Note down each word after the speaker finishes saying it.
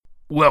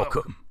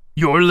Welcome.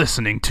 You're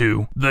listening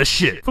to The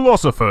Shit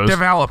Philosophers,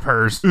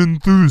 Developers,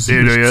 Enthusiasts,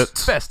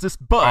 Idiots,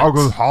 Bestest Buds,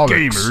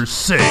 Alcoholics, Gamers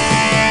Say.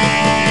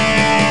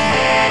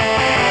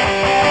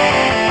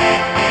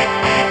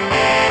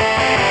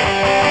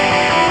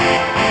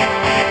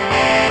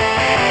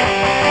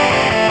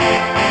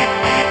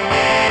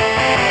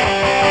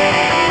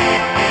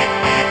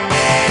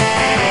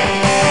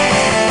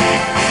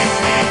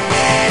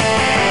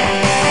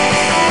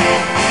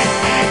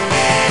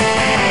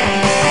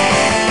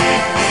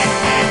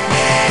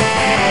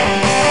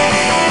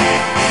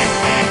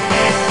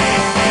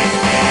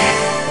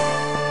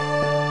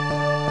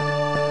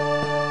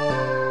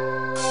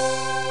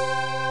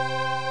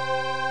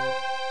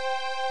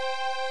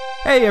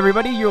 Hey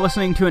everybody, you're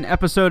listening to an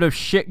episode of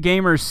Shit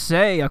Gamers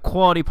Say, a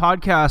quality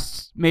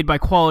podcast made by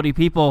quality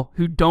people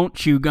who don't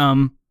chew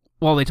gum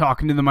while they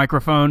talk into the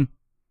microphone.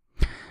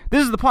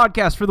 This is the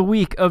podcast for the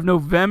week of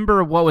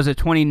November,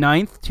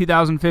 29th,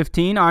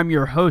 2015. I'm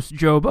your host,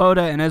 Joe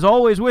Boda, and as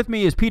always with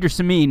me is Peter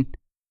Samin.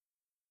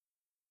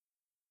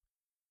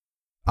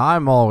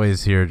 I'm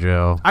always here,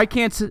 Joe. I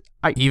can't...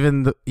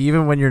 Even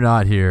when you're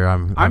not here,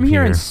 I'm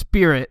here in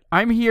spirit.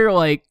 I'm here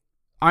like...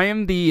 I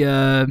am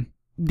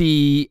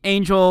the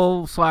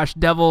angel /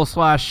 devil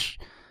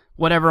 /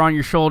 whatever on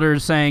your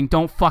shoulders saying,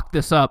 don't fuck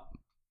this up,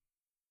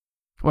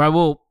 or I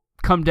will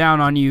come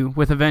down on you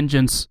with a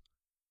vengeance.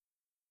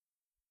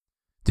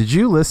 Did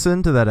you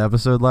listen to that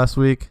episode last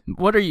week?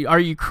 What are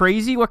you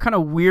crazy? What kind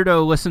of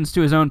weirdo listens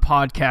to his own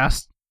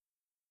podcast?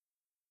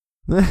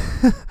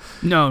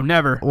 No,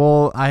 never.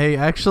 Well,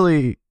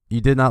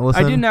 you did not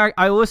listen? I didn't.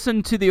 I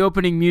listened to the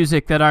opening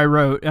music that I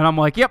wrote, and I'm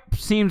like, yep,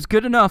 seems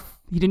good enough.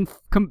 He didn't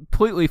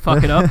completely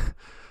fuck it up.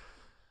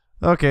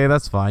 Okay,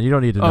 that's fine. You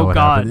don't need to know what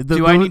God. happened.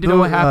 Do I need to know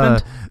what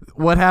happened?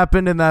 What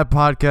happened in that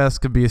podcast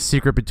could be a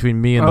secret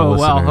between me and the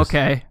listeners. Oh, well,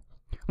 okay.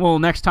 Well,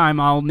 next time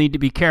I'll need to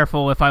be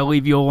careful if I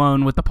leave you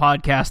alone with the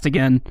podcast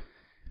again.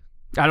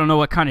 I don't know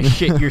what kind of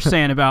shit you're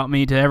saying about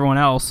me to everyone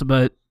else,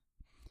 but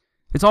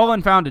it's all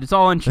unfounded. It's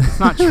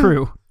not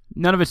true.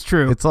 None of it's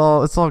true. It's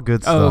all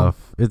good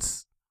stuff.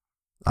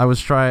 Actually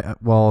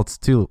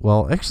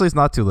it's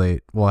not too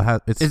late.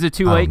 Is it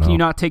too late? Can you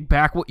not take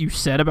back what you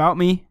said about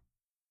me?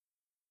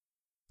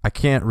 I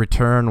can't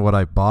return what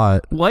I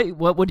bought.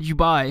 What did you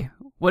buy?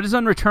 What is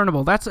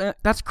unreturnable?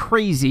 That's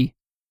crazy.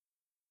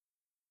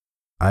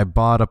 I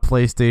bought a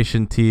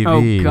PlayStation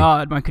TV. Oh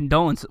God, my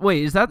condolences.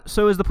 Wait, is the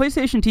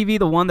PlayStation TV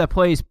the one that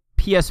plays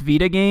PS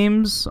Vita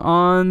games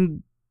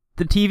on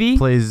the TV?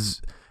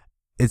 Plays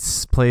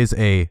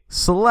a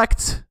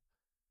select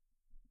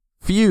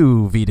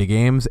few Vita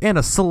games and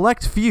a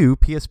select few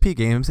PSP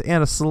games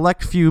and a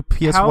select few PS1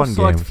 games. How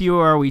select few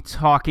are we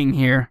talking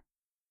here?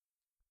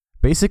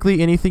 Basically,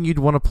 anything you'd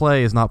want to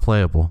play is not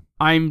playable.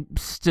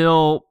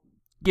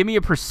 Give me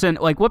a percent,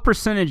 like what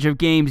percentage of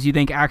games you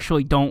think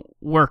actually don't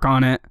work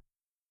on it?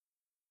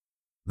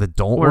 That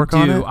don't work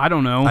on it? I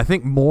don't know. I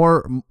think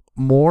more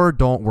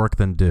don't work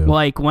than do.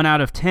 Like 1 out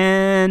of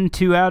 10,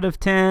 2 out of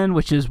 10,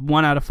 which is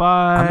 1 out of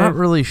 5. I'm not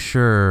really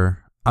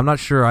sure. I'm not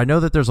sure. I know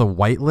that there's a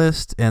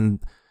whitelist,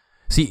 and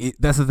see,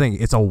 that's the thing.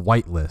 It's a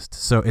whitelist,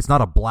 so it's not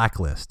a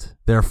blacklist.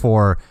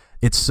 Therefore,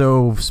 it's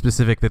so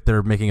specific that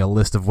they're making a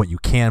list of what you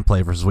can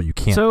play versus what you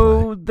can't play.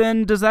 So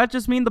then does that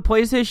just mean the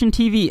PlayStation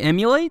TV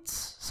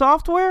emulates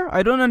software?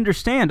 I don't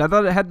understand. I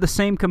thought it had the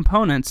same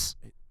components.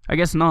 I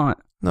guess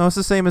not. No, it's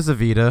the same as the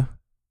Vita.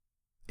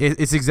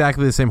 It's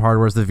exactly the same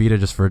hardware as the Vita,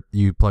 just for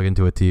you plug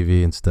into a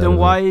TV instead. Then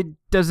why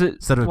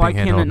why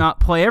can't it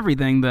not play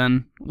everything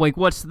then? Like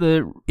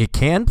It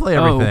can play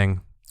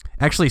everything.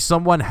 Actually,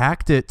 someone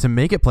hacked it to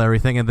make it play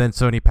everything, and then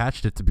Sony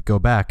patched it to go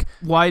back.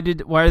 Why are they?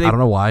 I don't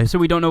know why. So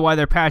we don't know why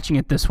they're patching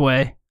it this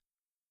way.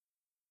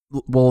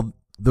 Well,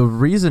 the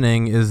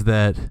reasoning is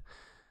that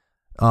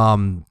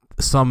some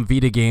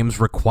Vita games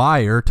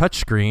require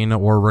touchscreen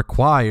or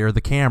require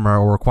the camera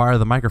or require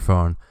the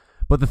microphone.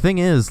 But the thing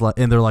is,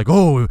 and they're like,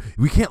 oh,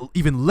 we can't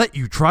even let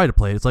you try to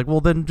play it. It's like,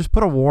 well, then just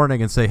put a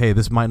warning and say, hey,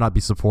 this might not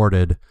be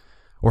supported,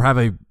 or have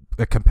a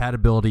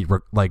compatibility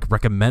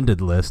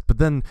recommended list. But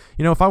then,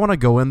 if I want to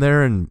go in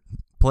there and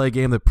play a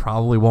game that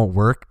probably won't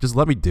work, just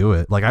let me do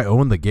it. Like, I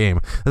own the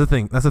game. That's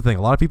the thing.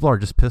 A lot of people are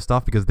just pissed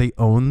off because they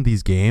own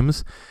these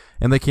games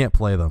and they can't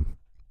play them.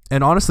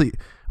 And honestly,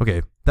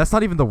 okay, that's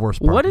not even the worst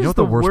part. What is what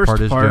the worst part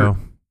is, Joe?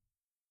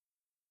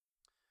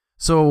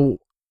 So,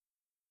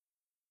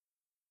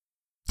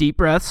 deep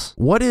breaths.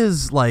 What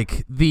is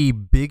like the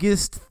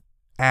biggest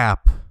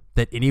app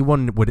that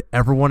anyone would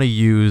ever want to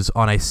use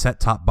on a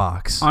set-top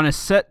box? On a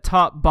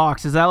set-top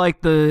box. Is that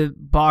like the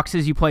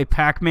boxes you play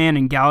Pac-Man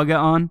and Galaga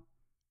on?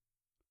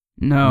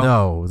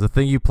 No, the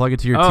thing you plug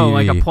into your TV. Oh,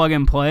 like a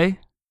plug-and-play?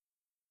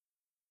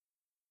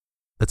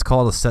 It's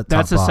called a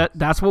set-top box.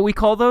 That's what we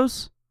call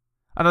those?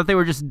 I thought they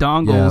were just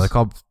dongles. Yeah, they're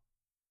called...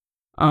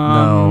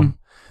 No.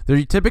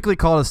 They're typically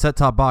called a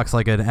set-top box,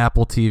 like an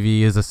Apple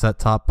TV is a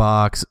set-top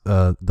box.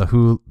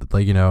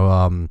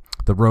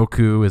 The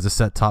Roku is a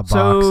set-top box.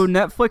 So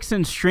Netflix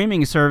and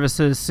streaming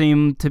services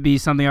seem to be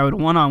something I would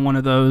want on one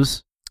of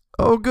those.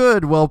 Oh,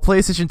 good. Well,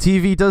 PlayStation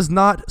TV does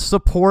not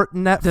support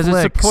Netflix. Does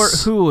it support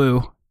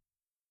Hulu?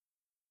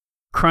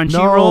 Crunchyroll?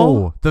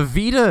 No,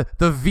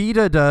 the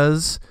Vita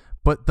does,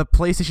 but the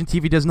PlayStation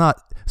TV does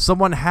not.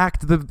 Someone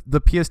hacked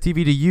the PS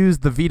TV to use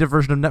the Vita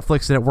version of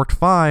Netflix, and it worked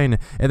fine.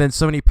 And then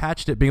Sony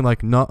patched it, being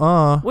like,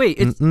 "Nuh-uh." Wait,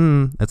 it's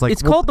like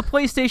it's called the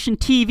PlayStation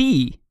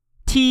TV.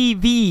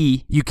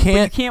 TV. You But you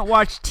can't. can't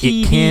watch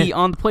TV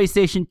on the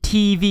PlayStation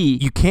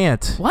TV. You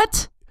can't.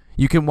 What?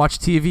 You can watch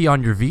TV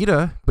on your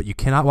Vita, but you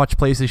cannot watch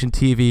PlayStation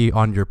TV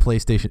on your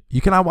PlayStation.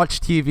 You cannot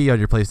watch TV on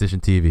your PlayStation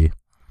TV.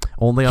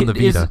 Only on the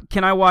Vita.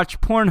 Can I watch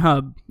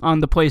Pornhub on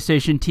the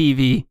PlayStation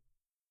TV?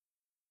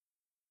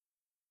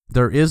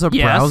 There is a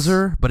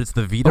browser, but it's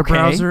the Vita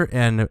browser,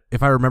 and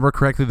if I remember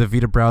correctly, the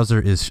Vita browser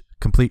is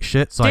complete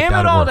shit, so I doubt it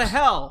works. Damn it all to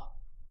hell!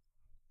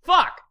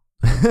 Fuck!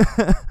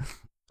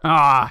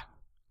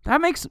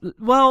 That makes...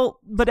 Well,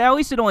 but at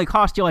least it only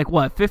cost you, like,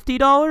 what,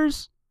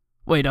 $50?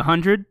 Wait,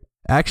 $100?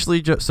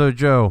 Actually,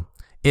 Joe,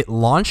 it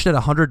launched at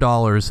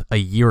 $100 a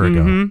year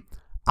ago.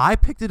 I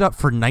picked it up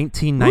for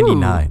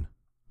 $19.99.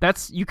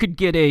 You could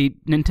get a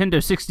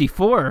Nintendo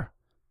 64,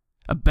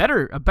 a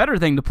better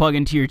thing to plug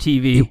into your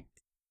TV.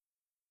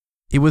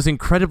 It was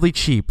incredibly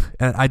cheap,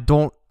 and I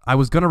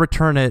was gonna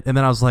return it, and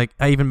then I was like,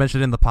 I even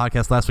mentioned it in the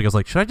podcast last week. I was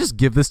like, should I just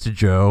give this to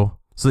Joe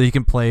so that he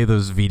can play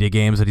those Vita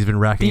games that he's been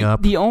racking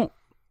up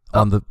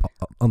on the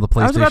PlayStation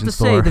Store? I was about to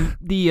say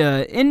the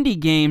indie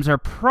games are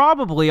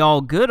probably all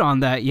good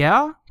on that,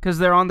 yeah, because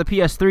they're on the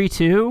PS3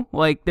 too.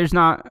 Like, there's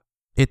not.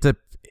 It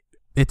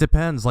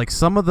depends. Like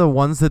some of the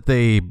ones that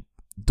they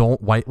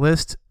don't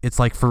whitelist, it's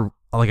like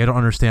I don't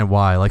understand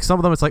why. Like some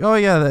of them, it's like, oh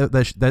yeah,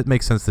 that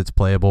makes sense that it's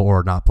playable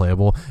or not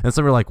playable. And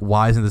some are like,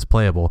 why isn't this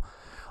playable?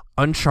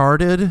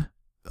 Uncharted,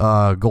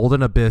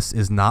 Golden Abyss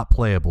is not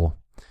playable,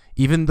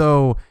 even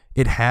though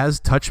it has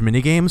touch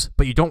minigames.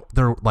 But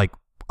they're like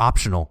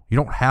optional. You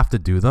don't have to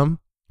do them.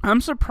 I'm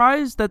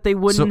surprised that they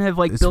wouldn't have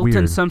like built weird.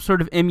 in some sort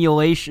of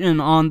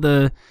emulation on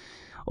the,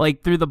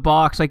 like through the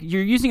box. Like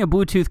you're using a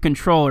Bluetooth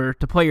controller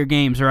to play your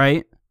games,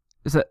 right?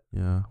 Is that?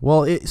 Yeah.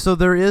 Well, so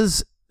there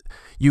is.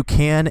 You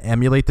can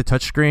emulate the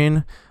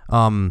touchscreen,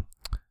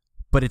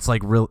 but it's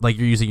like you're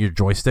using your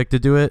joystick to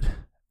do it,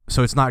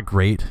 so it's not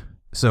great.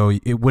 So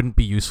it wouldn't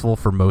be useful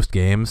for most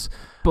games.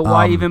 But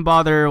why even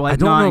bother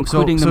not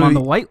including them on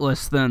the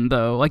whitelist then,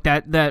 though? Like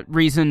that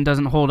reason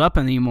doesn't hold up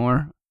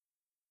anymore.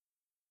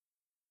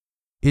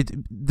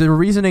 The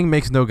reasoning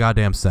makes no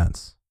goddamn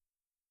sense.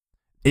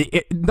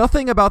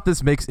 Nothing about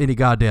this makes any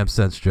goddamn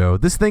sense, Joe.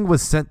 This thing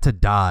was sent to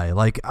die.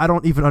 Like, I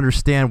don't even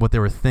understand what they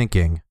were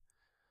thinking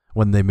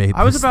when they made this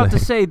I was about thing.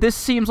 to say, this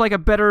seems like a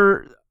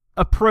better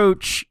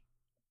approach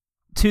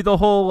to the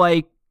whole,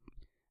 like...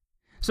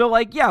 So,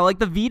 like, yeah, like,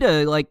 the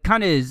Vita, like,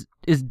 kind of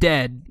is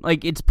dead.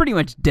 Like, it's pretty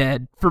much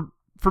dead, for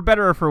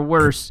better or for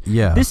worse.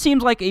 Yeah. This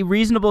seems like a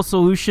reasonable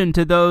solution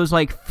to those,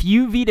 like,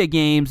 few Vita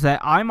games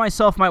that I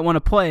myself might want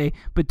to play,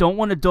 but don't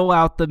want to dole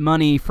out the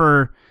money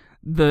for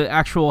the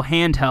actual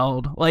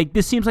handheld. Like,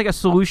 this seems like a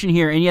solution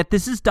here, and yet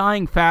this is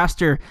dying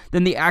faster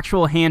than the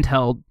actual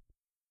handheld.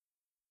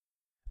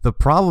 The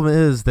problem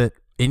is that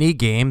any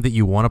game that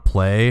you want to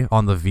play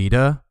on the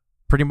Vita,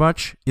 pretty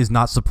much, is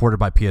not supported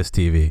by PS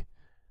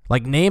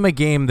Like, name a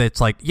game that's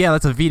like, yeah,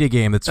 that's a Vita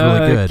game that's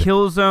really good.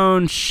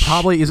 Killzone.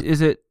 Probably is. Is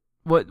it?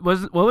 What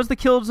was the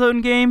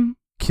Killzone game?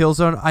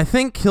 Killzone. I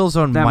think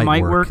Killzone That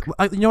might work.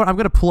 You know what? I'm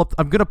gonna pull up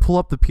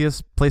the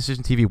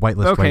PlayStation TV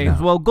whitelist right now.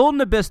 Okay. Well,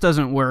 Golden Abyss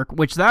doesn't work,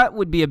 which that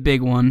would be a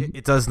big one.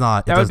 It does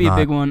not. That would be a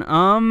big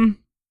one.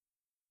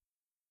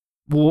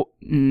 Well,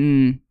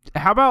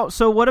 how about?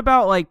 So, what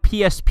about like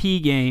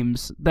PSP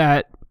games?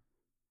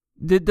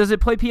 Does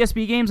it play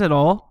PSP games at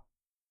all?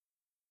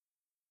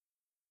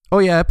 Oh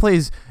yeah, it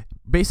plays.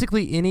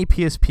 Basically, any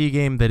PSP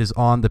game that is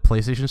on the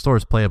PlayStation Store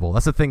is playable.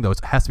 That's the thing, though.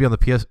 It has to be on the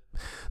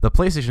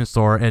PlayStation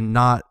Store, and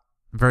not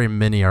very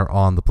many are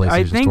on the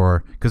PlayStation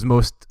Store because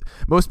most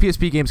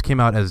PSP games came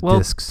out as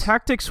discs.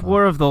 Tactics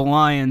War of the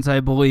Lions,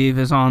 I believe,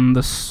 is on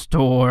the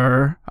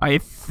store. I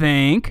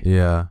think.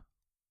 Yeah,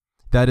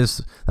 that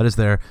is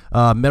there.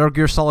 Metal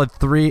Gear Solid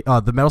 3,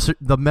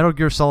 the Metal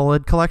Gear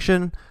Solid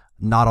collection,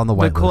 not on the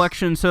whitelist. The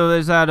collection. So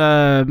is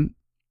that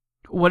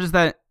what is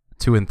that?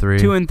 2 and 3.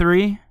 2 and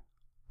 3.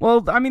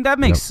 Well, I mean that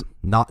makes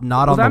not on the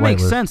whitelist. That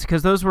makes sense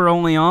because those were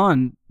only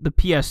on the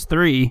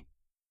PS3.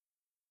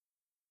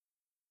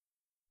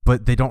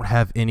 But they don't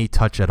have any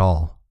touch at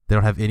all. They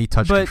don't have any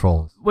touch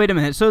controls. Wait a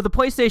minute. So the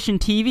PlayStation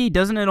TV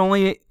isn't it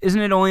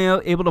only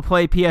able to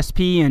play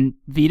PSP and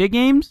Vita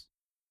games?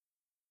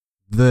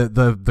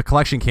 The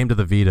collection came to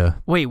the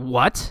Vita. Wait,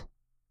 what?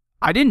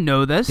 I didn't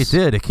know this. It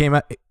did. It came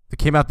out the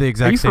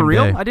exact same day.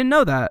 Are you for real? I didn't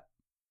know that.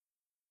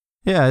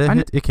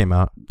 Yeah, it came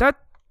out. That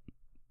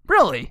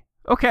really?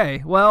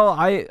 Okay. Well,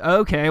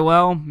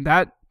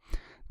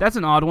 that's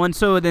an odd one.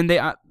 So then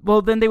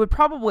they would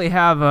probably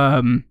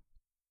have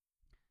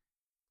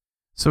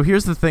So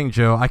here's the thing,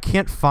 Joe. I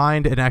can't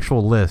find an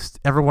actual list.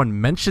 Everyone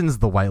mentions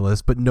the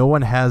whitelist, but no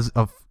one has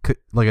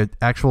an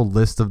actual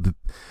list of the.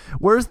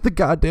 Where's the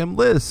goddamn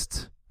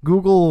list?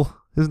 Google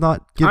is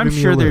not giving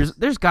me a list.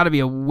 There's got to be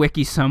a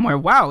wiki somewhere.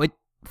 Wow,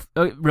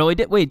 Really?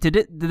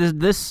 Did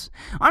this?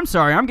 I'm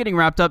sorry, I'm getting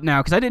wrapped up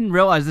now because I didn't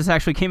realize this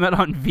actually came out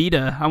on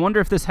Vita. I wonder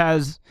if this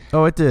has.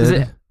 Oh, it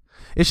did.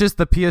 It's just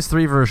the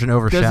PS3 version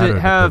overshadowed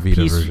the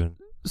Vita version.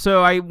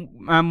 So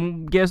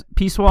guess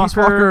Peace Walker. Peace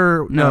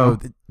Walker, no,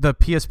 the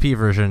PSP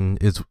version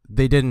is.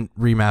 They didn't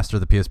remaster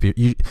the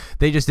PSP.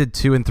 They just did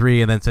 2 and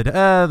 3, and then said,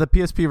 the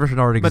PSP version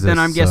already exists. But then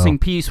I'm guessing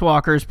Peace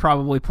Walker is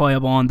probably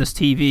playable on this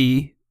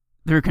TV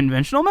through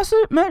conventional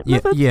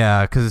methods.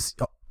 Yeah, because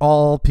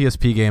all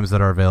PSP games that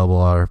are available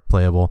are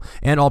playable,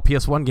 and all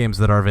PS1 games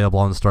that are available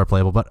on the store are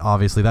playable. But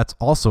obviously, that's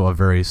also a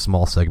very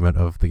small segment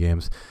of the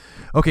games.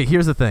 Okay,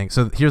 here's the thing.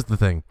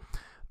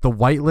 The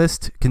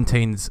whitelist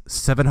contains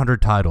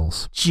 700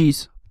 titles.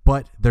 Jeez.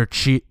 But they're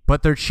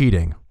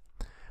cheating.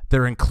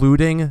 They're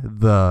including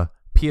the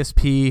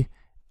PSP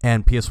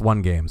and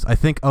PS1 games. I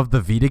think of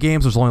the Vita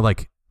games, there's only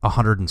like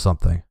 100 and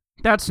something.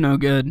 That's no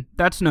good.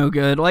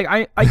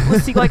 Like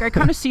let's see, like I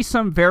kind of see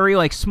some very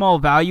like small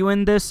value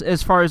in this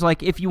as far as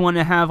like if you want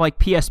to have like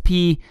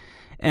PSP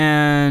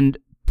and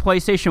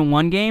PlayStation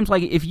 1 games.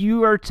 Like if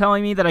you are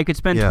telling me that I could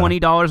spend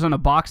 $20 on a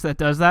box that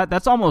does that,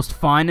 that's almost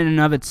fine in and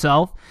of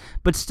itself.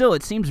 But still,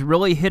 it seems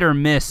really hit or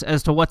miss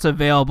as to what's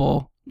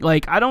available.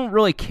 Like I don't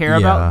really care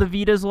about the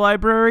Vita's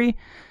library,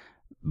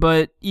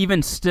 but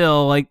even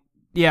still, like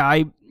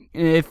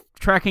if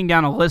tracking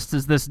down a list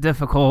is this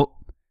difficult,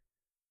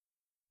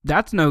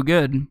 that's no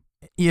good.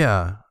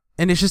 Yeah,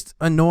 and it's just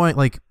annoying.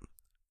 Like,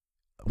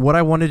 what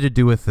I wanted to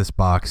do with this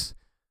box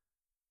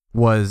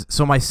was,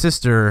 so my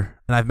sister,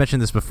 and I've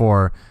mentioned this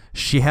before,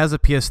 she has a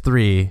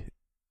PS3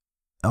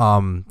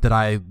 that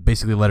I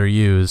basically let her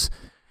use,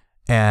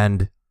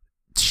 and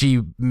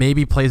she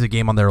maybe plays a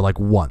game on there like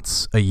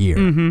once a year.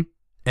 Mm-hmm.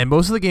 And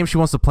most of the games she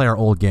wants to play are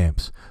old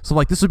games. So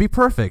like, this would be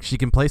perfect. She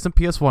can play some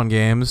PS1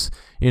 games,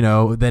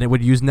 then it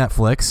would use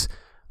Netflix.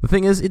 The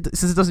thing is,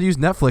 since it doesn't use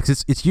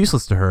Netflix, it's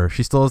useless to her.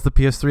 She still has the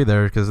PS3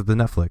 there because of the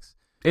Netflix.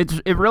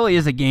 It really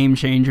is a game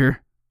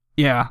changer.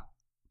 Yeah.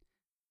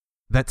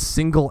 That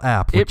single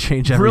app would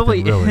change everything, really.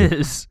 It really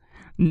is.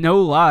 No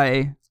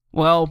lie.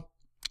 Well,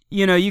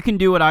 you can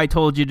do what I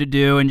told you to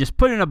do and just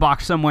put it in a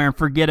box somewhere and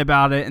forget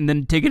about it and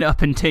then dig it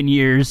up in 10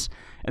 years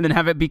and then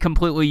have it be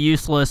completely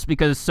useless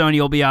because Sony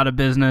will be out of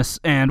business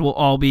and we'll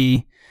all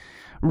be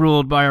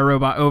ruled by our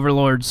robot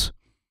overlords.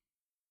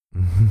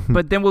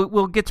 But then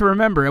we'll get to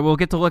remember it. We'll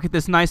get to look at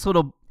this nice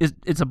little...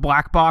 It's a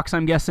black box,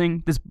 I'm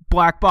guessing. This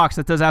black box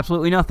that does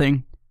absolutely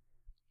nothing.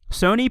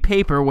 Sony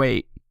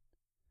Paperweight.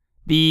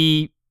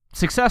 The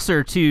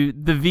successor to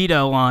the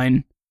Vita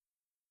line.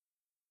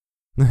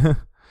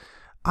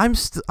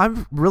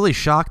 I'm really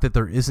shocked that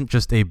there isn't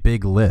just a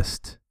big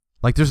list.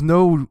 Like, there's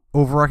no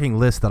overarching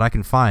list that I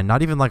can find.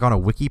 Not even like on a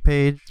wiki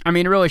page. I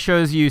mean, it really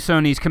shows you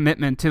Sony's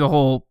commitment to the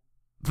whole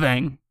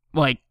thing.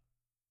 Like,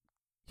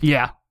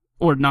 yeah.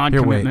 Or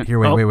non-commitment.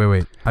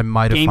 Wait. I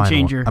might have Game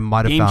changer. One. I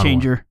might have Game found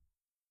changer.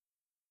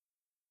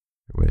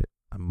 One. Wait,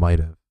 I might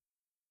have.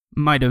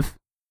 Might have.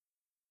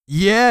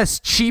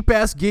 Yes,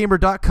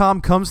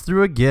 cheapassgamer.com comes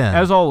through again.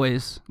 As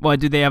always. Why,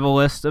 do they have a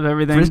list of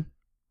everything?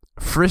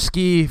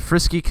 Frisky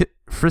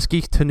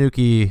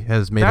Tanuki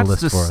has made a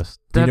list for us.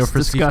 Do you know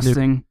Frisky disgusting.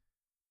 Tanuki?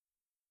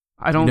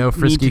 I don't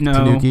need to know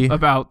Tanuki?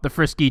 about the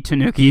Frisky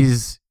Tanuki.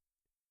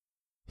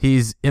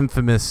 He's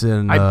infamous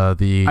in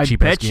the I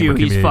cheap bet ass gamer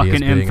you he's community fucking as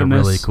being infamous.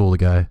 a really cool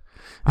guy.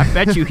 I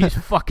bet you he's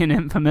fucking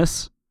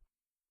infamous.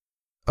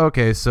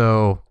 Okay,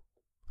 so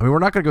we're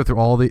not going to go through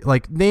all the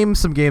name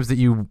some games that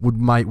you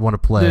might want to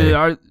play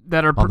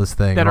that are on this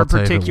thing. That are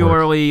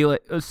particularly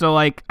so.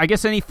 Like, I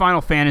guess any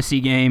Final Fantasy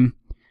game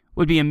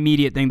would be an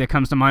immediate thing that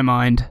comes to my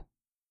mind.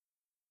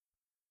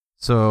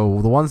 So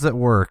the ones that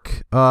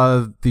work,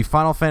 the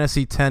Final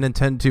Fantasy X and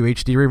X-2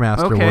 HD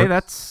remaster. Okay, works.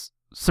 That's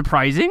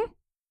surprising.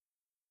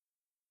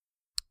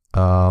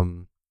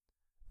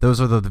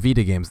 Those are the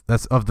Vita games.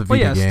 That's of the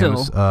Vita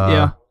games. Still.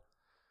 Yeah.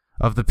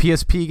 Of the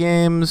PSP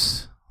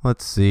games,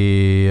 let's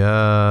see.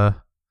 Final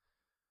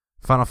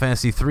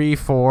Fantasy 3,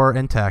 4,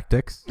 and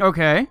Tactics.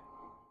 Okay.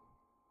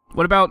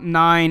 What about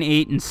 9,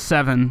 8, and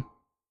 7?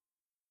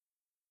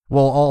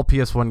 Well, all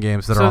PS1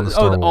 games that are on the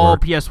store will all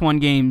work.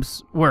 PS1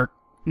 games work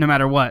no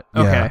matter what.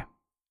 Okay. Yeah.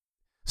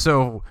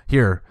 So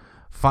here,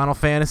 Final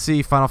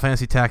Fantasy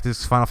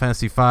Tactics, Final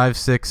Fantasy 5,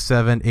 6,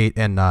 7, 8,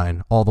 and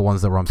 9. All the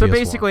ones that were on PS1. So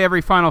basically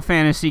every Final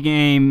Fantasy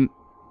game...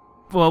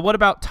 Well, what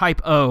about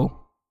Type O?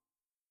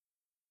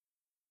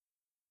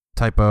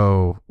 Type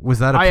O. Was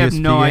that a PSP I have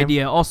no game?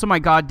 idea. Also, my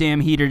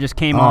goddamn heater just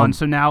came on,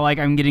 so now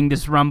I'm getting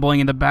this rumbling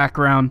in the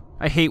background.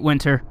 I hate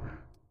winter.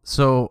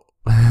 So,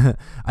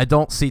 I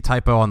don't see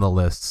Type O on the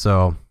list,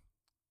 so...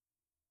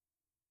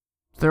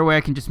 Is there a way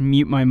I can just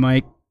mute my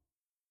mic?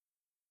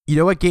 You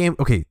know what game...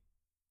 Okay.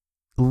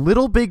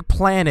 Little Big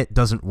Planet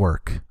doesn't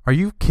work. Are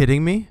you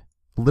kidding me?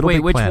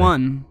 Wait, which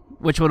one?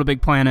 Which Little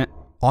Big Planet?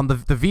 On the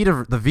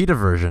Vita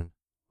version.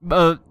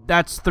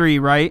 That's 3,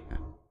 right?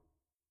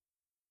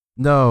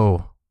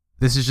 No.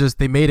 This is just,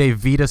 they made a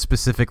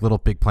Vita-specific Little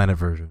Big Planet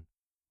version.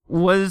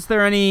 Was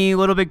there any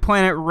Little Big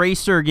Planet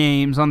racer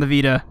games on the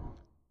Vita?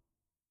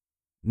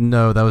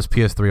 No, that was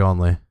PS3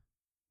 only.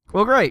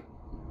 Well, great.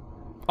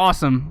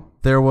 Awesome.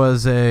 There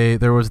was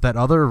that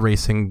other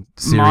racing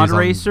series Mod on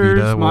Racers,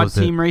 Vita. What Mod was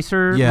it? Team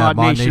Racer, Yeah,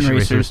 Mod Nation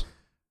Racers.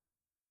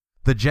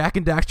 The Jack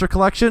and Daxter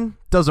collection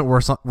does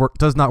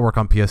not work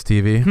on PS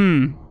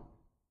TV.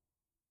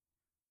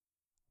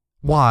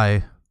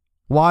 Why?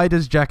 Why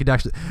does Jack and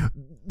Daxter?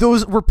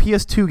 Those were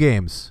PS2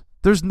 games.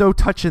 There's no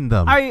touch in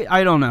them.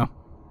 I don't know.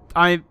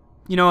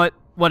 You know what?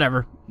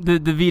 Whatever. The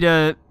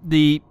Vita,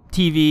 the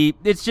TV,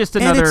 it's just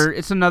another.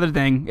 It's another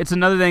thing. It's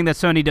another thing that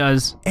Sony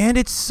does. And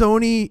it's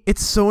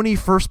Sony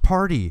first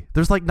party.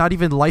 There's like not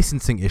even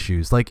licensing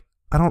issues. Like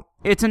I don't.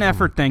 It's an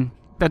effort thing.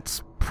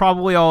 That's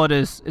probably all it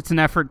is. It's an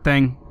effort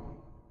thing.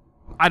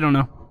 I don't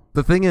know.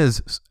 The thing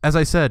is, as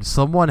I said,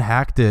 someone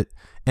hacked it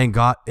and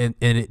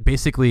it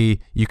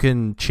basically you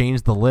can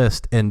change the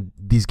list and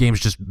these games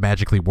just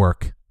magically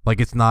work. Like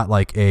it's not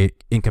like a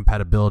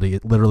incompatibility.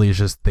 It literally is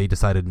just they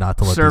decided not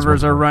to let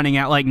servers these are work. running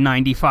at like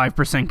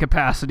 95%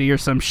 capacity or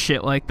some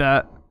shit like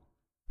that.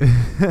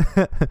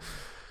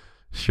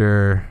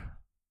 Sure.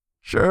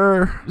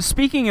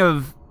 Speaking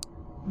of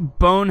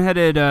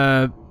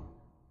boneheaded,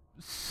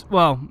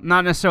 well,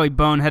 not necessarily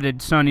boneheaded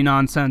Sony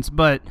nonsense,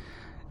 but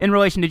in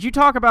relation, did you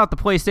talk about the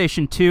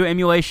PlayStation 2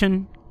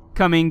 emulation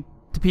coming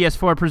to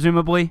PS4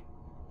 presumably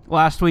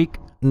last week?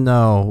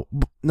 No,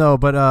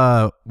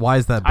 but why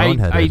is that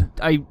boneheaded?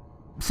 I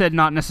said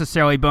not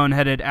necessarily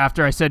boneheaded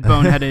after I said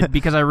boneheaded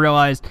because I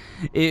realized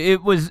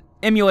it was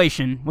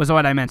emulation was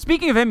what I meant.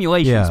 Speaking of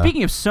emulation,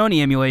 speaking of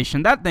Sony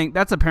emulation,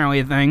 that's apparently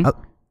a thing.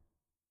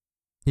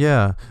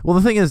 Yeah. Well,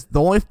 the thing is,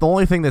 the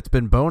only thing that's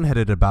been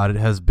boneheaded about it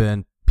has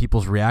been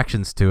people's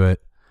reactions to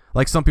it.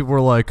 Like some people were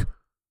like,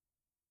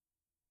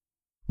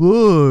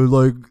 "Whoa!"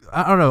 Like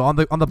I don't know. On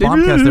the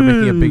Bombcast, they're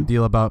making a big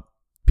deal about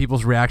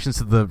people's reactions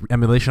to the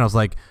emulation. I was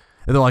like,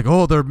 and they're like,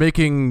 "Oh, they're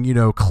making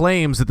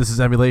claims that this is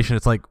emulation."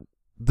 It's like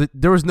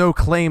there was no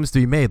claims to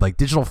be made. Like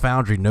Digital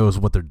Foundry knows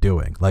what they're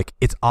doing. Like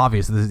it's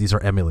obvious that these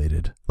are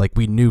emulated. Like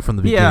we knew from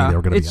the beginning they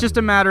were going to be. It's just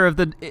a matter of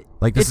this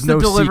it's is no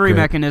the delivery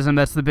secret. mechanism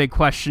that's the big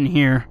question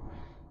here.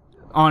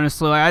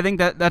 Honestly, I think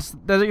that's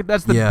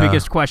the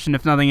biggest question,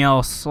 if nothing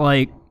else.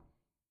 Like,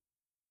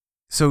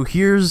 so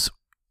here's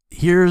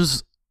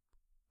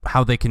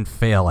how they can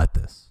fail at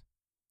this.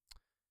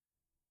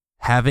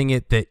 Having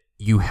it that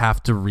you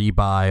have to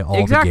rebuy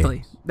all the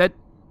games.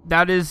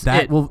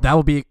 That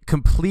will be a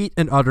complete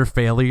and utter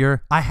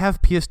failure. I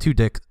have PS2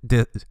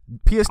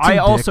 PS2 I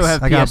also dicks.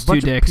 have I got a PS2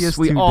 bunch of dicks. PS2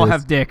 We all discs.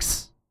 have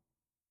dicks.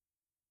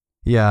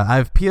 Yeah, I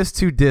have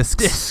PS2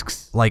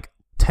 discs like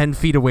 10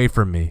 feet away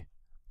from me.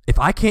 If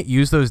I can't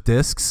use those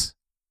discs,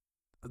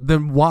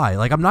 then why?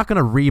 Like, I'm not going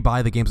to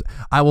rebuy the games.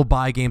 I will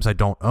buy games I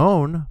don't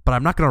own, but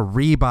I'm not going to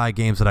rebuy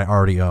games that I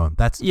already own.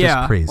 That's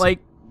just crazy. Like,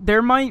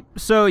 there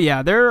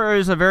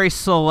is a very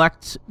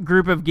select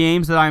group of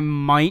games that I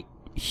might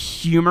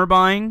humor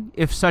buying,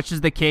 if such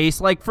is the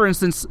case. Like, for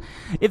instance,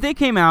 if they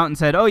came out and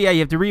said, oh, yeah, you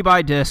have to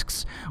rebuy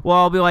discs, well,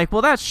 I'll be like,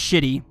 well, that's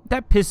shitty.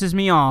 That pisses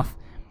me off.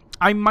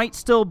 I might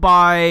still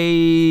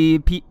buy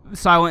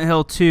Silent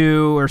Hill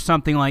 2 or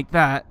something like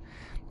that,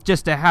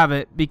 just to have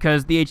it,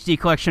 because the HD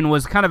collection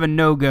was kind of a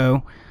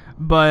no-go.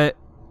 But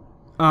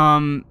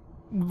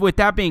with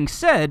that being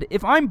said,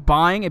 if I'm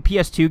buying a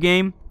PS2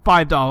 game,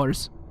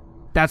 $5.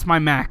 That's my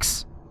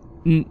max.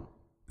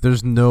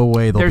 There's no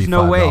way there's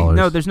no way.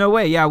 No, there's no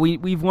way. Yeah,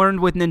 we've learned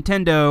with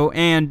Nintendo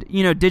and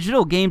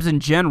digital games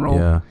in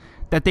general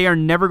that they are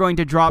never going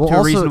to drop to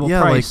a reasonable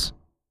price. Like,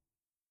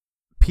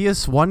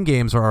 PS1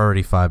 games are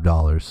already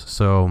 $5,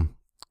 so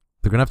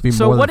they're gonna have to be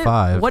more than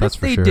 $5. What that's if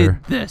for they sure.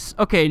 did this?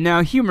 Okay,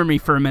 now humor me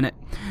for a minute.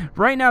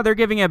 Right now they're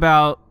giving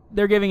out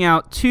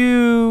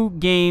 2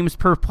 games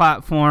per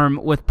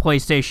platform with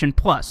PlayStation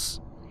Plus.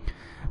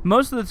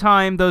 Most of the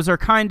time, those are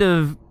kind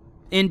of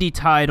indie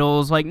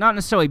titles, like not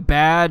necessarily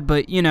bad,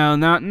 but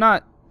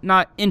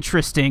not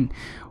interesting.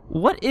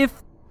 What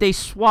if they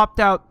swapped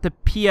out the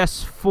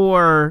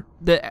PS4,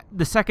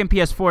 the second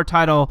PS4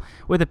 title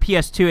with a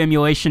PS2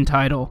 emulation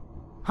title?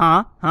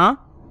 Huh?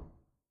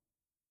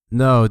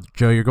 No,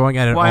 Joe, you're going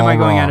at it Why all am I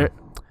going wrong. at it?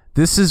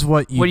 This is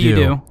what you do. What do you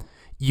do?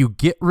 You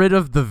get rid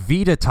of the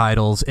Vita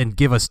titles and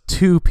give us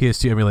 2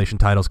 PS2 emulation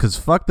titles, because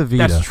fuck the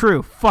Vita. That's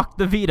true. Fuck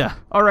the Vita.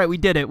 All right, we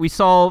did it. We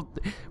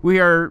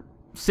are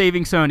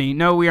saving Sony.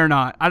 No, we are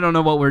not. I don't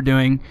know what we're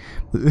doing.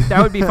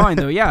 That would be fine,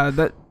 though.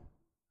 Yeah,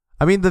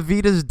 I mean, the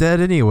Vita's dead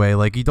anyway.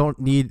 Like, you don't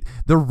need...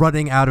 They're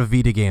running out of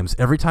Vita games.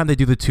 Every time they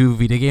do the 2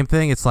 Vita game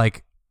thing, it's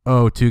like,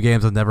 2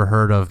 games I've never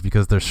heard of,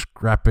 because they're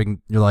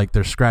scrapping... You're like,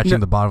 they're scratching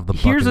the bottom of the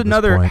bucket Here's at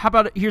another... this point. How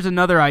about... Here's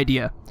another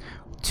idea.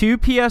 2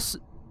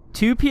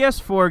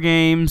 PS4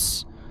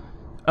 games...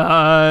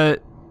 2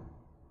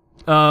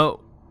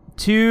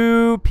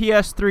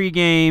 PS3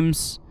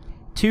 games...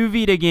 2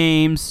 Vita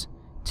games...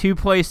 2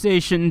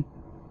 PlayStation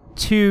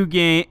 2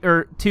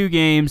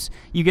 games.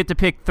 You get to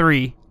pick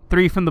 3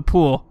 from the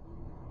pool,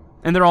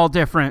 and they're all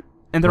different.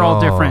 Not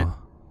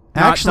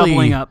Actually,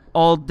 doubling up,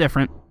 all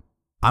different.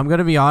 I'm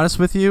gonna be honest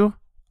with you.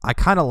 I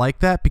kind of like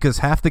that, because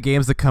half the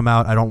games that come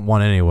out I don't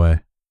want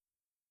anyway.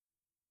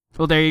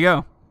 Well, there you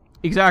go.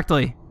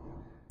 Exactly.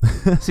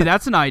 See,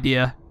 that's an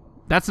idea.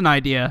 That's an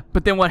idea.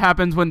 But then what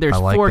happens when there's I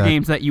like 4 that.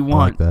 games that you I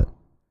want? like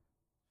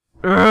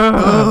that.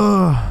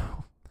 Ugh.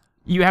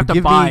 You have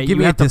to buy. Give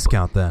me a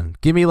discount then.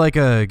 Give me like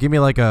a 50%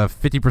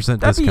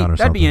 discount or something.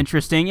 That'd be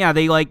interesting. Yeah,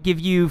 they like give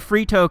you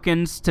free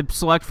tokens to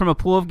select from a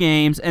pool of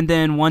games, and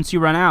then once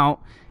you run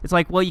out, it's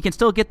like, well, you can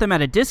still get them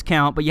at a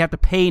discount, but you have to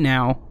pay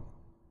now.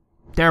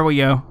 There we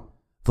go.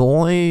 The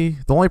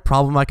only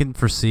problem I can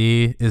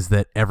foresee is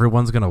that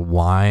everyone's gonna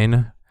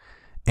whine,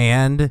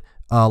 and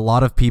a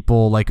lot of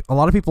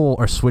people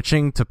are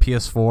switching to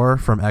PS4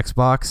 from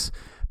Xbox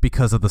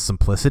because of the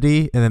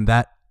simplicity, and then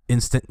that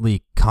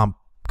instantly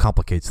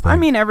complicates things. I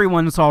mean,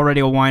 everyone's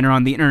already a whiner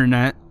on the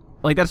internet.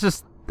 Like that's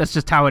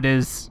just how it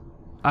is.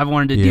 I've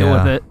learned to deal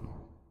with it.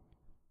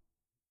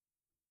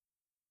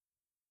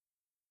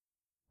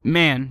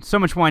 Man, so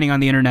much whining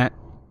on the internet.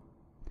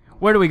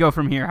 Where do we go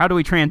from here? How do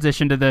we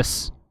transition to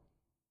this?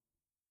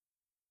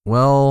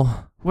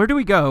 Well, where do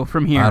we go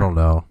from here? I don't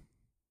know.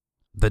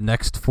 The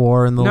next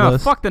 4 in the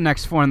list? No, fuck the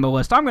next 4 in the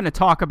list. I'm going to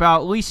talk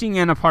about leasing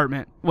an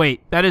apartment.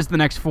 Wait, that is the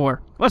next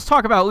 4. Let's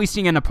talk about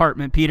leasing an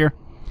apartment, Peter.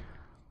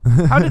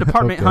 How did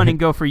apartment hunting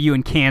go for you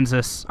in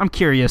Kansas? I'm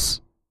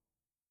curious.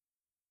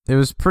 It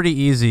was pretty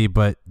easy,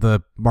 but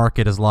the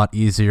market is a lot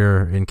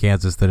easier in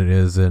Kansas than it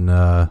is in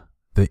the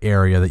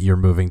area that you're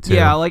moving to.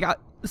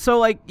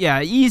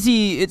 Yeah,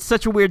 easy. It's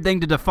such a weird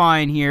thing to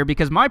define here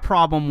because my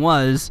problem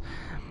was,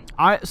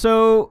 I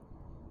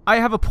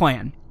have a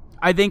plan.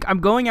 I think I'm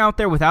going out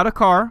there without a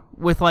car,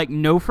 with like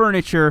no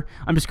furniture.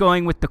 I'm just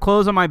going with the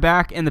clothes on my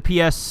back and the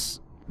PlayStations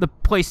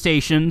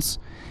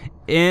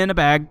in a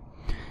bag.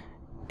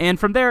 And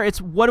from there, it's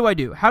what do I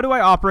do? How do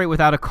I operate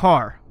without a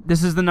car?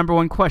 This is the number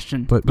one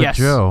question. But yes.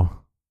 Joe,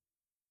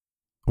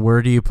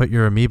 where do you put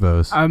your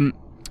amiibos?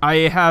 I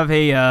have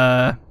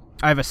a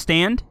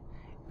stand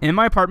in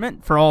my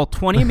apartment for all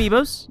 20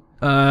 amiibos.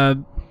 I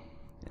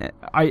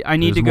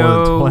need to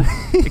go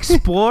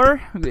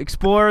explore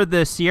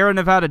the Sierra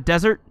Nevada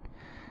desert,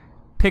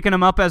 picking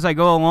them up as I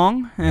go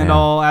along, and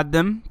I'll add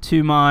them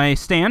to my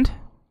stand,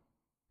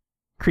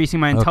 increasing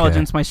my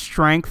intelligence, my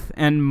strength,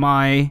 and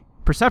my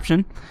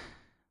perception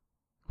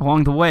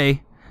along the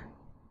way,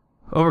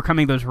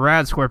 overcoming those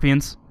rad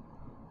scorpions.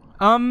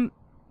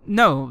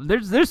 No,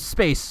 there's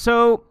space.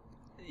 So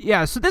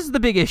this is the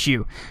big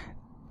issue.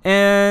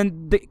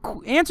 And the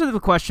answer to the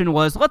question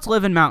was, let's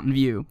live in Mountain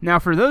View. Now,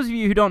 for those of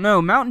you who don't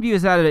know, Mountain View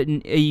is at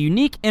a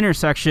unique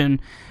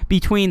intersection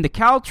between the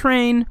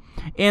Caltrain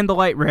and the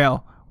light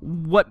rail.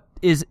 What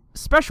is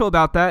special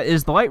about that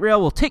is the light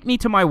rail will take me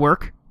to my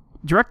work,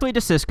 directly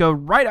to Cisco,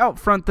 right out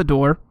front the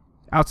door,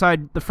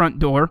 outside the front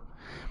door.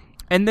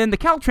 And then the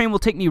Caltrain will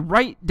take me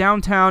right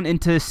downtown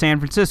into San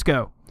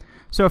Francisco.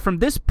 So from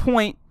this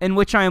point in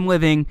which I am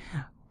living,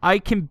 I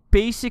can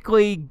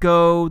basically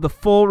go the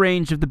full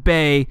range of the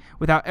Bay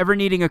without ever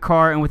needing a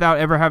car and without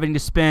ever having to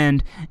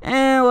spend,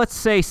 let's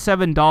say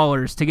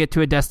 $7 to get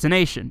to a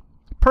destination.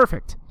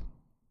 Perfect.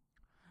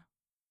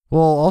 Well,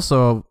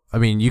 also, I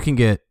mean, you can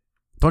get...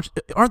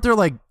 aren't there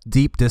like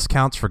deep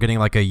discounts for getting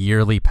like a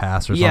yearly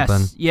pass or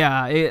something? Yes,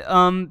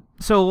 yeah.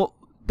 So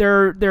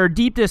there are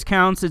deep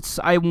discounts.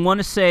 I want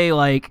to say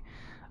like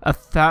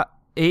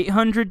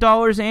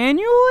 $800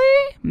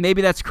 annually.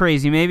 Maybe that's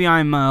crazy. Maybe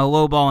I'm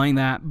lowballing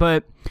that.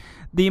 But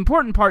the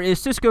important part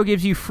is Cisco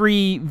gives you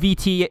free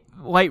VT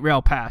light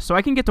rail pass, so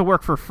I can get to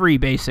work for free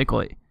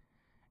basically.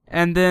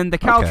 And then the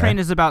Caltrain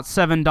is about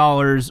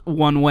 $7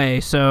 one way,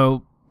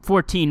 so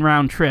 14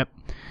 round trip.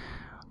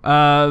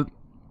 But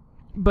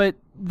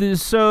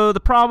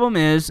the problem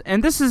is,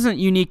 and this isn't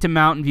unique to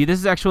Mountain View, this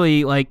is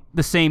actually like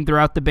the same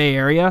throughout the Bay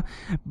Area,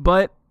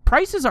 but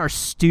prices are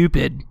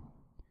stupid.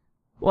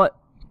 What?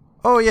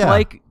 Oh yeah.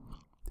 Like,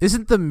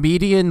 isn't the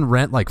median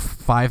rent like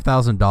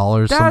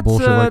 $5,000? Some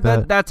bullshit like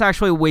that. That's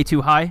actually way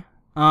too high.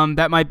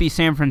 That might be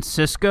San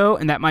Francisco,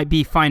 and that might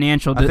be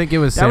financial. I think it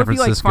was San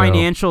Francisco. That would be like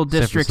financial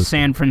district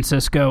San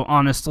Francisco,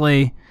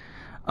 honestly.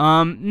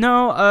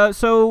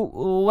 So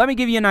let me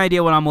give you an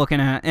idea what I'm looking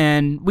at,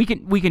 and we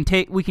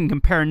can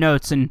compare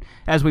notes and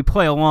as we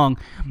play along.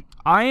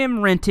 I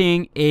am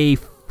renting a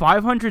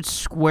 500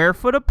 square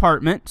foot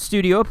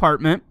studio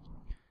apartment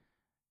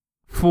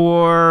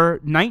for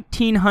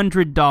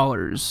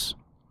 $1,900.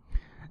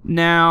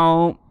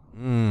 Now,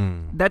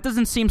 that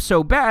doesn't seem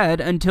so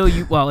bad until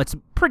it's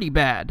pretty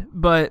bad,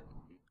 but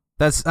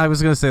I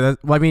was going to say that.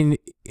 Well, I mean,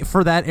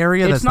 for that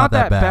area, that's not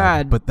that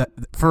bad. But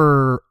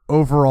for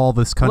overall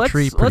this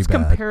country, let's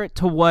bad. compare it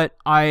to what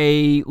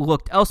I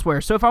looked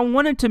elsewhere. So if I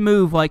wanted to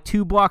move like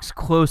 2 blocks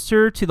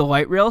closer to the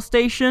light rail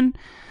station,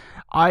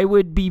 I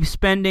would be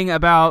spending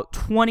about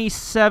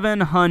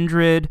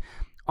 $2,700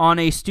 on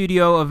a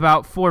studio of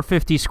about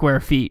 450 square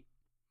feet.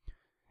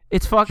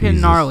 It's fucking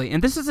gnarly.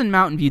 And this is in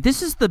Mountain View.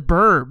 This is the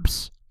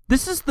burbs.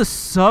 This is the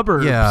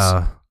suburbs.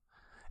 Yeah.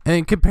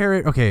 And compare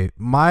it.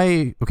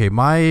 My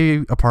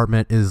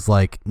apartment is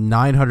like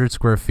 900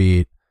 square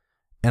feet,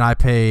 and I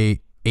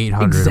pay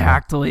 $800.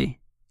 Exactly.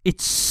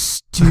 It's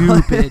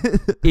stupid.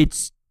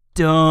 It's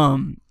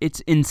dumb. It's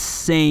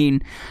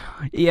insane.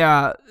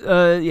 Yeah.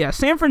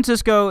 San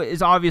Francisco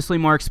is obviously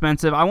more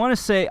expensive. I want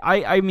to say,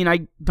 I mean,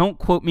 I don't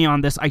quote me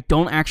on this. I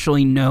don't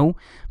actually know,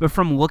 but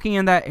from looking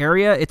in that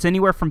area, it's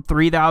anywhere from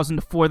 $3,000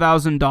 to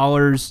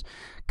 $4,000,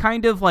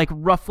 kind of like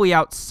roughly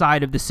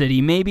outside of the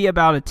city, maybe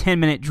about a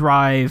 10-minute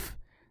drive,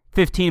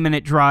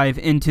 15-minute drive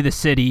into the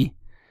city.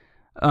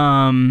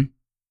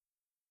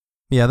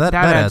 Yeah, that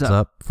adds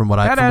up from what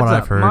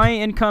I've heard. My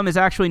income is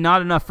actually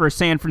not enough for a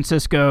San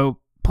Francisco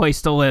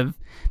place to live.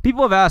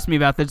 People have asked me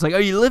about this, like, are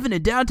you living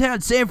in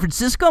downtown San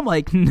Francisco? I'm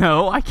like,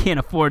 no, I can't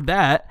afford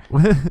that.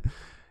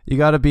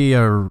 You have to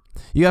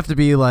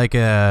be like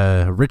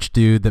a rich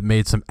dude that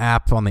made some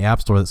app on the App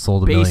Store that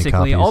sold a million copies.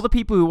 Basically, all the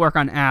people who work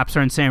on apps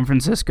are in San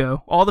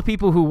Francisco. All the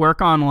people who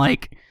work on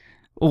like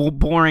old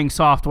boring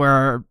software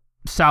are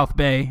South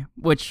Bay,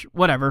 which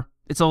whatever.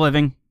 It's a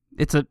living.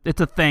 It's a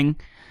thing.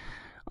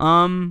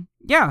 So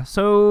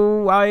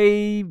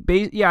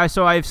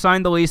I've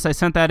signed the lease. I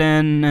sent that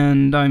in,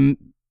 and I'm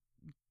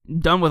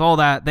done with all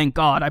that. Thank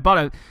God. I bought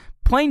a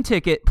plane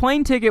ticket.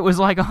 Plane ticket was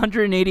like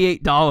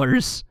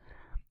 $188,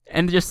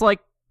 and just like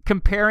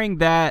comparing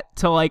that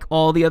to like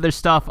all the other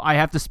stuff I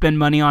have to spend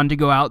money on to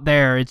go out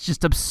there, it's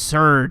just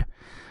absurd.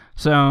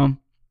 So.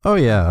 Oh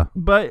yeah.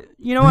 But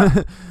you know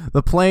what?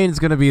 The plane's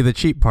gonna be the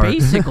cheap part.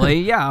 Basically,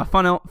 yeah.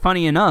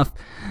 Funny enough.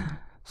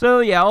 So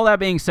yeah, all that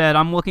being said,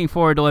 I'm looking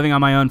forward to living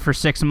on my own for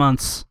 6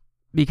 months,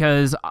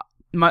 because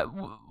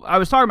I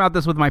was talking about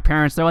this with my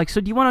parents. They're like,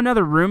 so do you want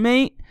another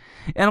roommate?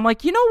 And I'm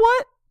like, you know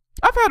what?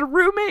 I've had a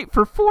roommate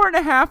for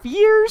 4.5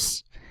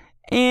 years,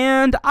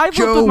 and I've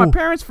lived with my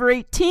parents for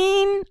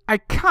 18. I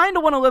kind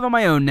of want to live on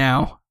my own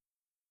now.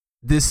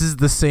 This is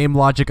the same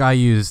logic I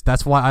use.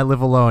 That's why I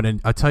live alone. And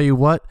I'll tell you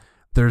what,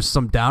 there's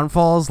some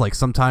downfalls. Like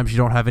sometimes you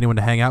don't have anyone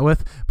to hang out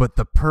with, but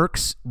the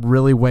perks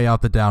really weigh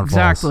out the downfalls.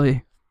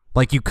 Exactly.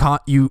 Like you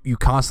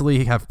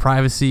constantly have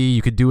privacy.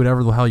 You could do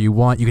whatever the hell you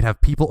want. You could have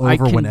people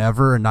over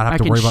whenever and not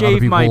have to worry about other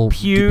people. I can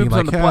shave my pubes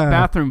on the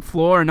bathroom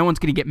floor, and no one's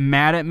gonna get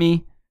mad at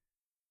me.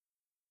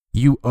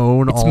 You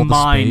own all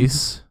the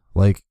space.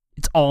 Like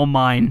it's all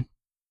mine.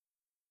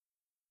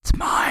 It's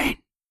mine.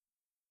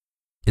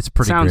 It's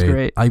pretty Sounds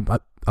great. I'm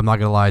not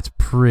gonna lie. It's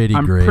pretty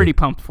great. I'm pretty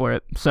pumped for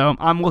it. So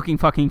I'm looking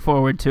fucking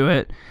forward to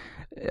it,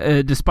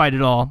 despite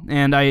it all.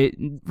 And I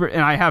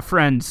have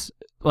friends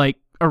like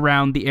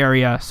around the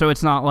area, so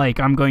it's not like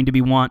I'm going to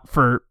be want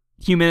for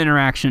human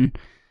interaction.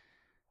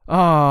 Oh,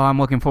 I'm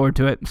looking forward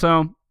to it.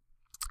 So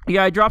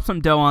yeah, I dropped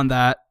some dough on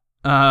that.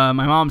 My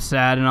mom's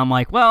sad, and I'm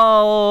like,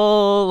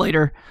 well,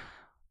 later.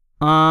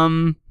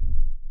 Yeah,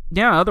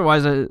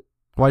 otherwise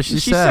why is she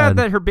sad? She said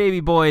that her baby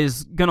boy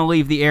is gonna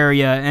leave the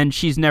area, and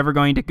she's never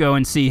going to go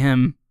and see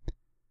him,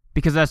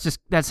 because that's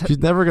she's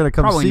never gonna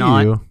come probably see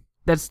not. you.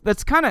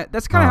 That's kind of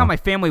how my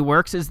family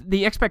works. Is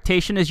the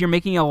expectation is you're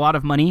making a lot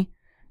of money,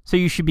 so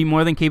you should be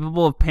more than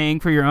capable of paying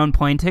for your own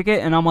plane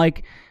ticket. And I'm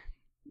like,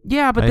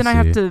 yeah, but then I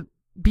have to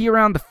be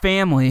around the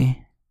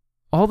family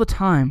all the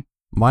time.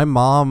 My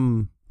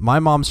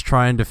mom's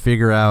trying to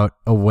figure out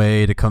a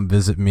way to come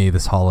visit me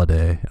this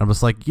holiday. I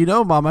was like,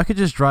 Mom, I could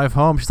just drive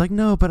home. She's like,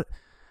 no, but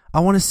I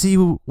want to see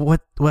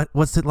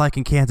what's it like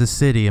in Kansas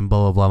City and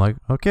blah, blah, blah. I'm like,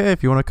 okay,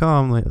 if you want to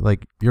come,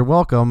 like you're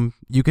welcome.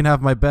 You can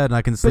have my bed and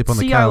I can sleep on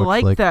the couch. I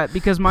like that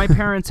because my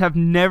parents have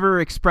never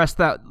expressed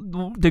that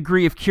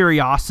degree of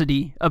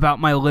curiosity about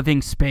my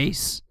living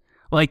space.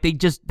 Like they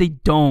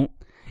don't.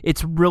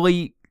 It's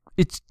really,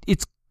 it's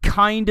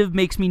kind of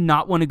makes me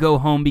not want to go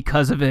home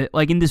because of it.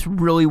 Like in this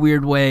really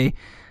weird way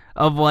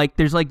of like,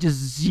 there's like just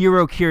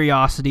zero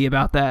curiosity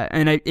about that.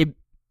 And it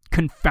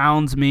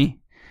confounds me.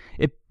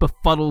 It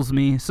befuddles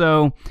me.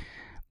 So,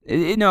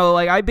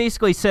 like I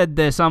basically said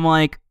this. I'm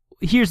like,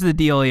 here's the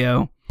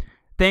dealio.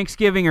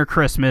 Thanksgiving or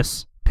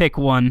Christmas, pick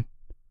one.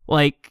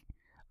 Like,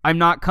 I'm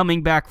not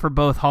coming back for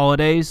both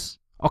holidays.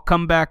 I'll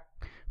come back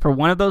for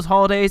one of those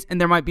holidays, and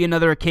there might be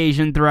another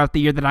occasion throughout the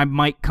year that I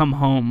might come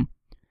home.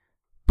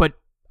 But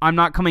I'm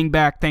not coming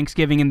back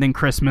Thanksgiving and then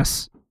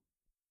Christmas.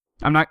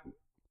 I'm not.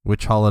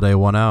 Which holiday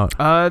won out?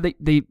 That's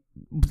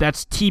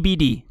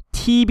TBD.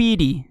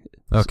 TBD.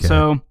 Okay.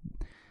 So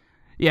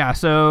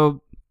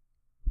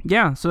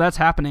that's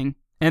happening.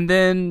 And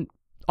then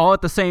all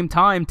at the same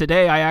time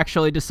today, I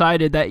actually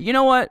decided that, you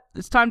know what?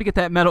 It's time to get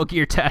that Metal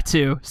Gear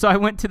tattoo. So I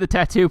went to the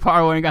tattoo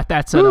parlor and got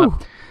that set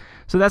up.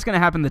 So that's going to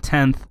happen the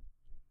 10th.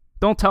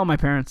 Don't tell my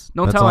parents.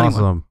 Don't tell anyone.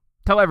 Awesome.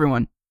 Tell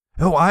everyone.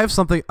 Oh, I have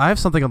something on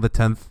the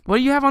 10th. What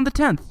do you have on the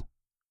 10th?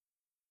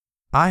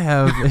 I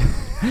have...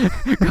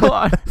 Go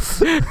on.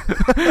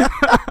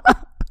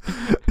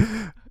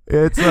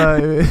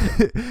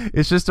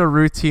 It's just a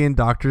routine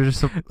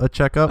doctor's a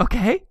checkup.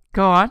 Okay,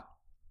 go on.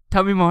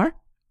 Tell me more.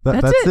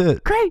 That's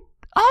it. Great.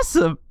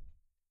 Awesome.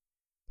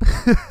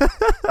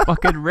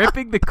 Fucking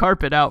ripping the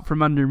carpet out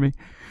from under me.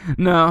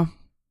 No.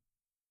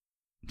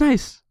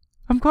 Nice.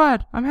 I'm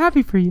glad. I'm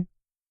happy for you.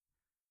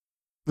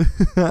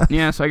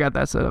 Yeah, so I got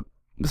that set up.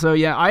 So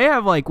yeah, I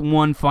have like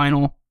one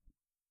final,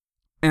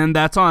 and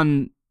that's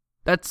not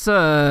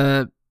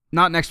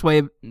next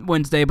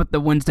Wednesday, but the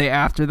Wednesday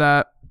after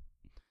that.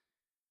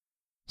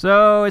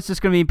 So it's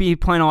just gonna be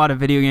playing a lot of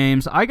video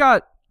games.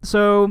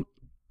 Bloodborne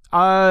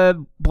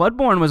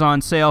was on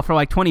sale for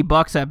like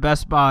 $20 at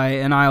Best Buy,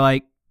 and I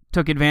like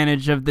took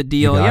advantage of the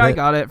deal. You got Yeah, it? I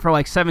got it for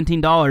like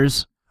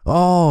 $17.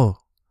 Oh,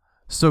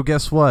 so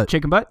guess what?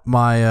 Chicken butt.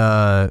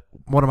 My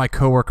one of my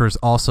coworkers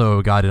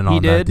also got in He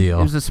on did. that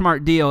deal. It was a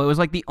smart deal. It was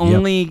like the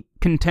only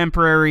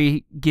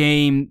contemporary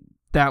game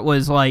that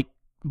was like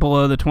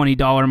below the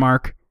 $20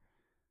 mark.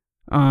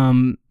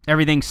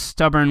 Everything's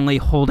stubbornly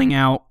holding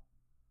out,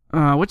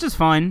 which is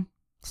fine.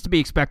 It's to be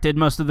expected.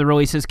 Most of the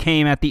releases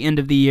came at the end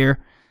of the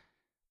year.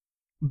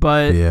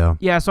 But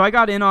yeah, so I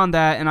got in on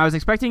that, and I was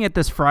expecting it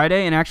this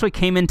Friday, and it actually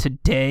came in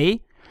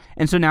today.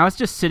 And so now it's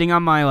just sitting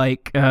on my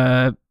like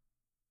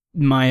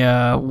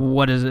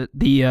what is it?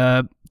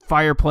 The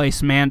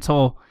fireplace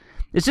mantle.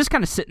 It's just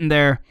kind of sitting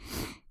there,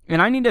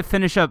 and I need to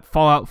finish up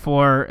Fallout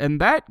 4,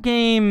 and that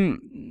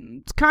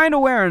game, it's kind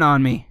of wearing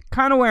on me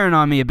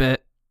a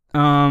bit.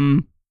 Are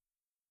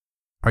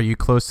you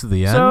close to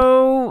the end?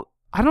 So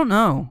I don't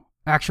know.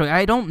 Actually,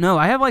 I don't know.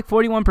 I have like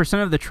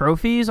 41% of the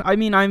trophies. I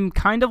mean, I'm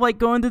kind of like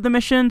going through the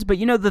missions, but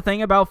you know, the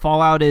thing about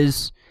Fallout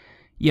is,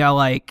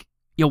 like,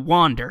 you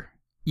wander.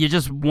 You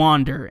just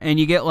wander, and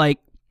you get like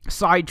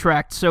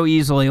sidetracked so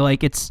easily.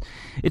 Like, it's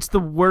the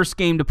worst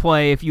game to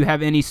play if you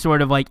have any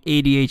sort of like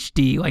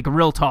ADHD, like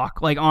real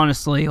talk. Like,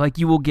 honestly, like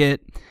you will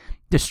get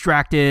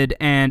distracted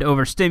and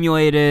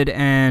overstimulated,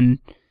 and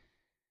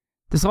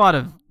there's a lot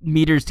of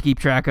meters to keep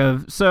track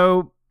of.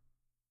 So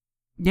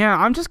yeah,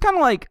 I'm just kind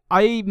of like,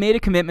 I made a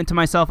commitment to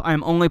myself.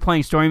 I'm only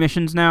playing story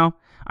missions now.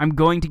 I'm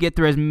going to get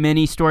through as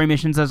many story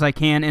missions as I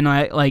can, and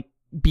I like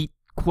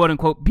quote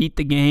unquote beat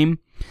the game,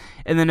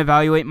 and then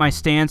evaluate my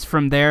stance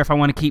from there if I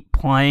want to keep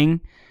playing.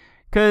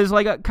 Because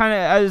like kind of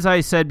as I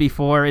said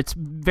before, it's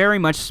very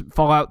much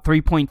Fallout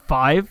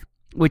 3.5,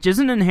 which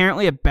isn't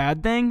inherently a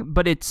bad thing,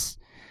 but it's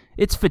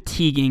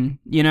fatiguing.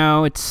 You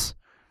know,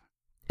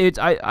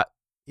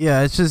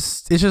 Yeah, it's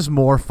just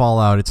more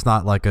Fallout. It's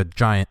not like a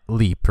giant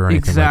leap or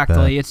anything exactly.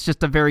 like that. It's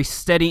just a very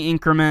steady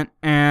increment,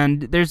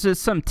 and there's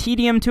just some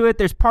tedium to it.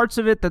 There's parts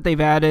of it that they've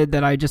added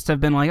that I just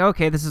have been like,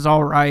 okay, this is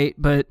all right,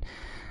 but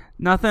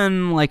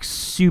nothing like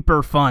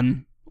super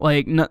fun.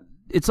 Like, no,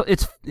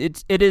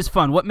 it is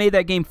fun. What made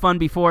that game fun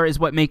before is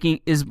what making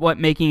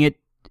it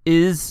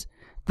is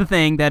the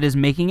thing that is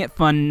making it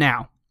fun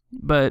now.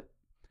 But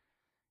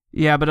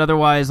yeah, but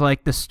otherwise,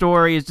 like, the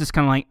story is just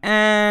kind of like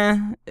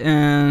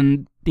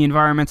and the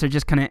environments are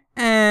just kind of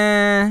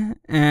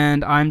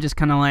and I'm just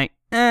kind of like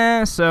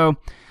so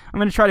I'm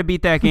going to try to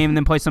beat that game and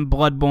then play some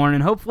Bloodborne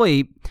and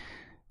hopefully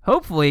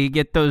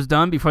get those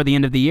done before the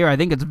end of the year. I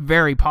think it's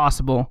very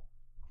possible.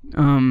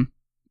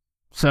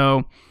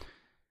 So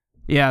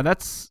yeah,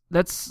 that's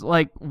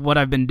like what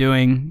I've been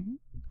doing.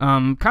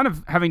 Kind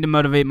of having to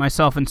motivate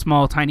myself in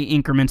small, tiny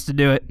increments to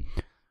do it.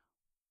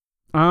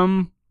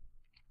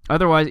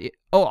 Otherwise,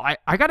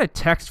 I got a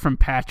text from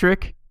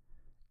Patrick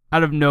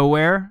out of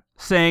nowhere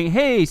saying,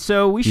 hey,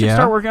 so we should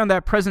start working on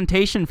that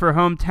presentation for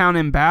Hometown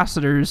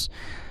Ambassadors,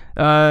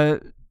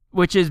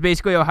 which is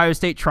basically Ohio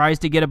State tries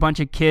to get a bunch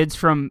of kids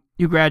who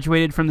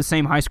graduated from the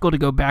same high school to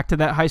go back to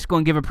that high school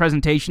and give a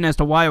presentation as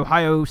to why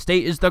Ohio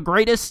State is the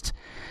greatest.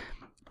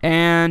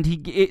 And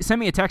he sent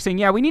me a text saying,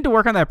 yeah, we need to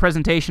work on that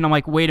presentation. I'm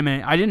like, wait a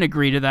minute, I didn't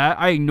agree to that.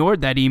 I ignored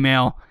that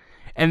email.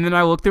 And then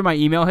I looked through my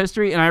email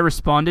history and I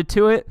responded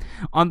to it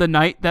on the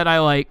night that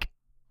I like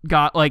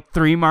got like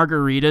 3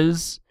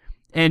 margaritas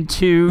and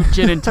 2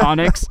 gin and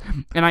tonics,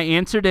 and I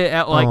answered it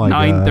at like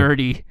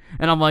 9:30,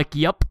 and I'm like,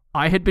 yep,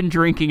 I had been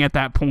drinking at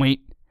that point.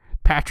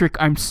 Patrick,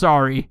 I'm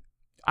sorry.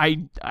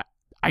 I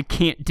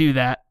can't do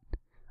that.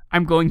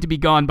 I'm going to be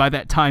gone by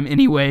that time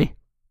anyway.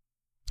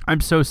 I'm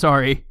so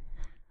sorry.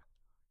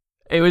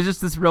 It was just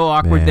this real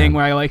awkward thing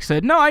where I like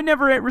said, no, I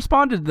never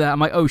responded to that. I'm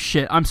like, oh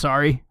shit, I'm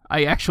sorry.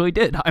 I actually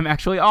did. I'm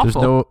actually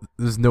awful.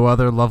 There's no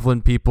other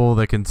Loveland people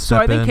that can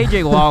step in. So I think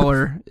KJ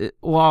Lawler. It's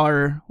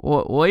Lawler.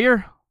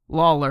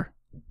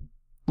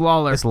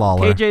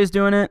 KJ is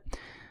doing it.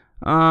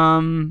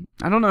 I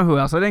don't know who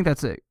else. I think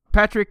that's it.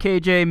 Patrick,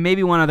 KJ,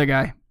 maybe one other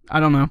guy.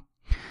 I don't know.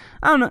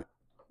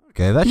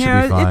 Okay, that should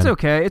be fine. It's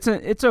okay. It's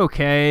okay.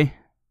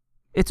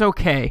 It's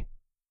okay.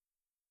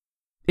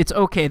 It's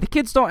okay. The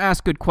kids don't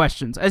ask good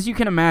questions, as you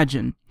can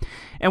imagine.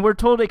 And we're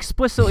told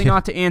explicitly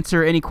not to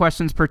answer any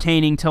questions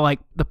pertaining to,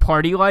 like, the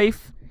party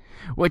life,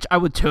 which I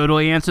would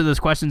totally answer those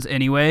questions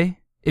anyway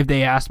if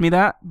they asked me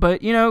that.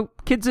 But, you know,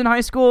 kids in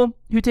high school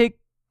who take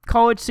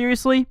college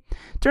seriously,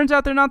 turns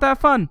out they're not that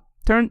fun.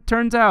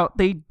 Turns out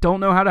they don't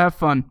know how to have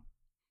fun.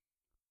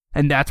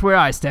 And that's where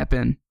I step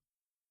in.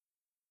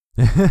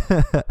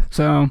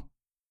 So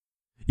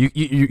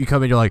you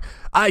come in, you're like,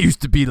 I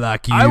used to be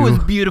like you. I was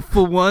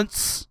beautiful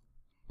once.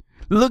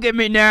 Look at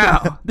me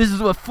now. This is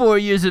what 4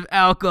 years of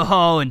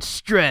alcohol and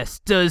stress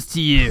does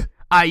to you.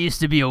 I used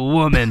to be a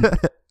woman.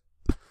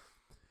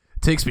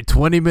 Takes me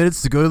 20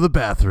 minutes to go to the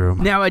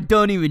bathroom. Now I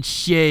don't even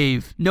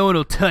shave. No one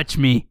will touch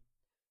me.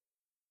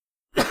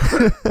 They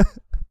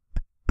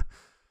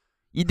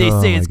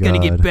say it's going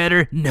to get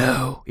better.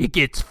 No, it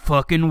gets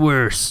fucking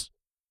worse.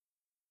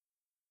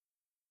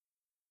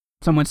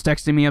 Someone's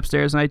texting me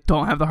upstairs, and I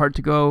don't have the heart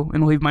to go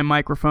and leave my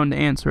microphone to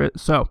answer it.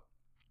 So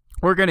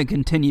we're going to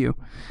continue.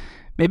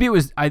 Maybe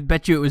I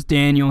bet you it was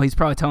Daniel. He's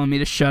probably telling me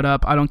to shut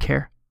up. I don't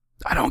care.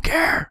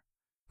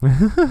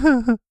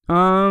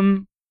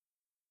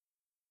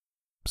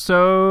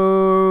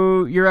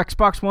 So your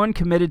Xbox One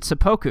committed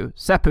Sudoku.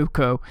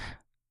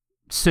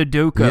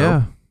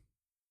 Yeah.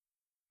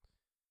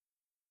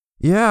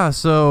 Yeah,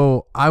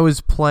 so I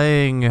was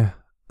playing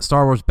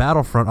Star Wars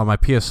Battlefront on my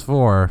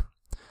PS4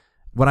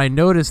 when I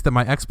noticed that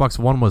my Xbox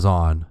One was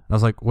on. I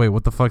was like, wait,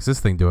 what the fuck's this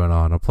thing doing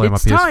on? I'll play my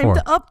PS4. It's time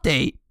to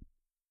update.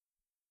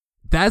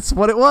 That's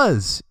what it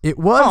was. It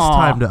was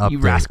time to update. You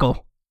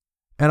rascal.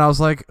 And I was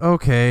like,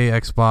 okay,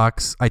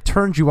 Xbox. I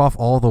turned you off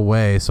all the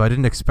way, so I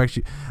didn't expect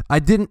you. I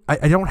don't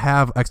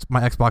have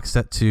my Xbox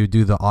set to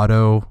do the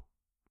auto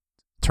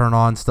turn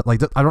on stuff.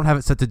 Like, I don't have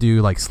it set to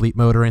do like sleep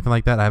mode or anything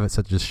like that. I have it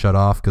set to just shut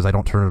off because I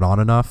don't turn it on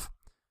enough.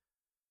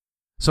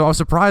 So I was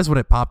surprised when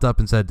it popped up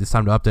and said it's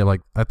time to update.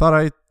 Like, I thought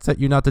I set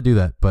you not to do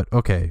that, but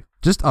okay,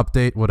 just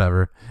update,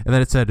 whatever. And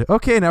then it said,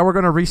 okay, now we're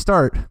going to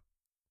restart.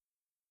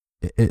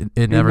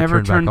 It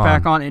never turned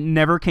back on. It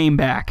never came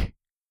back.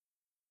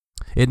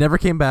 It never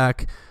came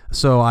back.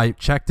 So I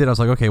checked it. I was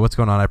like, okay, what's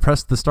going on? I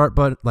pressed the start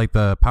button, like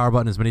the power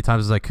button, as many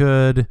times as I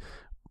could.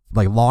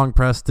 Like long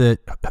pressed it,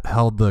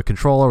 held the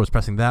controller, was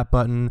pressing that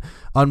button,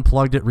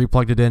 unplugged it,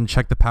 replugged it in,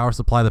 checked the power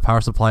supply. The power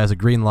supply has a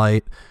green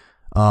light.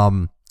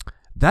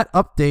 That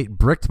update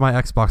bricked my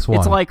Xbox One.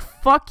 It's like,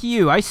 fuck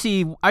you. I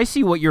see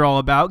what you're all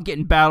about,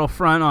 getting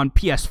Battlefront on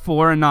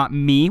PS4 and not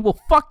me. Well,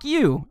 fuck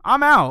you.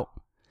 I'm out.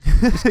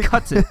 Just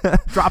cuts it,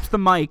 drops the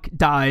mic,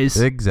 dies.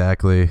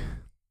 Exactly.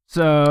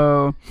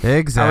 So,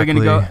 exactly. How are we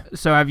gonna go?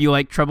 So, have you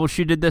like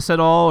troubleshooted this at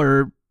all,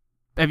 or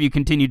have you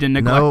continued to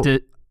neglect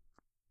it?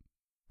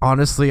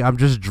 Honestly, I'm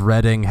just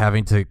dreading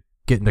having to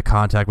get into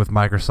contact with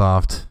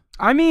Microsoft.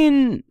 I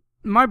mean,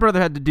 my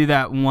brother had to do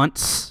that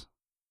once.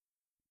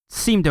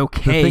 Seemed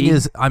okay. The thing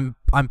is, I'm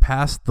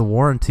past the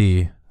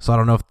warranty, so I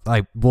don't know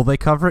if will they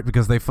cover it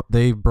because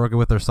they broke it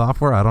with their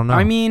software. I don't know.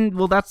 I mean,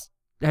 well,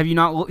 have you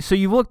not? So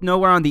you looked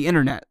nowhere on the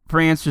internet for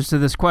answers to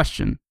this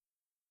question.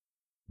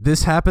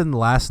 This happened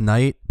last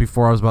night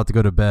before I was about to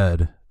go to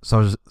bed.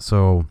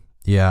 So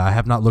yeah, I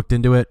have not looked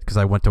into it because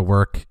I went to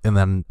work, and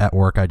then at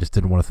work I just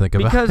didn't want to think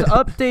about it. Because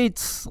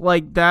updates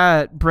like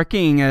that,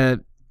 bricking a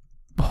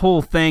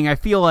whole thing, I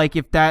feel like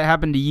if that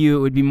happened to you,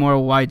 it would be more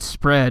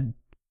widespread.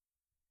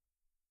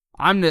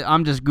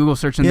 I'm just Google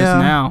searching this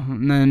now,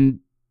 and then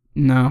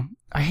no.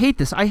 I hate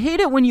this. I hate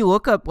it when you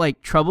look up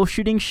like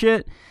troubleshooting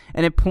shit,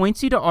 and it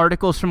points you to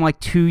articles from like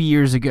 2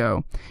 years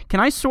ago. Can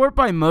I sort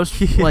by most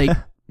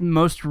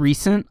most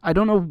recent? I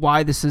don't know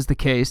why this is the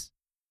case.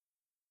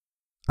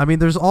 I mean,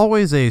 there's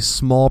always a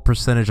small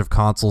percentage of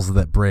consoles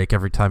that break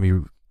every time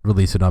you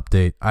release an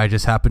update. I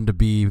just happen to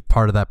be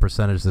part of that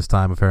percentage this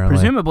time, apparently.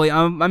 Presumably.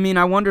 I mean,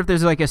 I wonder if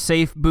there's like a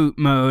safe boot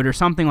mode or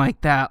something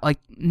like that. Like,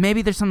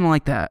 maybe there's something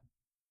like that.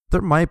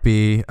 There might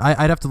be.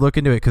 I'd have to look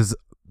into it because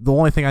the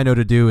only thing I know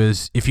to do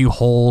is if you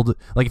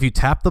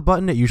tap the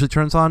button, it usually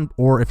turns on,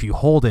 or if you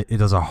hold it, it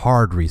does a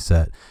hard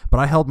reset.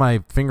 But I held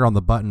my finger on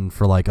the button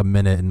for like a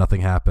minute and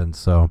nothing happened,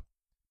 so.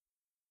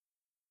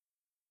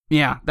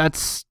 Yeah,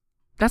 that's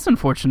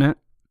unfortunate.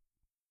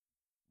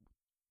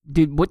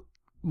 Dude,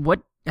 what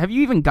have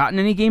you even gotten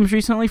any games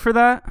recently for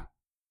that?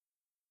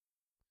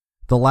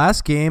 The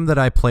last game that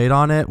I played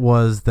on it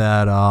was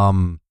that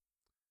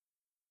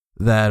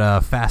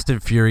Fast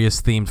and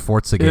Furious themed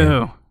Forza game.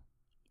 Ew.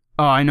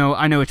 Oh, I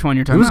know which one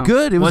you're talking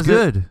about. It was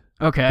good.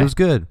 Okay. It was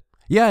good.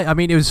 Yeah, I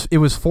mean it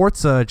was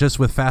Forza just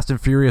with Fast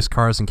and Furious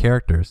cars and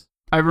characters.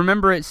 I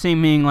remember it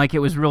seeming like it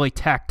was really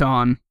tacked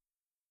on.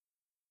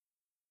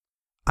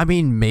 I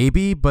mean,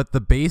 maybe, but the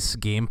base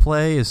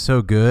gameplay is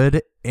so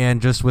good,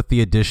 and just with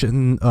the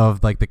addition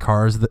of like the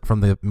cars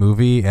from the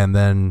movie and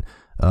then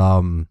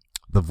the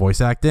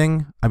voice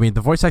acting. I mean,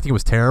 the voice acting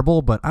was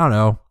terrible, but I don't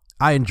know.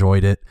 I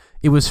enjoyed it.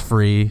 It was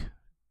free.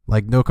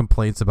 Like, no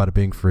complaints about it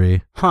being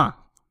free. Huh.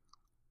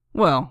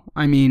 Well,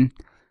 I mean,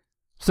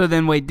 so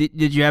then wait,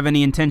 did you have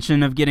any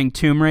intention of getting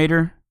Tomb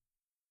Raider?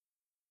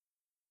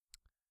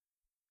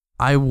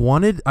 I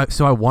want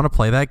to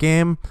play that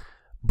game,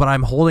 but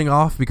I'm holding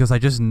off because I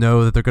just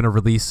know that they're going to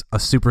release a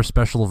super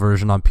special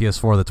version on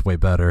PS4 that's way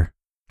better.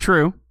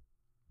 True.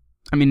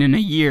 I mean, in a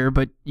year,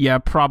 but yeah,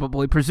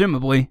 probably,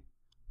 presumably.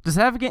 Does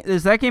that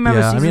game have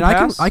a season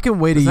pass? I can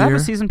wait a year. Does that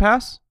have a season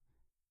pass?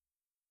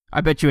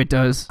 I bet you it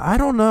does. I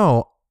don't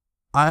know.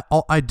 I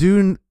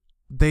do.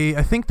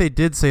 I think they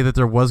did say that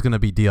there was going to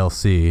be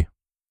DLC.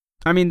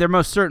 I mean, there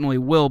most certainly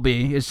will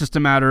be. It's just a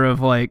matter of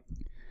like,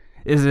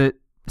 is it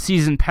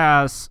season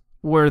pass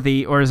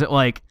worthy, or is it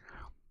like,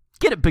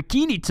 get a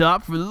bikini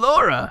top for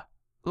Lara?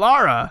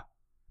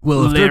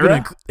 Well,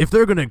 if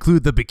they're gonna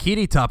include the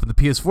bikini top in the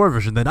PS4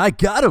 version, then I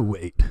gotta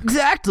wait.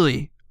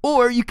 Exactly.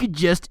 Or you could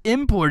just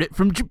import it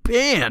from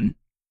Japan.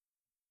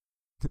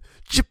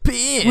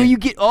 Japan, where you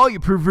get all your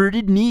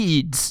perverted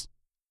needs,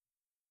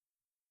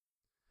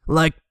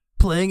 like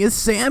playing as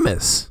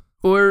Samus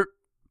or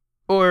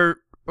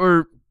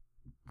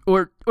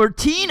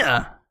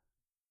Tina.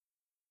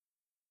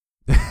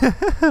 What's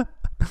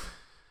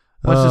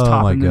just Oh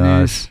top my in the gosh.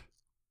 news?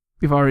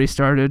 We've already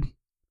started.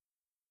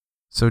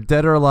 So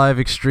Dead or Alive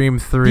Extreme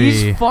 3.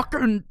 These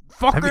fucking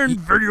you-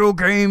 video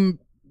game,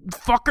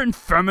 fucking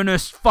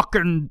feminists,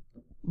 fucking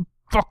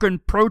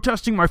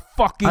protesting my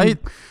fucking.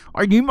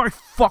 I need my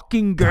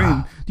fucking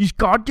game. These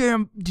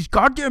goddamn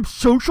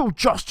social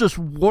justice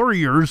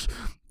warriors.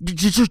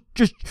 Just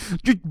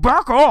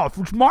back off.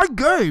 It's my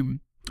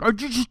game. I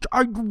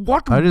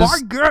want my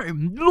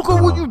game. Look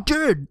at what you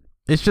did.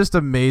 It's just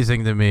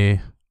amazing to me.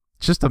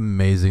 It's just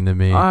amazing to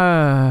me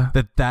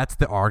that's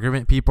the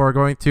argument people are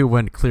going to,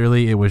 when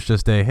clearly it was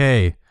just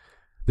hey,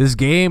 this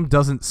game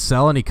doesn't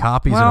sell any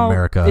copies in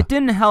America. It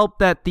didn't help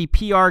that the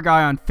PR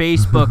guy on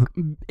Facebook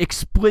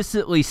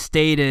explicitly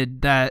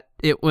stated that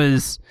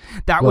was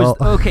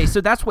okay.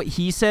 So that's what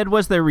he said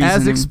was their reason.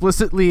 As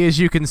explicitly as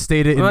you can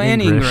state it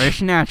in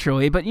English,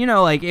 naturally. But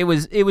like it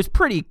was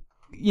pretty,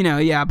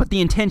 yeah. But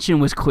the intention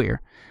was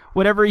clear.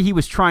 Whatever he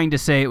was trying to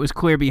say, it was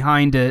clear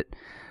behind it.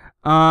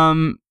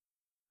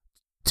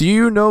 Do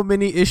you know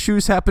many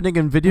issues happening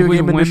in video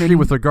game industry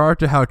with regard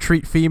to how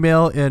treat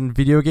female in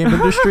video game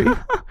industry?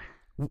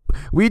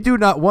 We do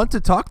not want to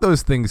talk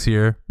those things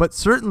here, but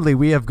certainly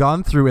we have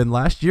gone through in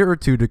last year or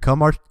two to come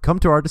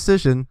to our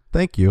decision.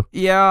 Thank you.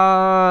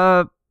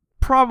 Yeah,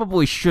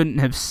 probably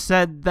shouldn't have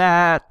said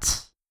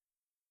that.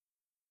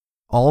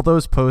 All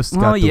those posts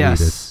got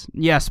deleted.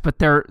 Yes, but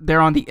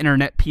they're on the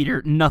internet,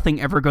 Peter. Nothing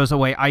ever goes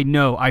away. I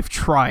know. I've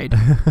tried.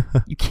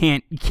 You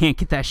can't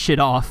get that shit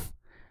off.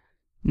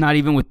 Not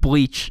even with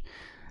bleach.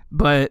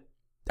 But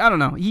I don't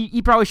know.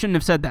 He probably shouldn't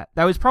have said that.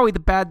 That was probably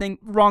the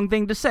wrong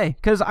thing to say.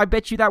 Because I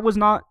bet you that was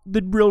not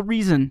the real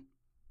reason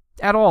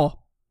at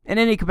all in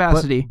any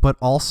capacity. But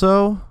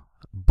also,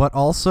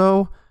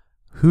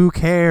 who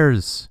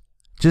cares?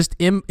 Just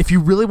if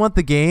you really want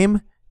the game,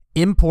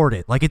 import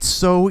it. Like, it's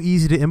so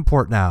easy to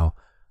import now.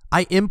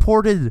 I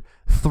imported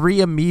 3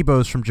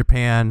 amiibos from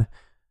Japan,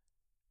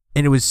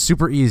 and it was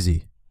super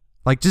easy.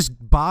 Like, just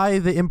buy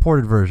the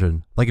imported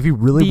version. Like, if you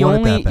really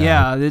want it that bad.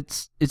 Yeah,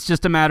 it's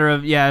just a matter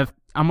of, I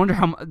wonder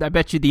how, I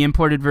bet you the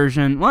imported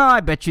version, well, I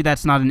bet you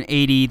that's not an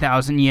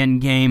 80,000 yen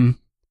game.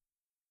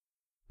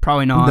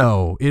 Probably not.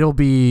 No, it'll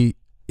be,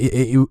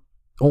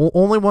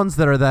 only ones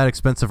that are that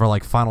expensive are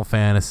like Final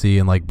Fantasy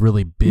and like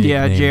really big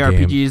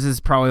JRPGs games.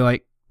 is probably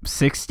like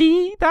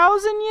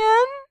 60,000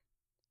 yen?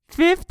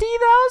 50,000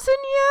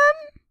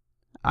 yen?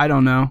 I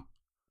don't know.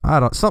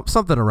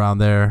 Something around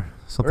there.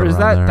 Or is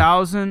that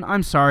 1,000?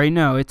 I'm sorry,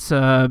 no. It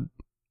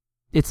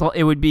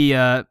would be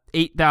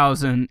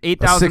 8,000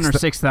 or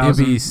 6,000.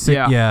 It'd be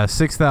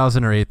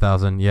 6,000 or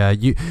 8,000. Yeah,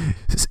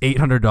 it's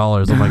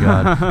 $800. Oh my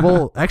god.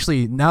 Well,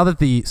 actually, now that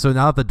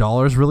the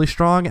dollar is really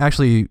strong,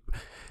 actually,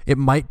 it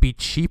might be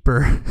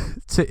cheaper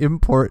to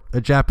import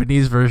a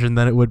Japanese version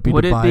than it would be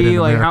to buy it in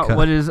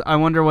America. I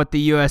wonder what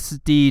the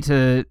USD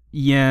to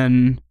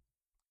yen.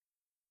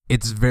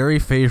 It's very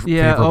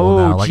favorable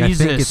now. Like,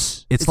 Jesus. I think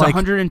it's like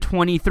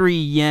 123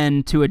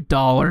 yen to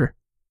 $1.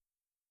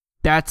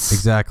 That's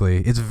exactly.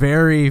 It's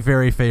very,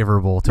 very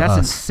favorable to us.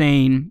 That's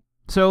insane.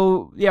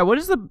 So yeah,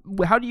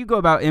 how do you go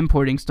about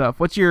importing stuff?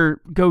 What's your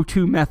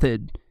go-to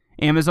method?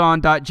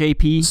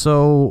 Amazon.jp?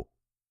 So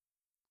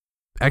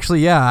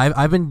actually, yeah,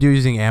 I've been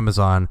using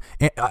Amazon.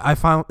 I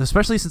found,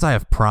 especially since I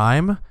have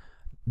Prime,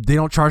 they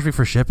don't charge me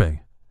for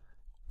shipping.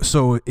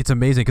 So it's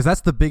amazing because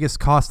that's the biggest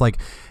cost. Like,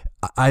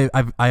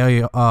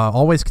 I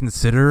always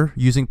consider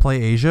using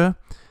PlayAsia,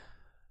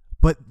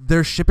 but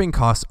their shipping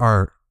costs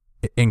are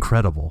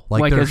incredible.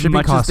 Like their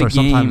shipping costs are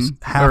sometimes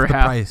half the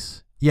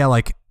price. Yeah,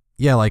 like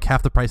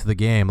half the price of the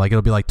game. Like,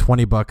 it'll be like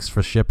 $20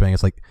 for shipping.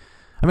 It's like,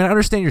 I mean, I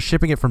understand you're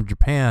shipping it from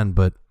Japan,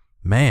 but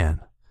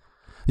man,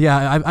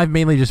 yeah, I've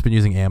mainly just been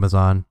using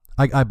Amazon.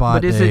 I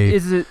bought. But is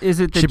it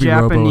the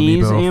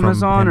Japanese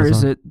Amazon, or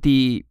is it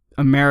the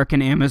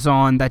American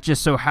Amazon that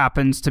just so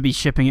happens to be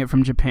shipping it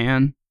from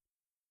Japan?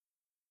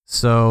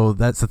 So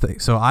that's the thing.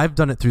 So I've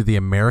done it through the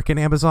American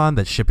Amazon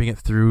that's shipping it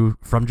through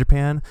from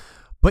Japan,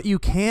 but you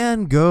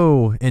can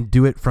go and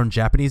do it from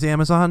Japanese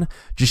Amazon.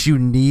 Just you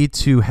need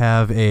to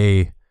have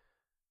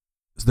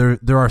there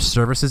are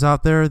services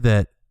out there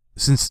that,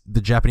 since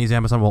the Japanese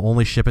Amazon will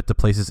only ship it to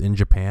places in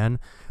Japan,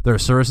 there are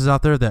services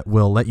out there that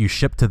will let you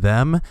ship to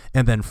them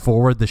and then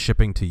forward the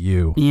shipping to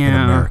you in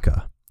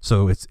America.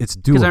 So it's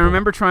doable. Because I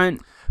remember trying,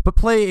 but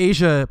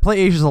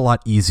PlayAsia's a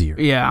lot easier.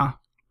 Yeah.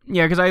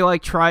 Yeah, because I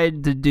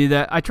tried to do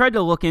that. I tried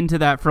to look into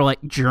that for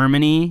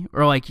Germany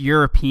or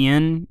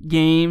European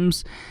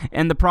games,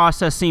 and the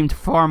process seemed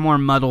far more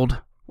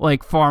muddled.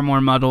 Far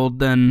more muddled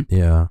than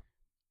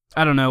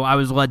I don't know, I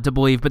was led to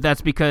believe. But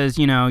that's because,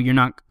 you're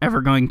not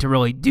ever going to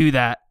really do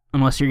that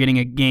unless you're getting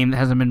a game that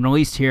hasn't been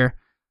released here.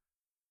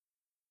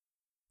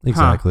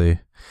 Exactly.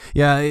 Huh.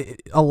 Yeah,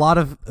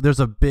 there's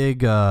a big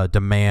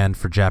demand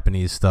for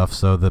Japanese stuff,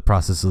 so the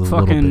process is a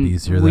little bit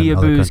easier than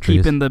other countries.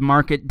 Keeping the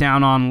market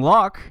down on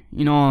lock,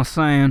 you know what I'm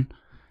saying?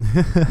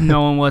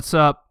 Knowing what's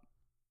up.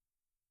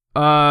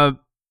 But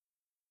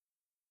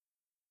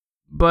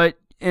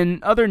in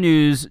other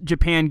news,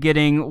 Japan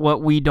getting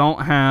what we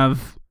don't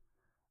have,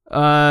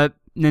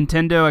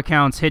 Nintendo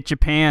accounts hit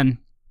Japan.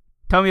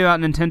 Tell me about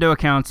Nintendo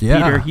accounts, Yeah.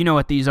 Peter. You know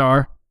what these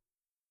are.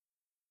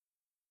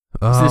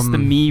 Is this the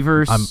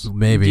Miiverse?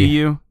 Maybe. Do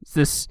you? Is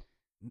this...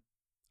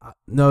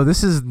 No,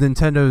 this is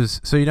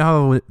Nintendo's. So you know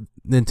how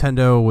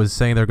Nintendo was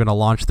saying they're going to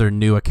launch their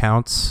new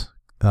accounts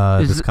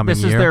this coming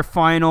year? This is their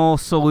final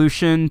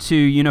solution to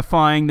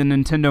unifying the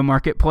Nintendo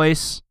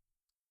marketplace?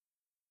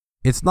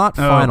 It's not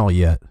final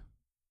yet.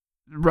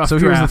 Rough So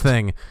draft. here's the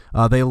thing.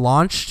 They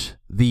launched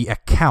the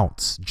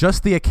accounts,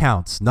 just the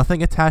accounts,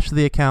 nothing attached to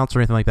the accounts or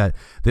anything like that.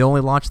 They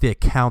only launched the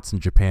accounts in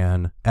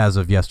Japan as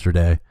of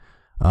yesterday.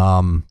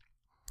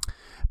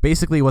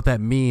 Basically what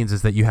that means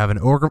is that you have an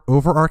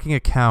overarching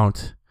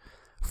account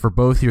for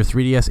both your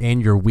 3DS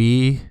and your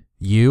Wii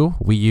U,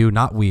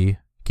 not Wii.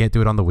 Can't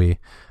do it on the Wii.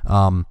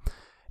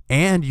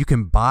 And you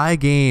can buy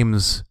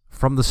games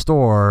from the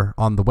store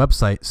on the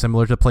website,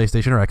 similar to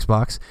PlayStation or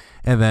Xbox,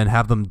 and then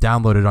have them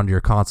downloaded onto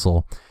your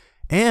console.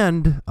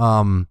 And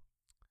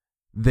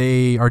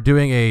they are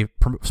doing a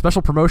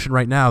special promotion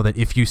right now that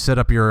if you set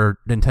up your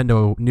new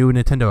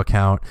Nintendo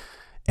account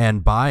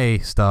and buy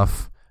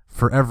stuff,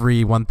 for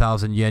every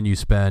 1,000 yen you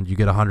spend, you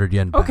get 100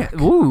 yen back. Okay.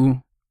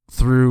 Ooh.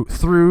 Through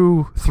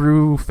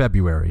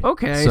February.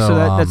 Okay, so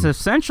that's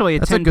essentially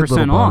a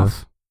 10%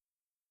 off.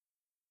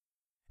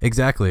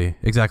 Exactly.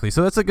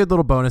 So that's a good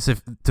little bonus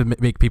to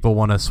make people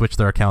want to switch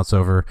their accounts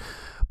over.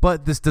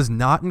 But this does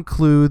not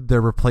include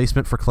their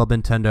replacement for Club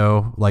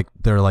Nintendo, like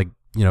their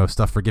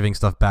stuff for giving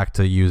stuff back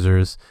to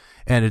users,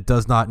 and it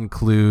does not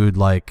include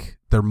like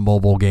their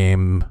mobile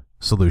game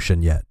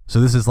solution yet.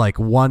 So this is like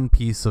one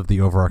piece of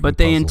the overarching But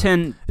they puzzle.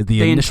 intend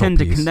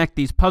to connect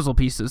these puzzle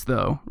pieces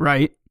though,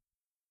 right?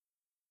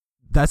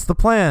 That's the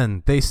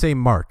plan. They say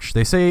March.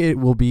 They say it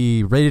will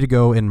be ready to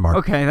go in March.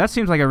 Okay, that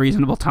seems like a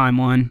reasonable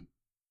timeline.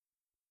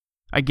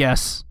 I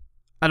guess.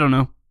 I don't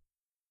know.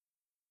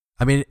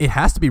 I mean, it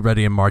has to be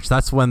ready in March.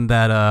 That's when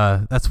that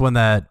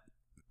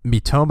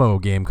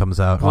Miitomo game comes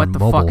out on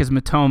mobile. What the fuck is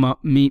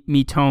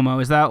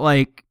Miitomo? Is that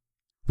like...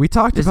 We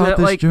talked Is about that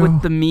this, like Joe.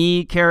 with the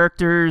Mii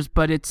characters,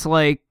 but it's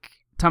like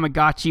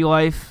Tamagotchi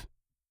life?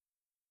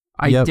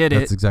 Yep, did it.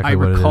 That's exactly I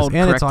what it is. recalled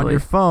And it's on correctly. your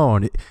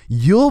phone.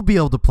 You'll be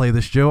able to play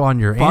this, Joe, on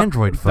your Fuck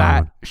Android phone.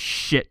 that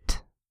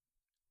shit.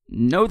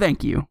 No,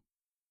 thank you.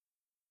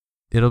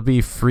 It'll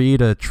be free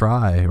to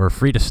try or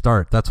free to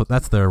start.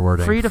 That's their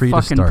wording. Free to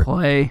fucking start.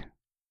 play.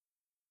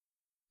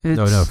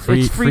 No, It's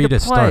free free to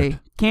play.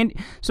 start.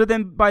 So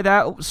then by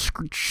that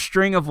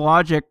string of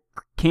logic,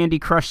 Candy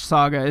Crush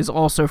Saga is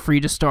also free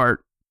to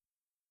start.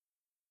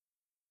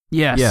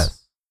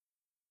 Yes.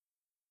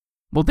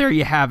 Well, there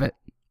you have it.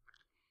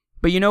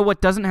 But you know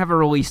what doesn't have a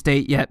release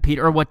date yet,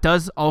 Peter? Or what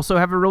does also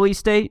have a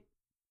release date?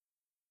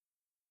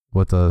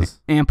 What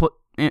does?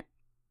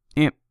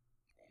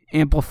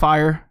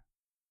 Amplifier.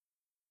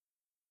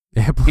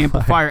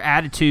 Amplifier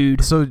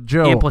attitude. So,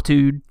 Joe,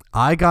 Amplitude.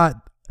 I got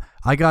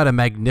a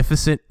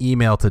magnificent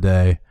email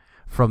today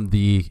from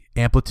the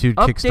Amplitude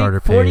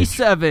Kickstarter Update page.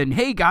 47.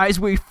 Hey guys,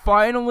 we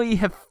finally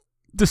have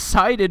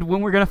decided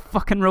when we're gonna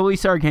fucking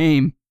release our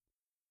game.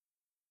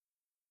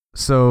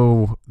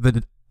 So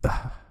the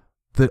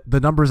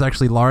number is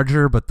actually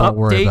larger, but don't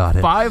worry about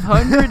it. Update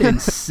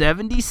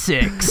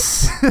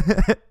 576.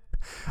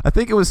 I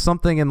think it was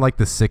something in like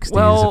the 60s,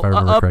 Well, if I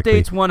remember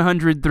correctly. updates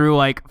 100 through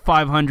like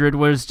 500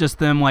 was just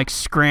them like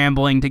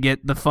scrambling to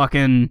get the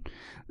fucking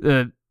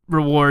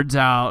rewards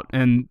out,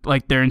 and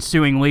like they're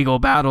ensuing legal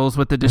battles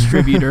with the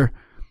distributor.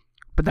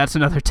 But that's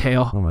another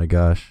tale. Oh my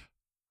gosh.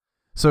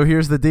 So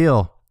here's the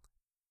deal.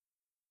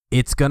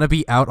 It's going to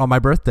be out on my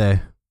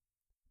birthday.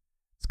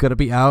 It's going to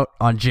be out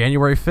on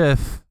January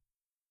 5th.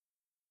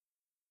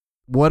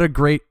 What a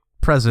great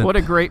present. What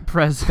a great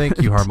present.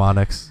 Thank you,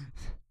 Harmonix.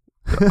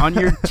 On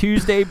your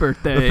Tuesday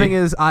birthday. The thing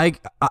is, I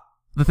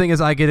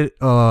get it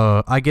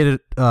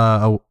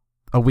a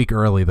week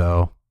early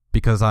though,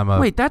 because I'm a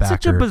Wait, that's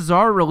such a backer.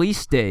 bizarre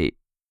release date.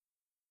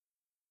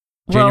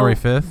 January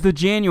Well, 5th? The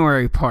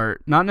January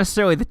part, not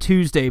necessarily the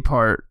Tuesday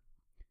part.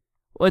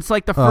 Well, it's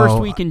like the first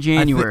week in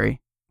January.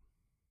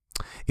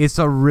 It's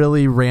a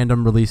really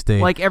random release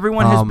date. Like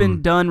everyone has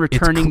been done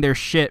returning their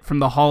shit from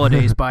the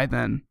holidays by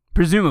then,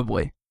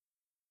 presumably.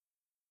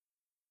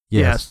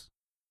 Yes.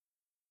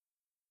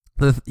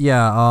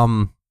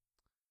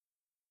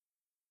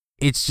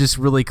 It's just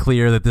really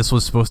clear that this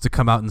was supposed to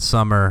come out in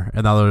summer,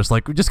 and now they're just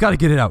like, we just got to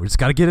get it out. We just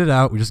got to get it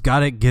out. We just got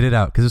to get it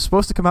out because it's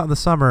supposed to come out in the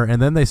summer,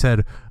 and then they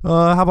said,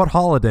 how about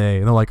holiday?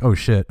 And they're like, oh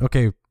shit,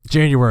 okay,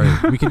 January.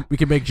 We can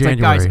make January.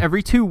 It's like, guys,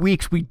 every 2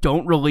 weeks we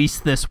don't release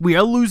this. We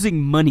are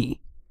losing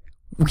money.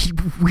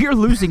 We are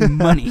losing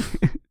money.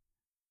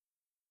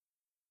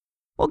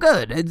 Well,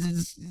 good.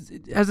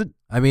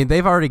 I mean,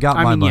 they've already got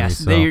my money. Yes,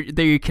 so.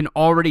 they can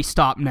already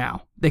stop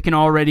now. They can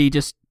already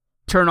just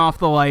turn off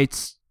the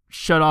lights,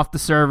 shut off the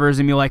servers,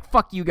 and be like,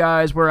 fuck you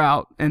guys, we're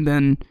out. And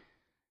then,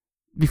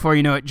 before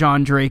you know it,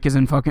 John Drake is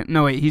in fucking...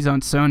 No, wait, he's on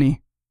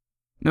Sony.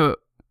 No,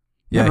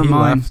 yeah, never he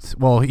mind. left.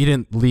 Well, he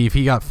didn't leave.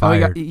 He got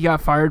fired. He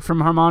got fired from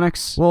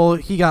Harmonix? Well,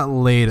 he got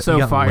laid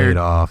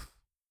off.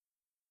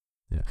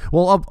 Yeah.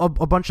 Well,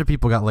 a bunch of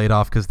people got laid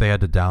off because they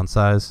had to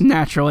downsize.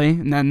 Naturally.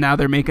 And then now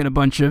they're making a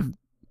bunch of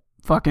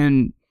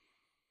fucking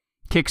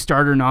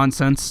Kickstarter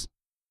nonsense.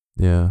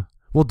 Yeah.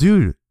 Well,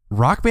 dude,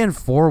 Rock Band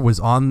 4 was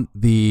on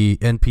the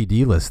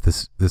NPD list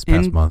this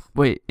past month.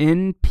 Wait,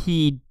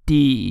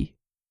 NPD.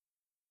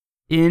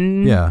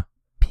 Yeah.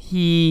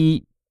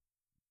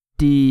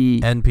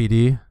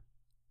 NPD,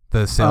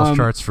 the sales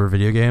charts for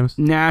video games.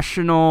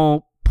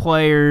 National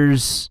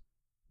Players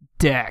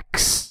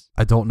Dex.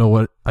 I don't know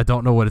what it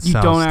You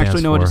stands don't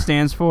actually know for. what it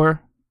stands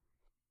for?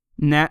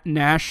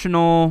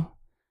 National.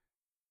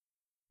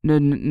 Here,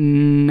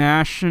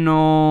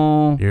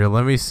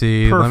 let me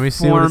see. Let me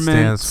see what it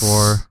stands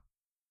for.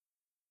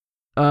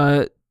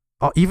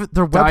 Even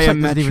their website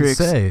doesn't even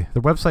say.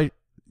 Their website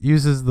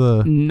uses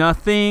the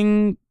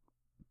nothing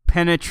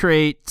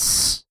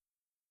penetrates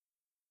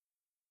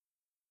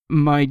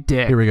my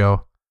dick. Here we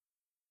go.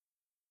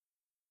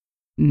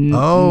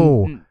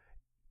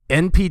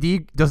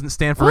 NPD doesn't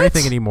stand for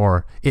anything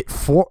anymore.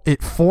 It's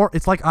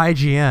like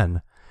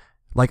IGN.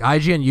 Like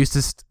IGN used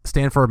to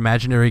stand for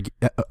Imagine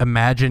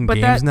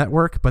Games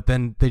Network, but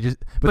then they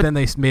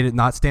made it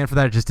not stand for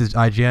that. It just is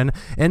IGN.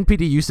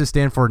 NPD used to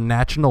stand for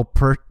National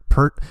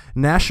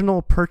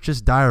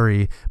Purchase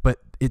Diary, but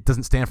it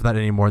doesn't stand for that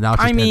anymore. Now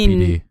it's just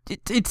NPD.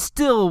 It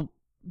still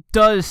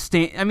does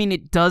stand. I mean,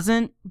 it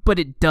doesn't, but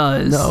it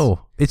does.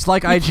 No, it's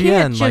like IGN.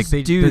 Can't just like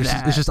they do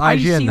that. It's just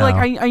IGN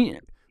now.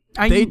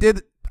 They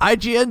did.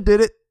 IGN did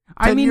it.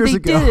 10 years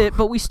ago. Did it,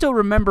 but we still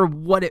remember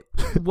what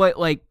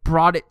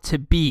brought it to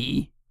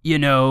be. You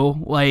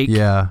know, like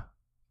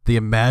the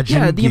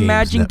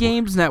Imagine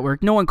Games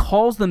Network. No one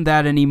calls them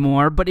that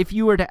anymore. But if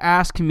you were to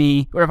ask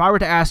me, or if I were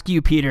to ask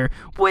you, Peter,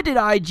 what does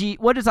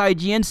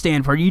IGN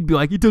stand for? You'd be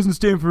like, it doesn't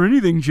stand for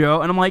anything,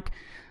 Joe. And I'm like,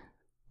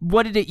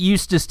 what did it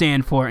used to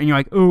stand for? And you're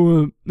like,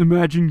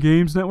 Imagine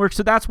Games Network.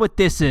 So that's what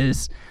this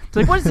is. It's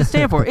like, what does it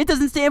stand for? It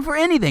doesn't stand for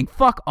anything.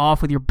 Fuck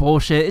off with your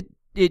bullshit.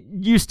 It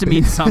used to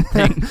mean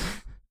something.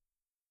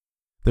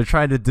 They're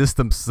trying to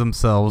distance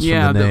themselves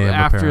from the name,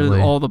 after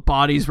apparently. all the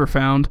bodies were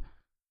found.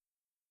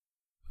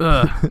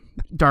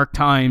 Dark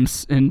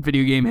times in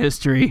video game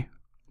history.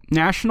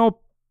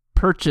 National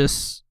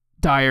Purchase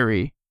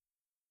Diary.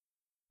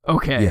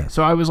 Okay, yes.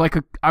 So I was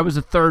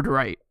a third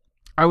right.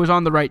 I was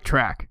on the right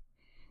track.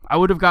 I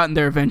would have gotten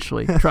there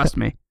eventually. Trust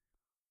me.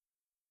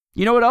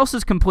 You know what else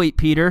is complete,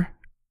 Peter?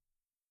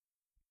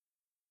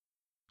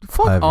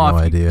 Fuck I have off. no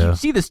idea. You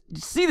see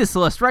this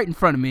list right in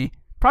front of me.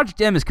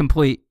 Project M is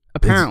complete,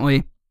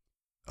 apparently.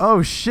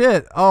 Oh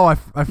shit! Oh, I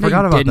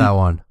forgot about that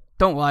one.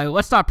 Don't lie.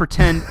 Let's not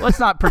pretend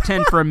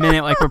for a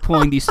minute like we're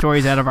pulling these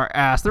stories out of our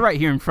ass. They're right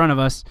here in front of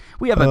us.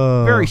 We have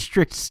a very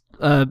strict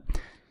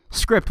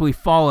script we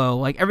follow.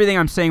 Like everything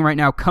I'm saying right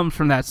now comes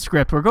from that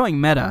script. We're going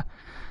meta.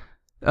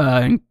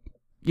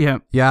 Yeah.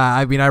 Yeah.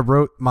 I mean, I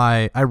wrote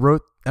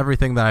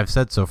everything that I've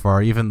said so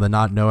far, even the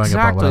not knowing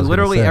about what I was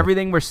literally say.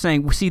 Everything we're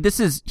saying. See, this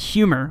is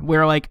humor.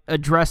 We're like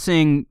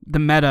addressing the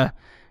meta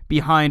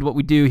behind what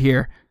we do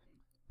here.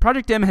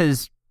 Project M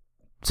has.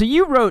 So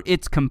you wrote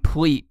it's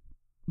complete,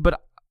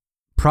 but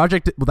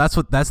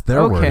that's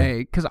their word. Okay,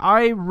 because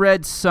I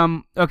read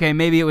some. Okay,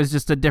 maybe it was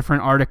just a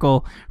different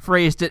article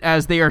phrased it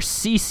as they are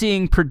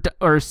ceasing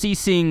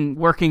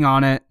working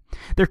on it.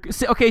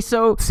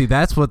 So see,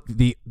 that's what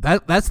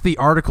that's the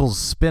article's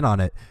spin on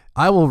it.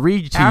 I will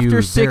read to you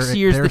after 6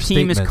 years, the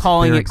team is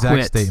calling it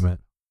quits.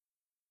 Statement.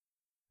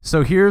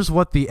 So here's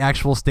what the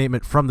actual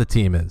statement from the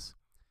team is.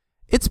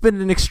 It's been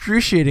an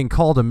excruciating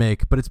call to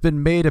make, but it's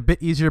been made a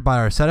bit easier by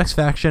our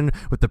satisfaction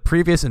with the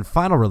previous and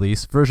final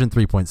release, version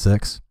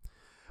 3.6.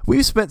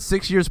 We've spent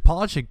 6 years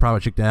polishing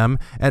Project M,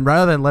 and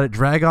rather than let it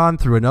drag on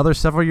through another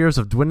several years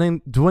of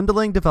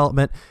dwindling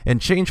development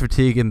and change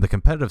fatigue in the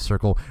competitive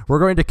circle, we're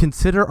going to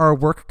consider our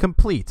work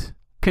complete.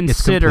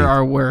 Consider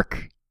our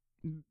work.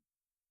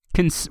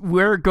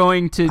 We're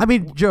going to... I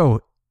mean,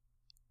 Joe...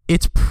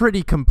 It's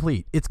pretty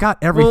complete. It's got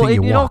everything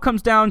you want. It all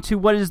comes down to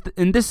what is,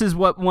 and this is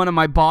what one of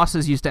my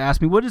bosses used to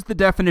ask me, what is the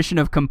definition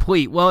of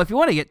complete? Well, if you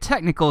want to get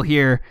technical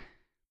here,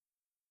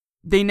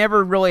 they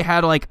never really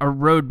had like a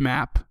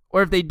roadmap.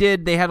 Or if they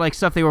did, they had like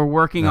stuff they were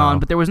working on,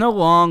 but there was no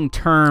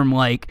long-term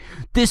like,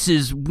 this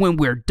is when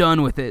we're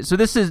done with it. So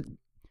this is,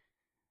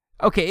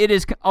 okay, it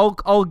is,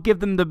 I'll give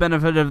them the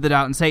benefit of the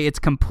doubt and say it's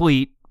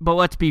complete, but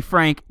let's be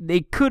frank,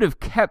 they could have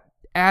kept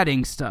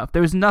adding stuff.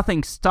 There was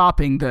nothing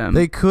stopping them.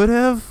 They could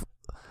have...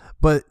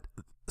 But,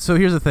 so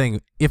here's the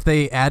thing. If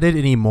they added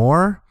any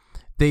more,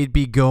 they'd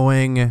be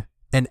going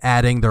and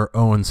adding their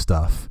own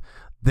stuff.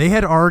 They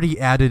had already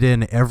added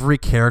in every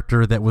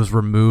character that was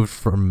removed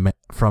from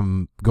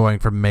going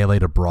from Melee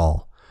to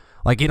Brawl.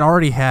 Like, it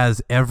already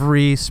has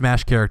every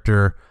Smash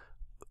character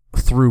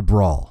through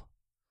Brawl.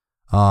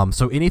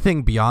 So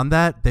anything beyond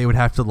that, they would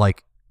have to,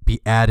 like,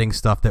 be adding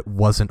stuff that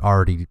wasn't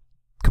already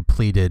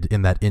completed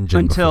in that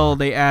engine until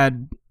before. They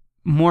add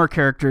more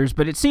characters,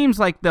 but it seems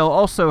like they'll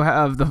also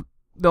have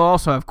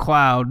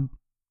Cloud.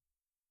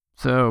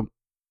 So,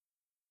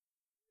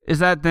 is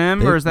that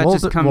them, or is that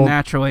just come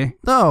naturally?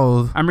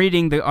 No. I'm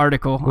reading the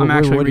article. I'm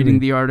actually reading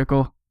the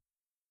article.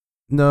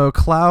 No,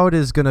 Cloud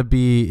is going to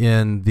be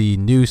in the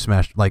new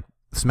Smash, like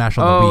Smash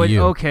on the Wii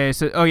U. Okay.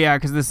 So, yeah,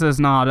 because this is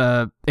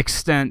not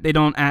extent. They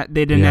didn't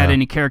add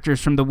any characters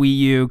from the Wii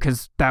U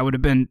because that would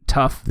have been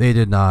tough. They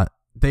did not.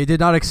 They did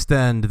not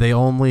extend. They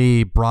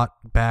only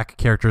brought back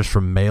characters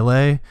from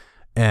Melee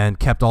and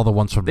kept all the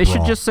ones from They Brawl.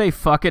 should just say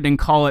fuck it and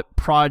call it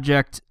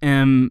Project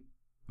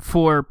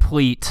M4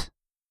 Pleat.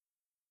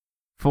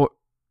 For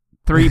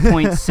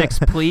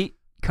 3.6 Pleat.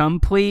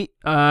 Complete.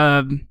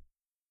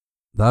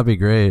 That'd be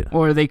great.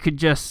 Or they could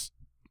just,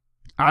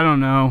 I don't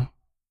know.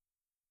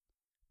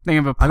 Think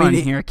of a pun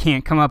here. I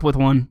can't come up with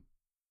one.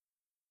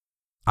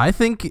 I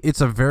think it's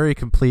a very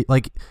complete.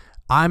 Like,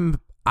 I've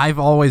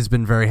always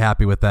been very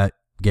happy with that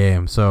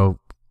game. So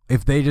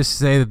if they just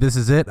say that this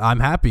is it, I'm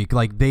happy.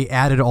 Like, they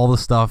added all the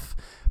stuff.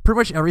 Pretty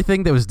much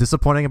everything that was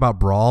disappointing about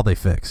Brawl, they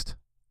fixed.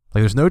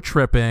 Like, there's no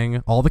tripping.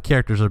 All the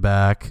characters are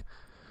back.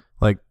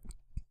 Like,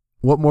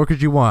 what more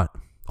could you want?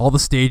 All the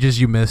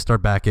stages you missed are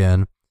back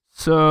in.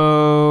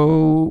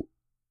 So,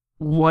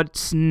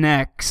 what's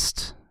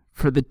next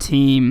for the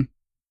team?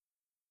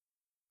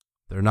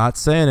 They're not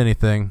saying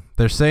anything.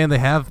 They're saying they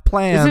have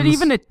plans. Is it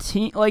even a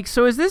team? Like,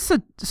 so is this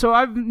so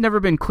I've never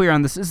been clear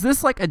on this. Is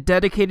this like a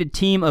dedicated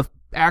team of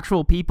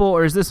actual people,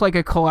 or is this like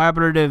a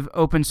collaborative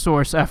open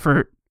source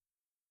effort?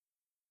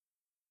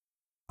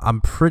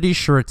 I'm pretty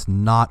sure it's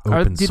not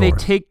open Do source. they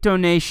take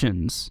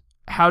donations?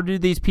 How do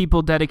these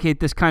people dedicate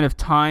this kind of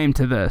time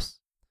to this?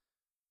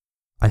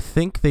 I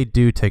think they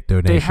do take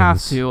donations. They have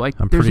to. Like,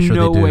 I'm there's pretty sure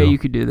no they do. way you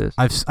could do this.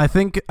 I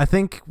think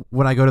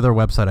when I go to their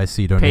website, I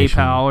see donation.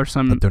 PayPal or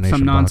some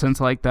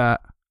nonsense like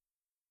that.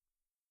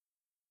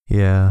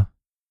 Yeah.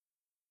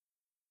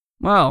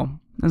 Well,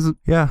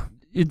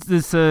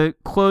 it's a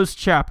closed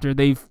chapter.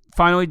 They've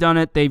finally done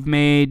it. They've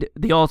made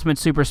the Ultimate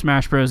Super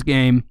Smash Bros.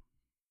 Game.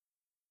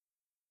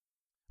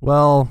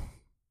 Well,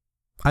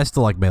 I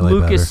still like Melee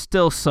Lucas better.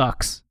 still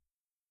sucks.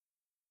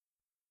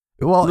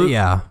 Well,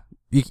 yeah.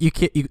 You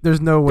can't. There's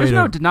no way. There's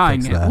no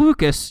denying fix it. that.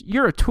 Lucas,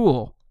 you're a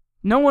tool.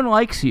 No one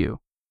likes you.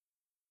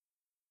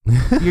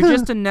 You're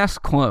just a NES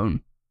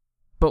clone,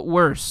 but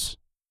worse.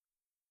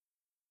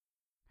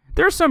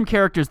 There are some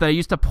characters that I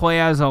used to play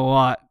as a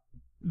lot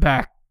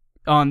back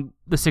on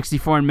the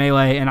 64 and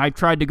Melee, and I've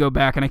tried to go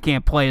back and I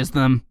can't play as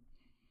them.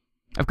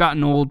 I've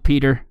gotten old,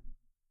 Peter.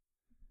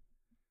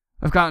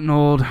 I've gotten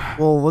old.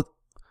 Well,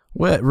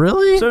 what?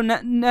 Really? So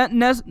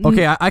NES.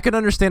 Okay, I can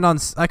understand on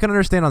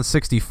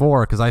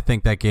 64 because I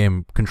think that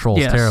game controls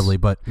Yes. terribly,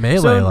 but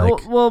Melee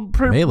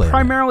Melee,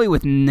 primarily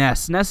with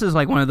Ness. Ness is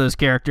like one of those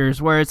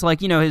characters where it's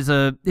like, you know, his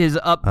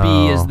up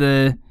B is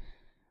the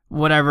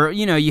whatever.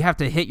 You know, you have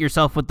to hit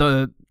yourself with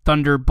the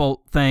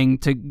Thunderbolt thing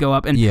to go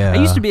up, and Yeah. I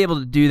used to be able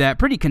to do that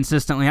pretty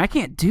consistently. I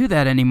can't do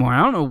that anymore.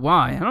 I don't know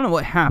why. I don't know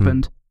what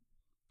happened.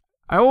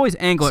 I always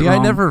angle it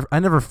wrong. I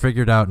never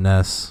figured out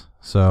Ness,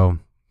 so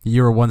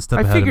you were one step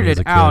I ahead figured of me as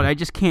it a kid. out. I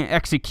just can't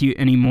execute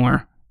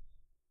anymore.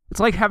 It's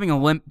like having a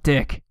limp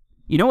dick.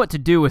 You know what to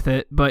do with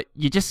it, but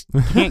you just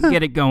can't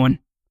get it going.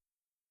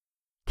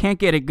 Can't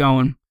get it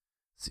going.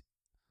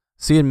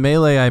 See, in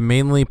Melee, I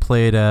mainly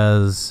played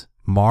as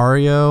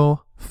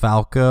Mario,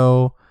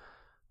 Falco,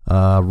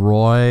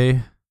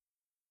 Roy,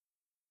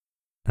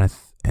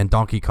 and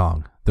Donkey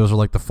Kong. Those are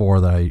like the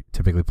four that I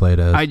typically played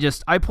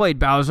as. I played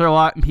Bowser a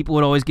lot, and people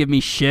would always give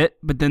me shit,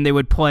 but then they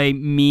would play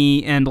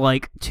me and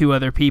like two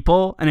other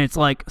people, and it's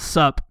like,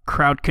 sup,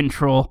 crowd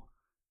control.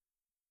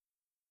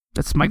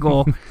 That's my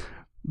goal.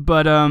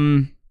 But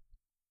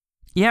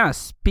yeah,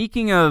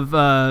 speaking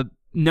of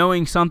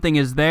knowing something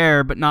is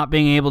there but not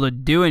being able to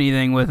do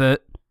anything with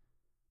it,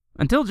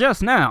 until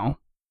just now,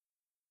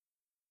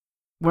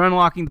 we're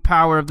unlocking the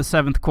power of the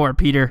 7th core,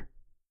 Peter.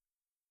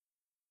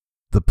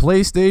 The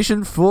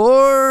PlayStation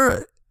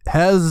 4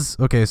 has...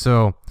 Okay,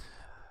 so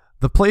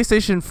the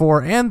PlayStation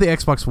 4 and the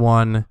Xbox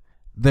One,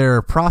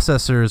 their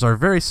processors are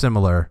very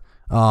similar,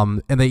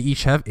 and they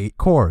each have 8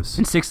 cores.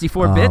 And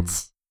 64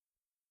 bits?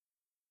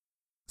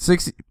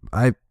 60...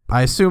 I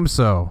assume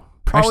so.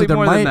 Probably Actually, there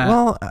more might... than that.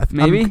 Well,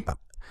 Maybe?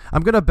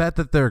 I'm going to bet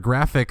that their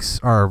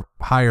graphics are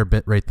higher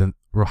bits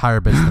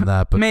than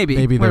that, but maybe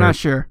we're we're not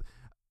sure.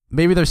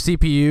 Maybe their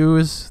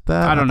CPUs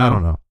that I don't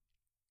know.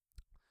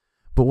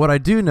 But what I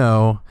do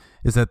know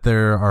is that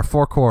there are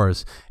 4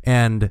 cores,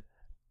 and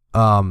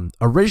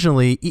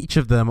originally each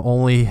of them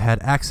only had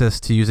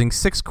access to using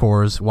 6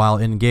 cores while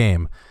in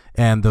game,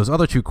 and those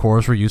other 2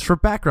 cores were used for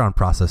background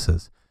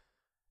processes.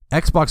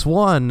 Xbox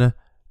One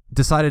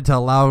decided to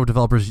allow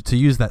developers to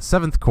use that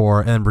 7th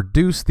core and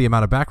reduce the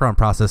amount of background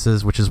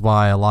processes, which is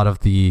why a lot of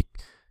the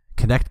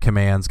Kinect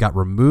commands got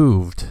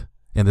removed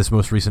in this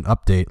most recent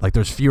update. Like,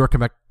 there's fewer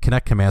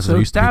Kinect commands than there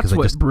used to be because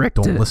I just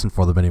don't listen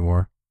for them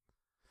anymore.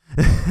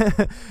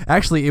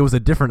 Actually, it was a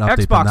different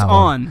update Xbox than that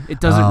on. one. It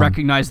doesn't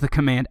recognize the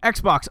command.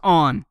 Xbox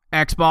on.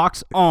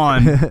 Xbox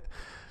on.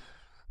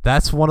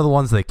 That's one of the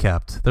ones they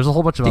kept. There's a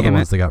whole bunch of other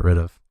ones they got rid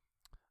of.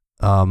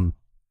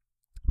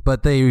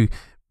 But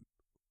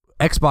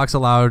Xbox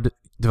allowed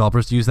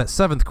developers to use that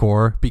 7th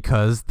core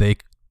because they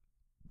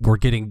were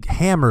getting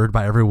hammered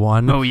by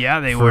everyone. Oh yeah,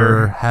 they for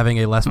were having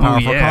a less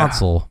powerful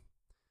console.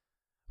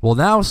 Well,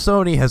 now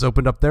Sony has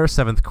opened up their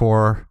 7th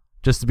core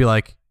just to be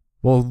like,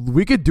 well,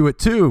 we could do it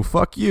too.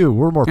 Fuck you.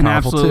 We're more And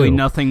powerful absolutely too.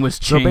 nothing was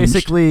So changed.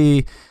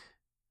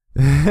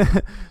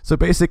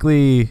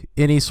 basically,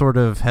 any sort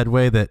of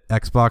headway that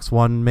Xbox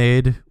One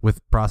made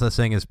with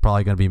processing is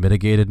probably going to be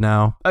mitigated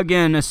now.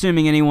 Again,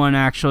 assuming anyone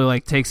actually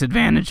like takes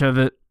advantage of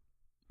it,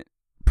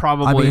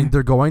 probably. I mean,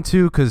 they're going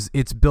to because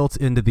it's built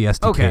into the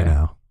SDK Okay.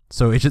 now.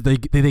 So it's just they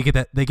get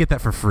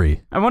that for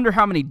free. I wonder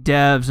how many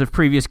devs of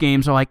previous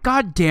games are like,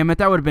 God damn it,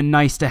 that would have been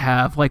nice to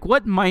have. Like,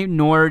 what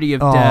minority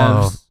of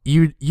devs?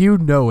 You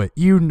know it.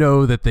 You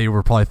know that they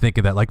were probably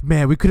thinking that, like,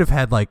 man, we could have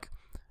had like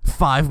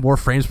 5 more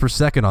frames per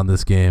second on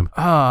this game.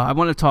 I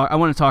want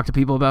to talk to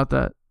people about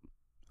that.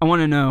 I want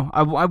to know.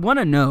 I want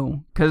to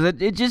know because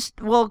it just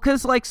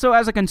because like so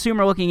as a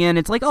consumer looking in,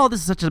 it's like, oh,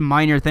 this is such a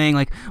minor thing.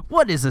 Like,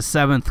 what is a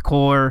 7th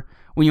core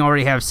when you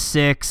already have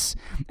 6?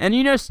 And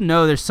you just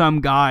know there's some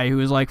guy who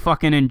is like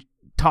fucking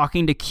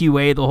talking to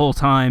QA the whole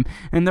time,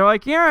 and they're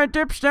like, yeah, it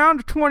dips down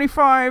to 20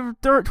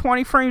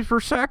 frames per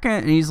second,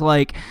 and he's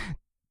like,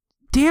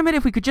 damn it,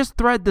 if we could just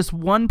thread this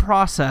one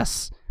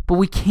process, but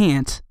we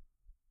can't.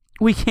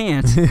 We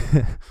can't.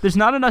 There's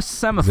not enough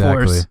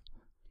semaphores. Exactly.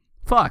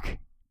 Fuck.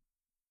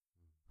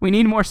 We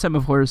need more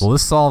semaphores. Well,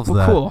 this solves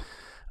that. Cool.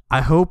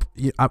 I hope.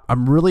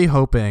 I'm really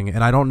hoping,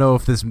 and I don't know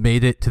if this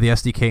made it to the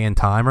SDK in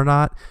time or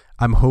not.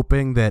 I'm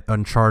hoping that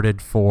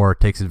Uncharted 4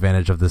 takes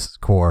advantage of this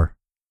core.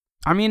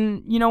 I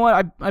mean, you know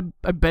what?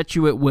 I bet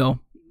you it will.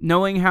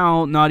 Knowing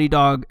how Naughty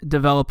Dog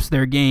develops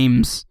their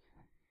games,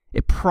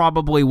 it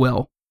probably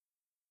will.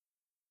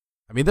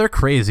 I mean, they're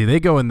crazy. They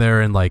go in there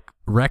and like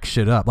wreck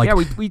shit up. Like,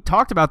 yeah, we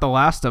talked about The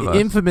Last of Us.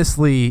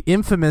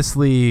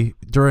 Infamously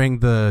during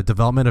the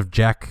development of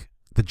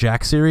the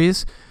Jack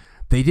series,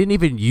 they didn't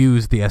even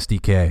use the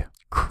SDK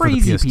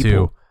Crazy for the PS2.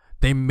 people.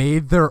 They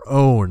made their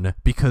own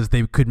because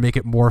they could make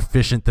it more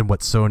efficient than what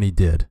Sony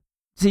did.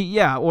 See,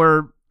 yeah,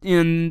 or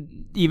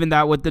in even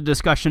that with the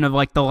discussion of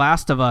like The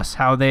Last of Us,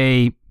 how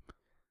they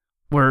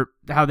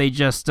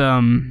just they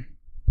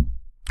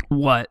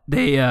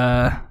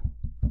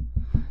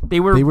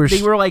were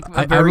like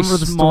a very remember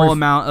the small story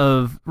amount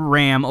of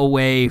RAM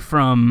away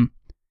from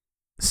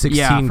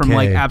 16K. from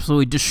like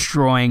absolutely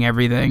destroying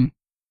everything.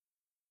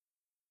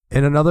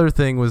 And another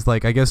thing was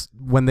like, I guess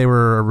when they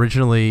were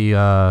originally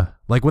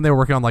like when they were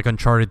working on like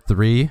Uncharted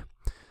 3,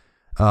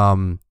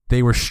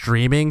 they were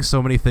streaming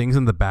so many things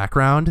in the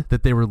background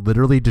that they were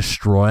literally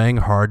destroying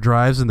hard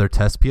drives in their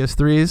test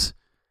PS3s.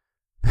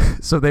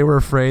 So they were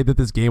afraid that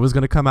this game was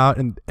going to come out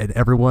and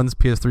everyone's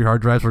PS3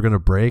 hard drives were going to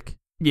break.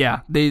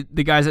 Yeah, the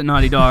guys at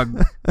Naughty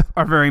Dog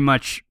are very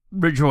much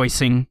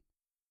rejoicing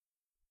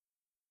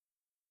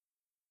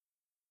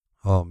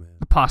Oh man.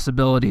 the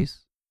possibilities.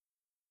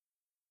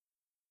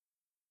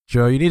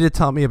 Joe, you need to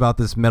tell me about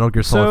this Metal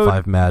Gear Solid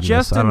 5 madness.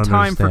 Just I in don't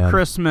time understand. for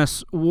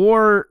Christmas,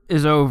 war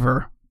is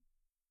over.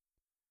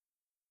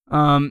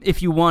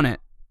 If you want it.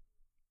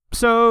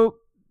 So,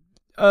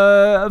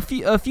 a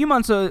few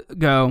months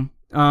ago,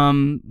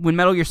 when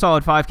Metal Gear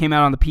Solid 5 came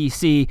out on the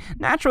PC,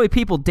 naturally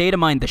people data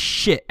mined the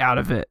shit out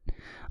of it.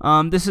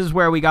 This is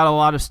where we got a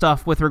lot of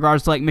stuff with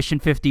regards to like Mission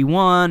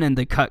 51 and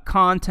the cut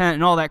content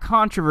and all that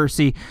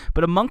controversy.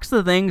 But amongst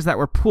the things that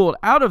were pulled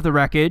out of the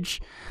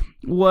wreckage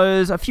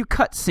was a few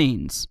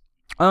cutscenes.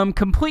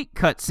 Complete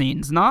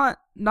cutscenes, not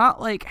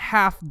like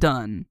half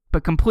done,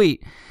 but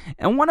complete.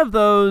 And one of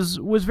those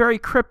was very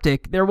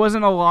cryptic. There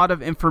wasn't a lot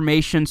of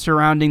information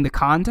surrounding the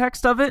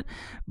context of it,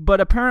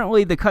 but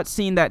apparently the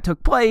cutscene that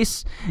took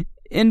place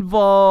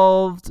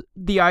involved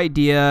the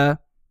idea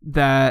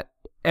that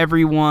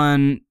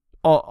everyone,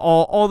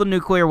 all the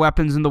nuclear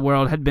weapons in the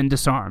world had been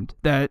disarmed.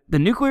 That the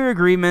nuclear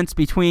agreements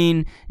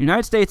between the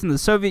United States and the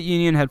Soviet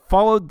Union had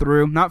followed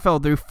through,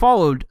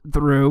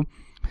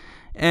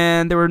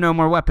 and there were no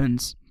more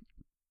weapons.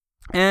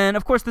 And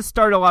of course, this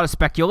started a lot of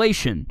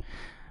speculation.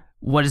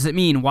 What does it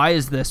mean? Why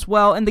is this?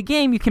 Well, in the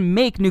game, you can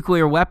make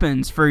nuclear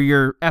weapons for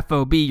your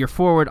FOB, your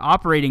forward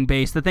operating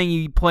base, the thing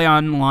you play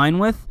online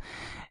with.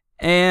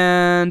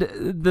 And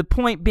the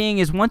point being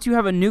is once you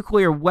have a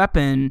nuclear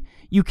weapon,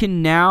 you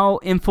can now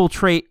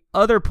infiltrate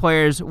other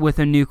players with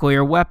a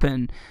nuclear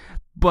weapon.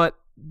 But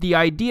the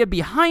idea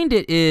behind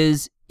it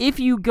is if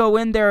you go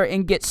in there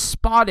and get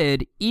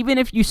spotted, even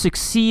if you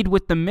succeed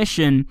with the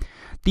mission,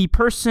 the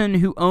person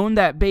who owned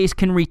that base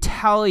can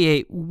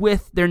retaliate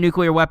with their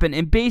nuclear weapon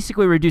and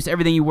basically reduce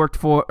everything you worked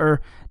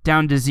for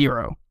down to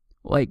zero.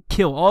 Like,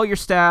 kill all your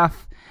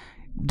staff,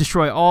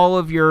 destroy all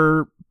of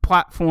your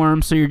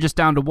platforms, so you're just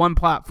down to one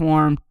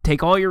platform,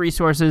 take all your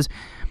resources.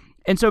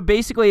 And so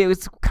basically it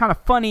was kind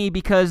of funny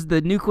because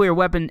the nuclear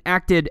weapon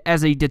acted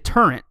as a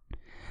deterrent.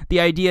 The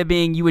idea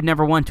being you would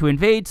never want to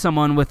invade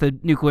someone with a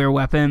nuclear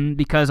weapon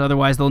because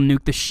otherwise they'll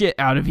nuke the shit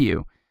out of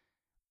you.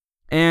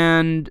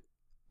 And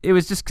it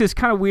was just this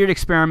kind of weird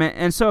experiment.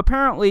 And so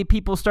apparently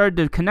people started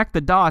to connect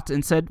the dots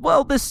and said,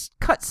 well, this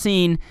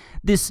cutscene,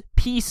 this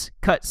peace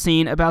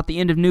cutscene about the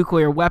end of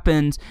nuclear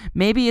weapons,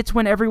 maybe it's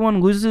when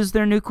everyone loses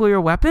their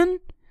nuclear weapon?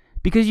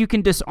 Because you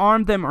can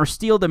disarm them or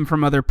steal them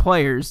from other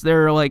players.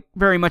 They're like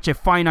very much a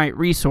finite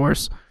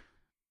resource.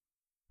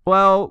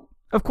 Well,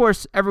 of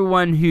course,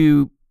 everyone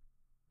who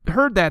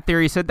heard that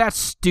theory said, that's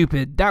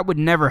stupid. That would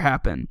never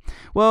happen.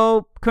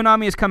 Well,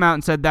 Konami has come out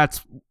and said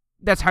that's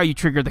how you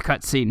trigger the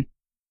cutscene.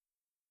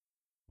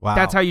 Wow.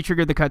 That's how you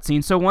trigger the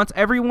cutscene. So once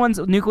everyone's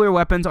nuclear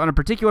weapons on a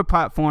particular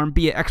platform,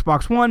 be it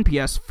Xbox One,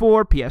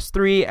 PS4,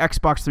 PS3,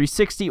 Xbox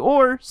 360,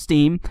 or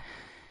Steam,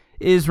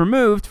 is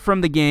removed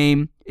from the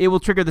game, it will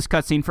trigger this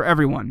cutscene for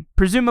everyone.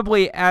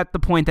 Presumably at the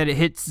point that it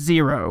hits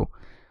 0.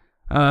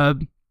 Because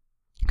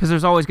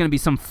there's always going to be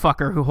some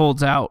fucker who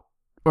holds out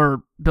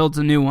or builds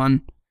a new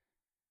one.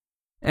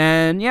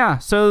 And yeah,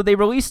 so they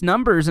released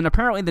numbers, and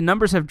apparently the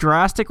numbers have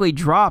drastically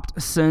dropped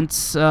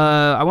since,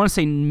 I want to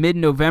say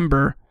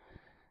mid-November.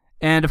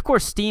 And of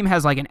course, Steam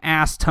has like an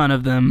ass ton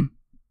of them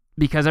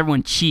because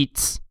everyone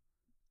cheats.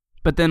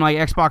 But then like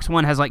Xbox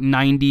One has like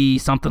 90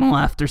 something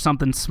left or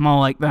something small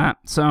like that.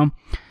 So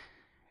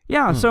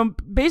yeah, so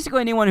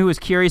basically anyone who is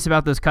curious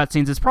about those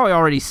cutscenes has probably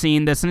already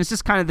seen this, and it's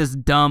just kind of this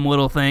dumb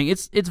little thing.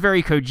 It's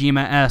very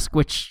Kojima-esque,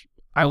 which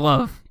I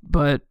love,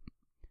 but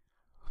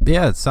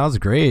Yeah, it sounds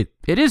great.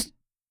 it is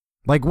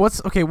Like, what's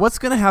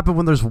gonna happen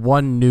when there's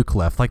one nuke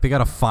left? Like, they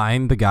gotta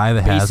find the guy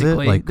that has it.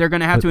 basically, Like, they're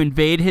going to have to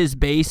invade his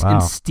base Wow.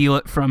 and steal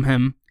it from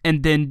him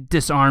and then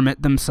disarm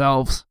it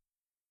themselves.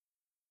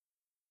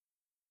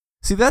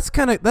 see, that's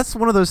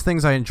one of those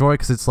things I enjoy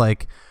because it's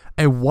like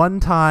a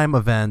one-time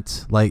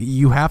event. Like,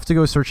 you have to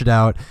go search it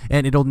out,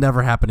 and it'll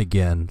never happen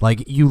again.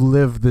 Like, you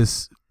live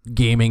this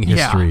gaming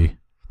history. Yeah.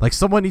 Like,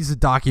 someone needs to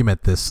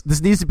document this.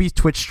 This needs to be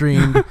Twitch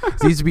streamed.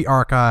 This needs to be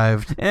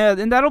archived.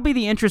 And that'll be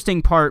the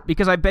interesting part,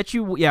 because I bet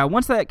you,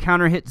 once that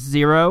counter hits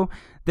 0,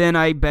 then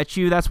I bet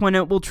you that's when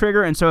it will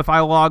trigger. And so if I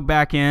log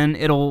back in,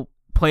 it'll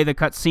play the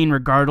cutscene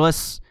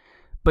regardless.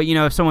 But,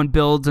 if someone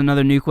builds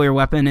another nuclear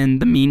weapon in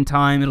the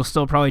meantime, it'll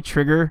still probably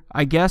trigger,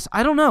 I guess.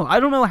 I don't know. I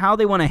don't know how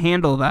they want to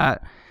handle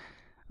that.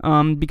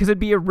 Because it'd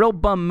be a real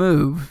bum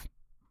move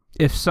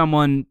if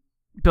someone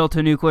built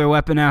a nuclear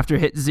weapon after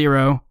hit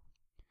 0.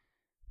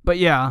 But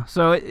yeah,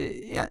 so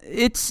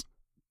it's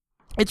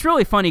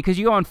really funny because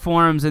you go on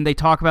forums and they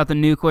talk about the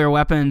nuclear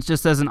weapons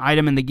just as an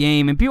item in the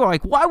game, and people are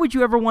like, why would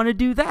you ever want to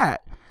do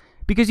that?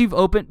 Because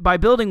by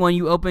building one,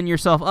 you open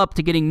yourself up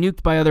to getting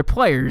nuked by other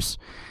players.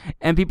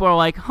 And people are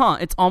like,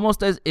 it's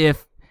almost as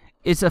if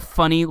it's a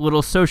funny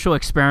little social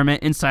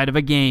experiment inside of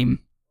a game.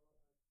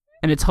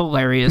 And it's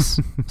hilarious.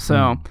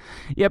 So,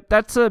 yep,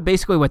 that's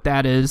basically what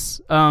that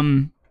is.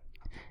 It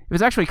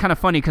was actually kind of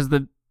funny because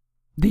the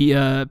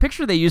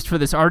picture they used for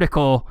this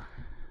article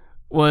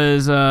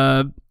was,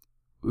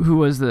 who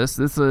was this?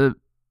 This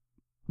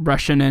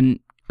Russian and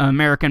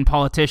American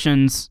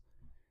politicians.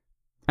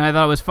 And I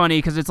thought it was funny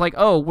because it's like,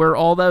 we're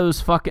all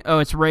those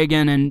it's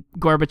Reagan and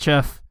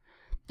Gorbachev,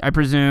 I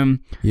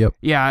presume. Yep.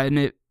 Yeah,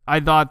 and I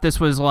thought this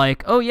was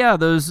like,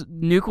 those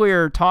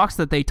nuclear talks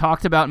that they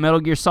talked about in Metal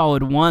Gear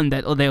Solid 1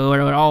 that they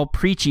were all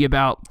preachy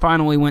about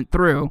finally went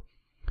through.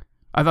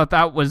 I thought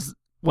that was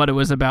what it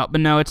was about. But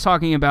no, it's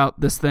talking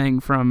about this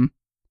thing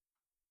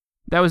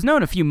that was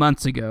known a few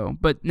months ago,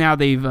 but now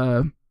they've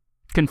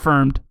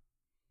confirmed.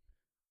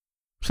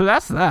 So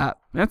that's that.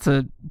 That's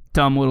a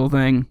dumb little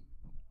thing.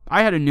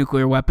 I had a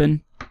nuclear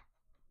weapon.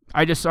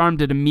 I disarmed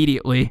it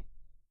immediately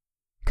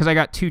because I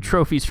got 2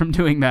 trophies from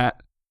doing that.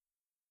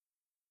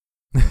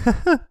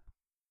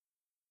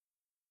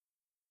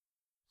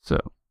 So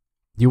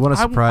You want a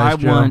surprise,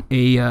 Joe? I want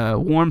a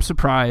warm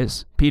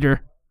surprise,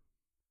 Peter.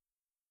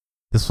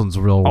 This one's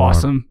real warm.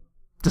 Awesome.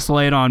 Just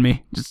lay it on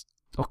me.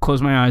 I'll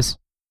close my eyes.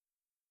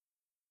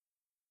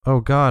 Oh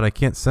God, I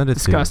can't send it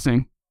Disgusting.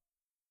 to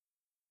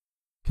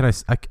you.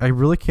 Can I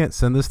really can't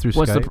send this through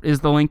Skype?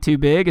 Is the link too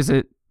big?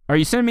 Are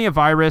you sending me a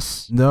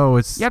virus? No,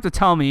 it's. You have to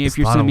tell me if it's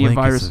you're not sending me a link,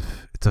 virus.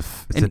 It's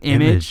an an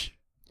image.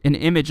 An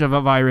image of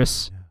a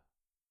virus.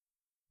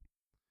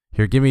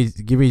 Here, give me.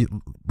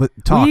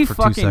 Talk We for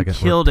 2 fucking seconds.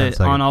 killed or 10 it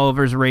seconds. on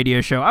Oliver's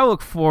radio show. I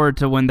look forward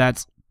to when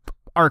that's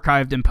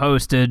archived and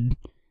posted.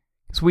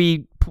 'Cause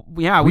we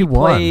won.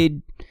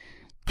 played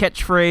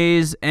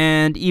catchphrase,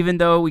 and even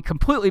though we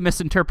completely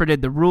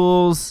misinterpreted the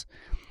rules,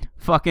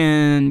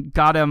 fucking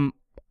got him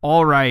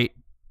all right.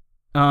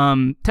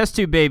 Test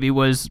Tube Baby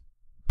was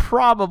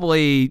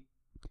probably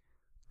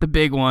the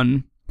big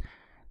one,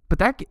 but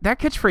that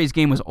catchphrase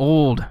game was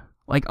old.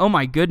 Like, oh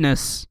my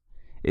goodness,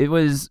 it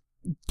was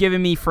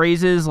giving me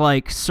phrases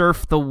like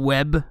 "surf the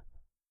web."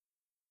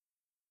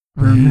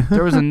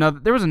 There was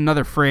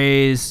another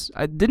phrase.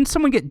 Didn't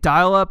someone get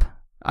dial-up?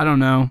 I don't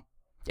know.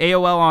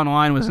 AOL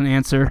Online was an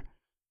answer.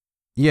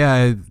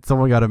 Yeah,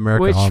 someone got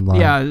America Online.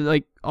 Yeah,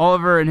 like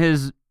Oliver and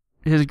his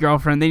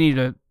girlfriend, they need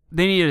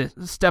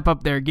to step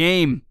up their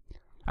game.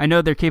 I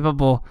know they're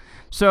capable.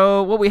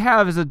 So what we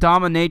have is a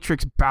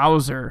dominatrix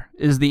Bowser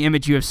is the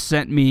image you have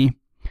sent me,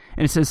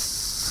 and it says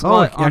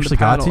slut it on actually the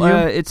paddle.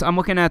 got to you? I'm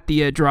looking at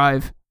the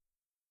drive.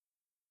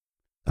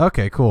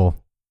 Okay, cool.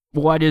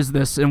 What is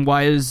this, and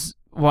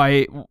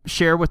why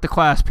share with the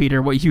class,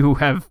 Peter, what you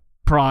have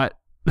brought?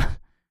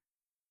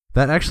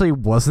 That actually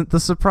wasn't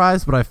the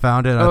surprise, but I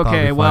found it. I thought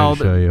it'd be fun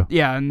to show you.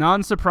 Yeah,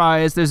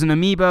 non-surprise. There's an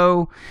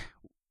amiibo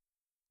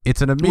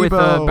It's an amiibo. With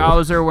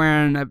Bowser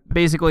wearing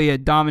basically a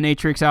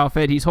dominatrix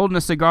outfit. He's holding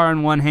a cigar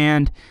in one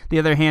hand. The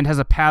other hand has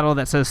a paddle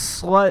that says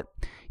slut.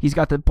 He's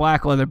got the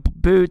black leather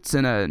boots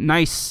and a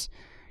nice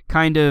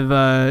kind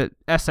of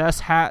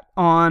SS hat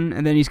on.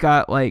 And then he's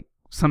got like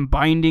some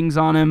bindings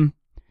on him.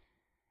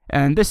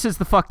 And this is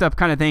the fucked up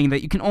kind of thing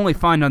that you can only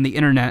find on the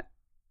internet.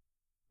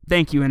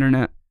 Thank you,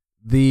 internet.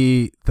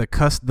 The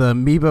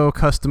amiibo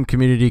custom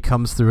community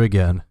comes through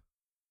again.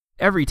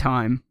 Every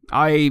time.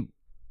 I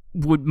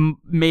would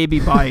maybe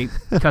buy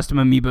custom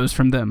amiibos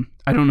from them.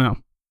 I don't know.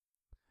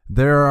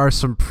 There are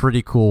some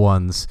pretty cool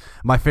ones.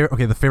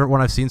 The favorite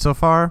one I've seen so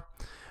far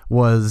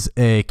was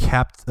a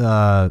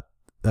Captain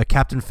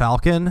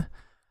Falcon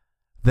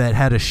that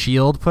had a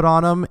shield put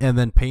on him and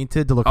then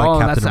painted to look like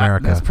Captain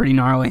America. That's pretty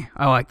gnarly.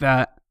 I like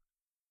that.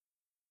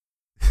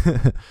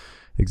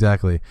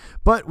 Exactly.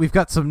 But we've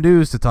got some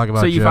news to talk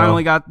about. So you Joe.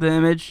 finally got the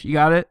image? You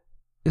got it?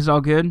 Is it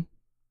all good?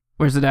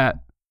 Where's it at?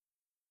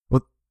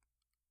 What?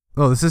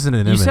 Oh, this isn't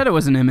an image. You said it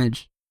was an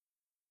image.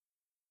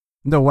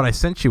 No, what I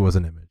sent you was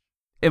an image.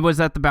 Was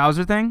that the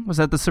Bowser thing? Was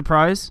that the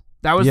surprise?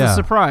 That was the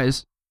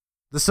surprise.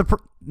 The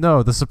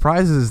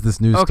surprise is this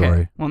news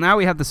story. Well, now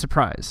we have the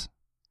surprise.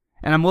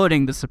 And I'm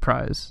loading the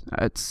surprise.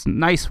 It's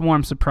nice,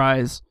 warm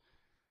surprise.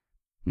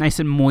 Nice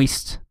and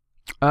moist.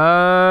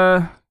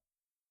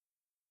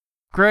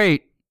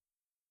 Great.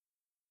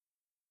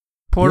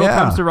 Portal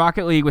comes to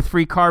Rocket League with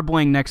free car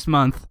bling next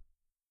month.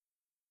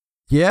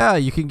 Yeah,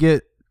 you can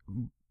get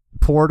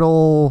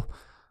Portal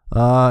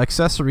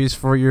accessories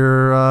for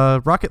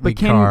your Rocket League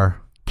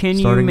car. Can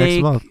you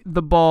make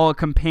the ball a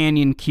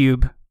companion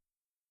cube?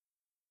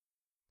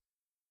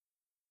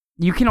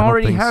 You can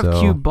already have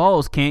cube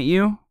balls, can't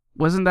you?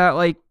 Wasn't that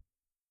like...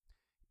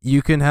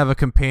 You can have a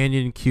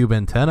companion cube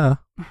antenna.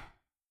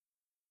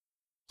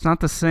 It's not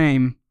the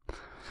same.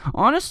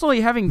 Honestly,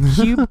 having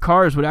cube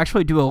cars would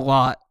actually do a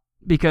lot,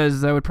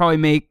 because that would probably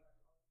make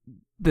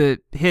the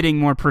hitting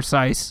more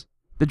precise,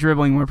 the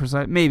dribbling more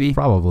precise. Maybe.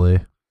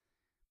 Probably.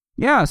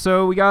 Yeah,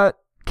 so we got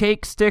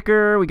cake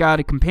sticker, we got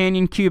a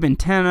companion cube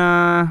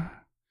antenna,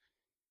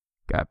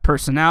 got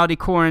personality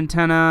core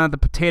antenna, the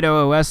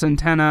Potato OS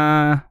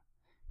antenna,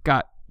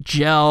 got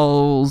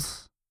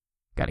gels,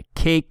 got a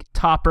cake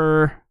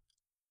topper.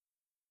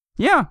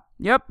 Yeah,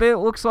 yep, it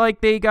looks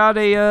like they got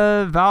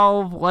a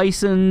Valve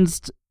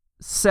licensed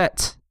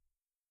set.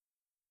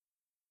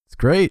 It's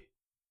great.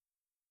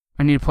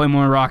 I need to play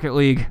more Rocket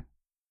League.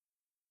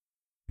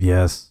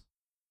 Yes.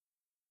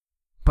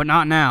 But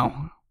not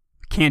now.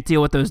 Can't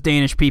deal with those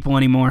Danish people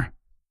anymore.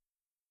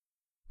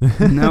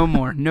 No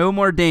more. No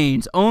more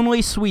Danes.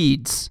 Only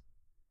Swedes.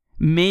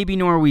 Maybe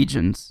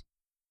Norwegians.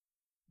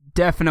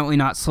 Definitely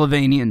not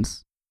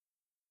Slovenians.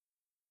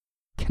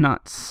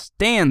 Cannot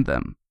stand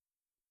them.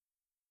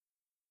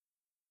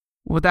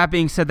 With that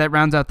being said, that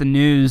rounds out the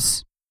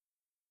news.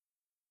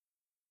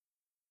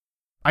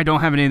 I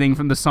don't have anything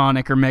from the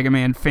Sonic or Mega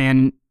Man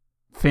fan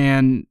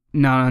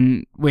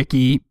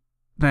non-wiki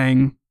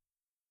thing.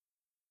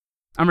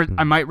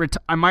 I might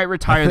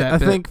retire that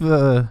bit. I think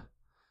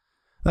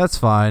that's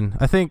fine.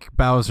 I think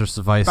Bowser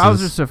suffices.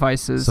 Bowser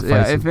suffices.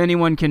 Yeah, if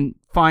anyone can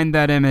find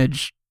that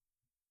image,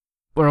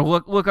 or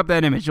look up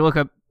that image, you look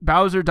up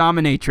Bowser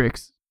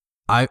Dominatrix.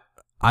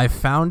 I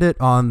found it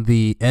on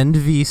the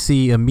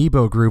NVC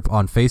Amiibo group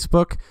on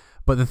Facebook,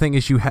 but the thing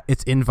is,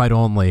 it's invite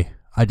only.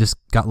 I just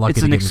got lucky.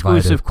 It's an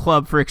exclusive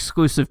club for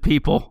exclusive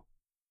people.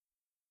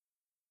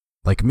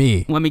 Like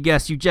me. Let me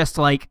guess, you just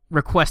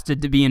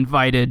requested to be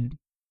invited.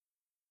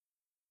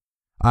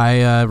 I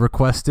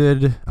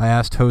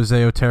asked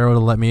Jose Otero to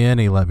let me in,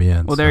 he let me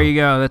in. Well, there you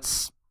go.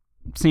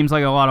 Seems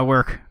like a lot of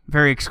work.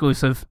 Very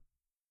exclusive.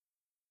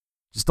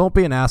 Just don't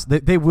be an ass.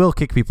 They will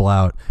kick people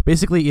out.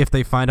 Basically, if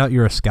they find out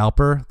you're a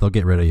scalper, they'll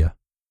get rid of you.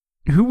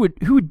 Who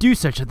would do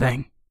such a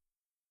thing?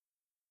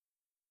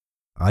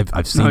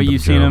 I've seen them. Oh,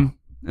 you've seen them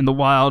in the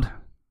wild.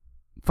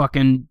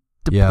 Fucking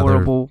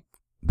deplorable.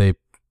 Yeah,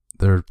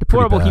 they're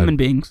deplorable human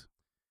beings.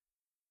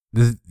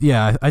 I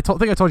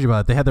think I told you about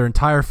it. They had their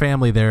entire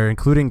family there,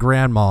 including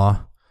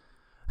grandma,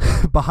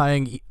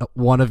 buying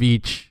one of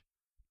each.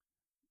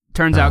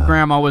 Turns out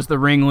grandma was the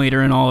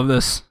ringleader in all of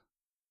this.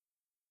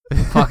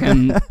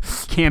 Fucking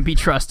can't be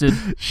trusted.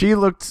 She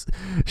looked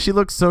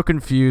so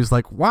confused.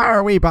 Like, why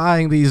are we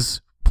buying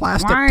these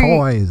plastic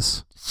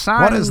toys?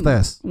 Son, what is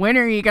this? When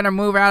are you gonna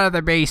move out of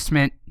the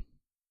basement?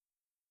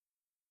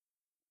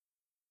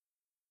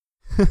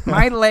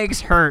 My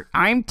legs hurt.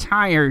 I'm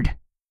tired.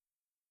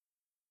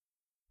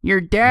 Your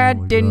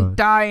dad didn't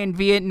die in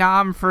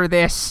Vietnam for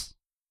this.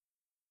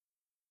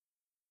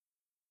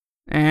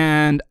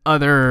 And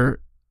other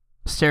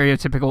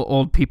stereotypical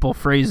old people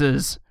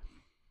phrases.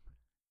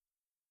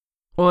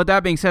 Well, with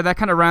that being said, that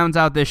kind of rounds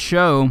out this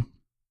show.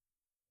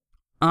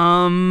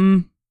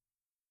 Real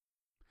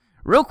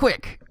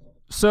quick.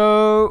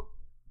 So,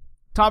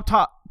 top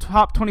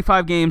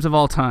 25 games of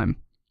all time.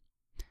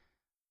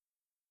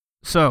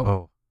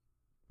 So,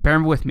 bear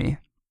with me.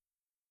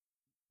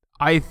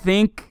 I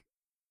think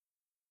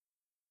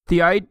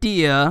the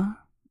idea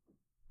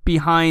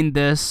behind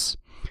this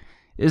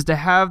is to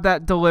have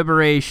that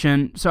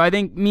deliberation. So I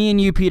think me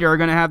and you, Peter, are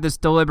going to have this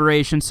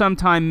deliberation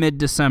sometime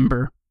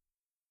mid-December.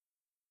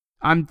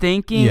 I'm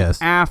thinking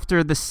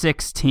after the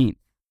 16th.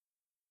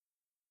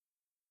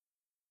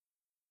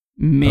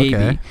 Maybe.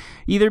 Okay.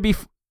 Either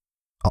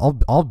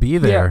I'll be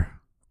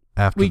there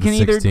after we can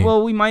the 16th.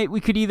 either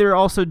we could either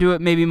also do it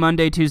maybe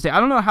Monday, Tuesday. I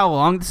don't know how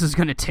long this is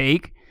going to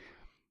take.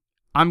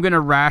 I'm going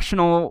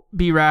to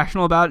be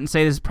rational about it and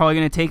say this is probably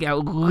going to take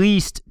at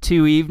least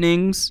 2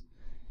 evenings,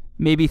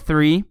 maybe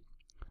 3.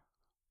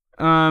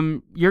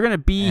 You're going to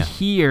be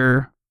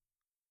here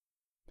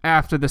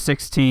after the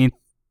 16th.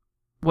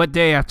 What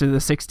day after the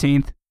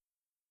 16th?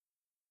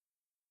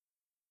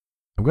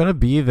 I'm going to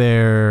be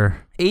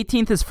there.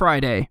 18th is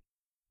Friday.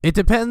 It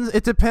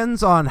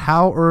depends on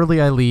how early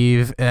I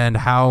leave and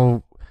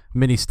how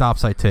many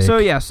stops I take.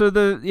 So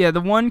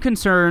the one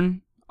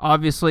concern,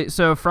 obviously,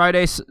 so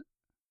Friday.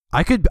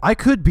 I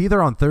could be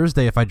there on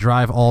Thursday if I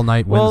drive all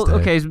night Wednesday.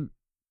 Well, okay.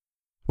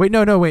 Wait,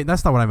 no,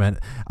 that's not what I meant.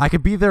 I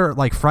could be there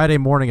like Friday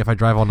morning if I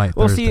drive all night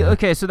Thursday. See,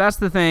 okay, so that's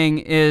the thing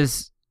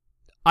is,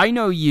 I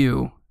know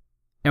you,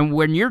 and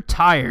when you're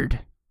tired,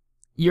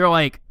 you're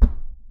like,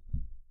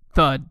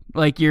 thud.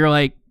 Like,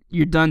 you're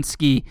done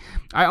ski.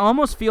 I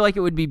almost feel like it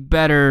would be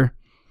better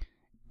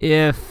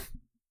if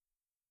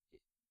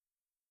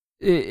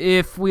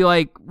we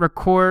like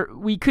record,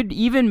 we could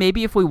even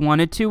maybe if we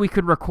wanted to, we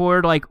could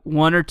record like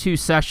 1 or 2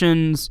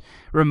 sessions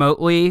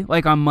remotely,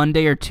 like on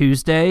Monday or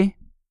Tuesday,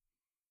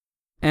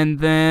 and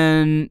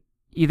then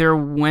either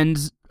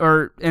Wednesday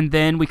and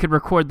then we could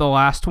record the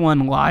last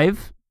one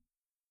live.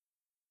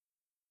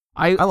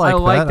 I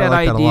like that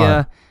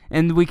idea,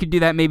 and we could do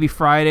that maybe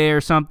Friday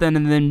or something,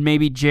 and then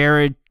maybe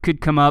Jared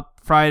could come up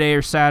Friday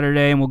or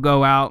Saturday, and we'll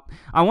go out.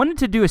 I wanted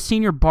to do a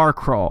senior bar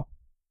crawl.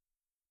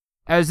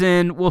 As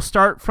in, we'll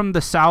start from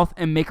the south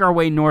and make our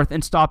way north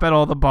and stop at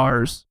all the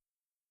bars.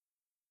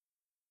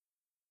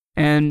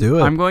 And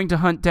I'm going to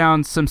hunt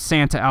down some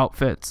Santa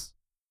outfits.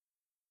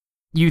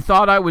 You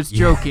thought I was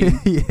joking.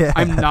 Yeah.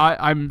 I'm not.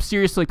 I'm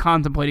seriously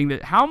contemplating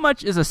that. How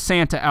much is a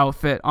Santa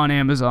outfit on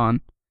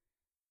Amazon?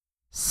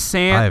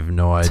 I have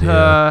no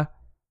idea.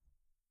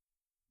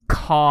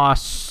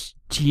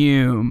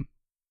 Costume.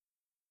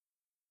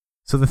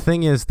 So the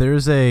thing is,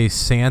 there's a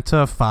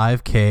Santa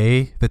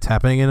 5K that's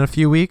happening in a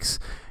few weeks,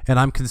 and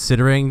I'm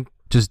considering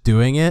just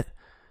doing it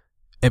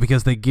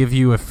because they give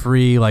you a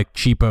free, like,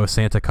 cheapo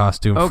Santa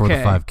costume for the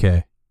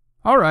 5K.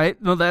 All right.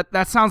 Well,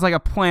 that sounds like a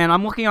plan.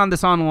 I'm looking on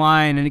this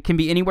online, and it can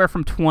be anywhere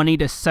from $20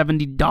 to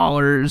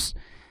 $70.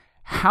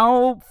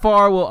 How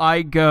far will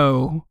I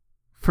go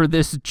for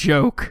this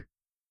joke?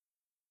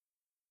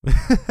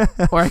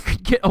 Or I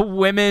could get a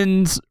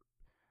women's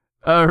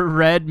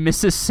red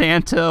Mrs.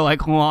 Santa,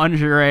 like,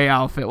 lingerie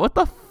outfit. What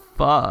the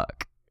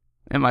fuck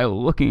am I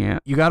looking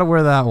at? You gotta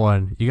wear that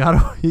one. You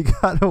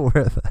gotta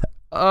wear that.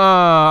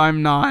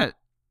 I'm not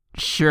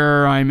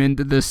sure I'm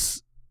into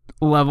this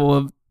level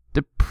of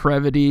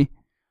depravity.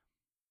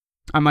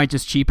 I might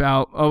just cheap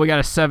out. Oh, we got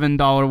a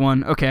 $7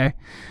 one. Okay.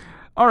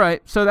 All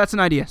right, so that's an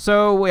idea.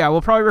 So, yeah,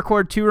 we'll probably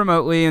record 2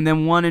 remotely and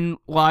then 1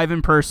 live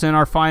in person.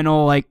 Our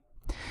final, like,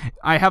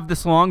 I have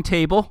this long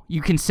table.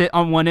 You can sit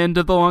on one end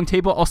of the long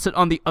table. I'll sit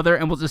on the other,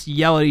 and we'll just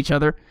yell at each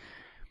other.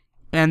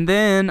 And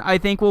then I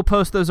think we'll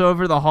post those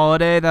over the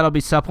holiday. That'll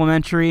be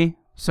supplementary.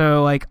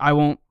 So, like, I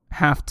won't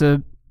have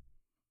to,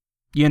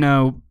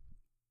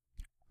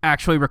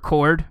 actually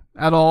record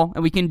at all.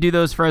 And we can do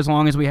those for as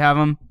long as we have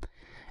them.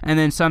 And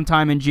then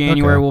sometime in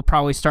January, we'll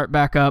probably start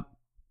back up,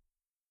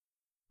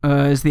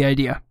 is the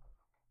idea.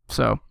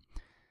 So,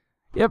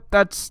 yep,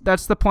 that's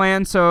the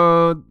plan.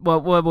 So,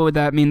 what would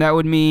that mean? That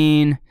would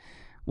mean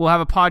we'll have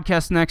a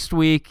podcast next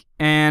week,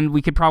 and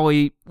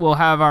we'll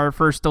have our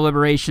first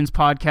deliberations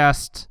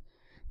podcast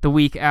the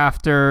week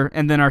after,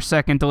 and then our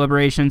second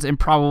deliberations, and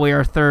probably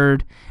our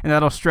third, and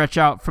that'll stretch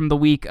out from the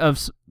week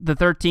of the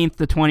 13th,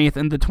 the 20th,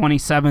 and the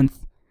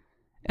 27th,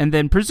 and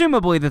then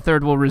presumably the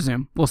third will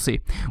resume. We'll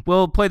see.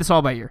 We'll play this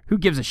all by ear. Who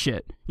gives a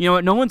shit? You know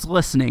what? No one's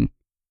listening.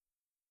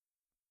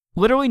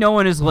 Literally no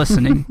one is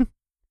listening.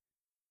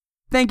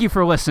 Thank you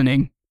for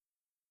listening.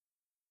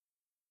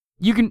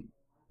 You can...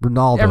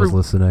 Ronaldo's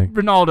listening.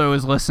 Ronaldo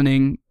is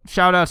listening.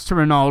 Shout-outs to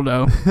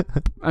Ronaldo.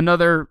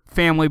 Another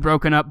family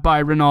broken up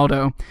by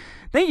Ronaldo.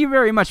 Thank you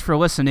very much for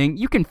listening.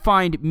 You can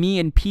find me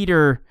and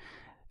Peter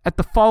at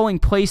the following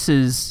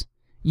places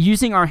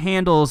using our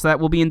handles that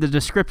will be in the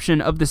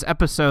description of this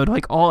episode,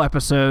 like all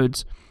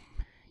episodes.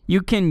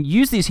 You can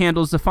use these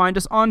handles to find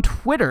us on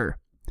Twitter.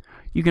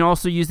 You can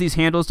also use these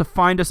handles to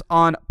find us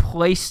on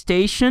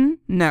PlayStation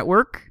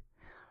Network.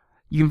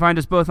 You can find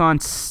us both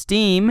on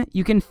Steam.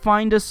 You can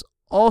find us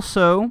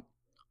also...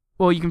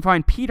 Well, you can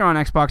find Peter on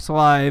Xbox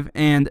Live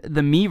and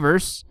the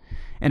Miiverse,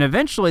 and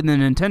eventually the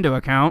Nintendo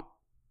account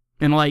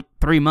in like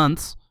 3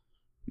 months.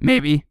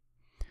 Maybe.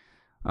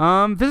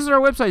 Visit our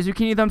website,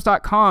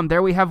 zucchinithumbs.com.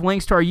 There we have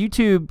links to our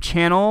YouTube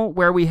channel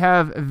where we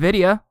have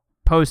video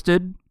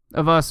posted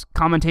of us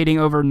commentating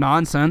over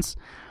nonsense.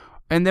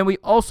 And then we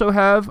also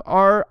have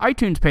our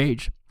iTunes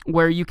page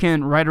where you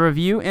can write a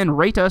review and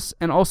rate us,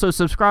 and also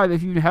subscribe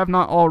if you have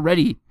not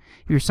already.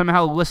 If you're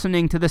somehow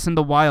listening to this in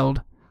the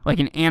wild, like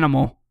an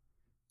animal,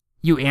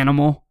 you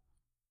animal,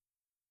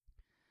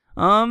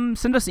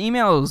 send us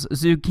emails,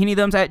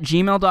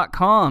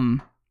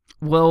 zucchinithems@gmail.com.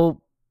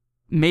 We'll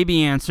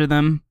maybe answer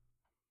them.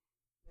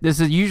 This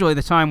is usually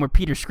the time where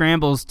Peter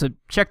scrambles to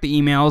check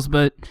the emails,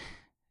 but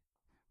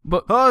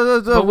with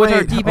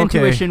our deep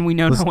intuition, we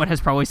know no one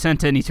has probably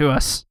sent any to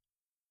us.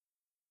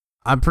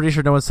 I'm pretty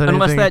sure no one said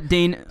anything. Unless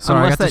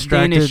that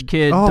Danish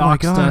kid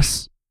doxed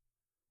us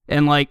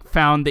and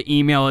found the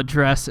email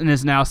address and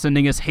is now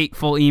sending us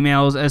hateful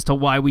emails as to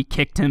why we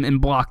kicked him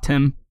and blocked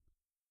him.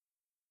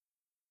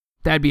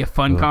 That'd be a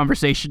fun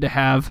conversation to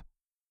have.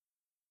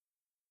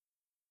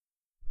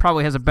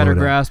 Probably has a better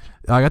grasp.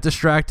 I got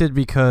distracted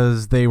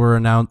because they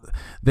announced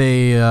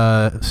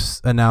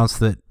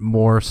that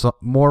more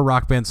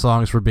Rock Band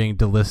songs were being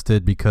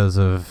delisted because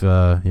of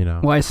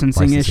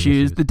licensing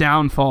issues, the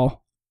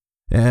downfall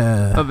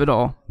of it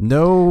all.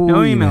 No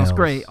emails.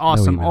 Great,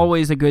 awesome, no emails.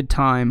 Always a good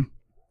time.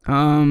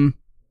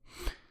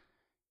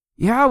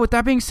 Yeah. With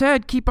that being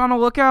said, keep on a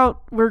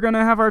lookout. We're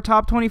gonna have our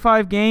top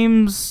 25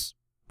 games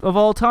of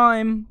all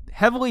time,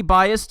 heavily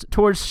biased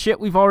towards shit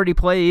we've already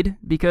played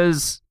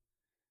because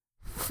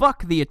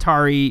fuck the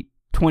Atari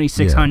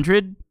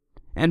 2600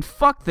 and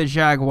fuck the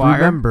Jaguar.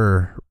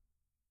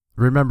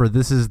 Remember,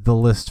 this is the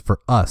list for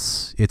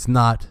us.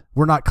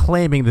 We're not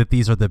claiming that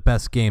these are the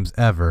best games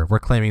ever. We're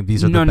claiming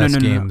these are the best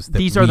games that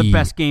these are the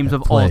best games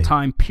of all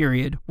time,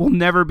 period. Will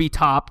never be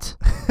topped.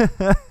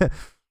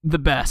 The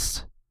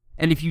best.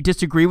 And if you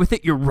disagree with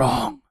it, you're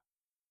wrong.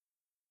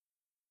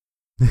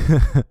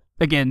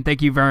 Again,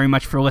 thank you very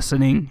much for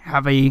listening.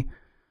 Have a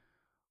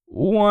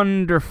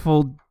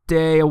wonderful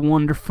day, a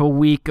wonderful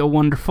week, a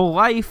wonderful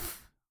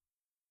life.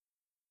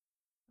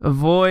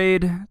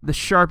 Avoid the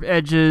sharp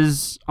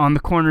edges on the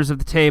corners of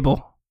the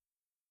table.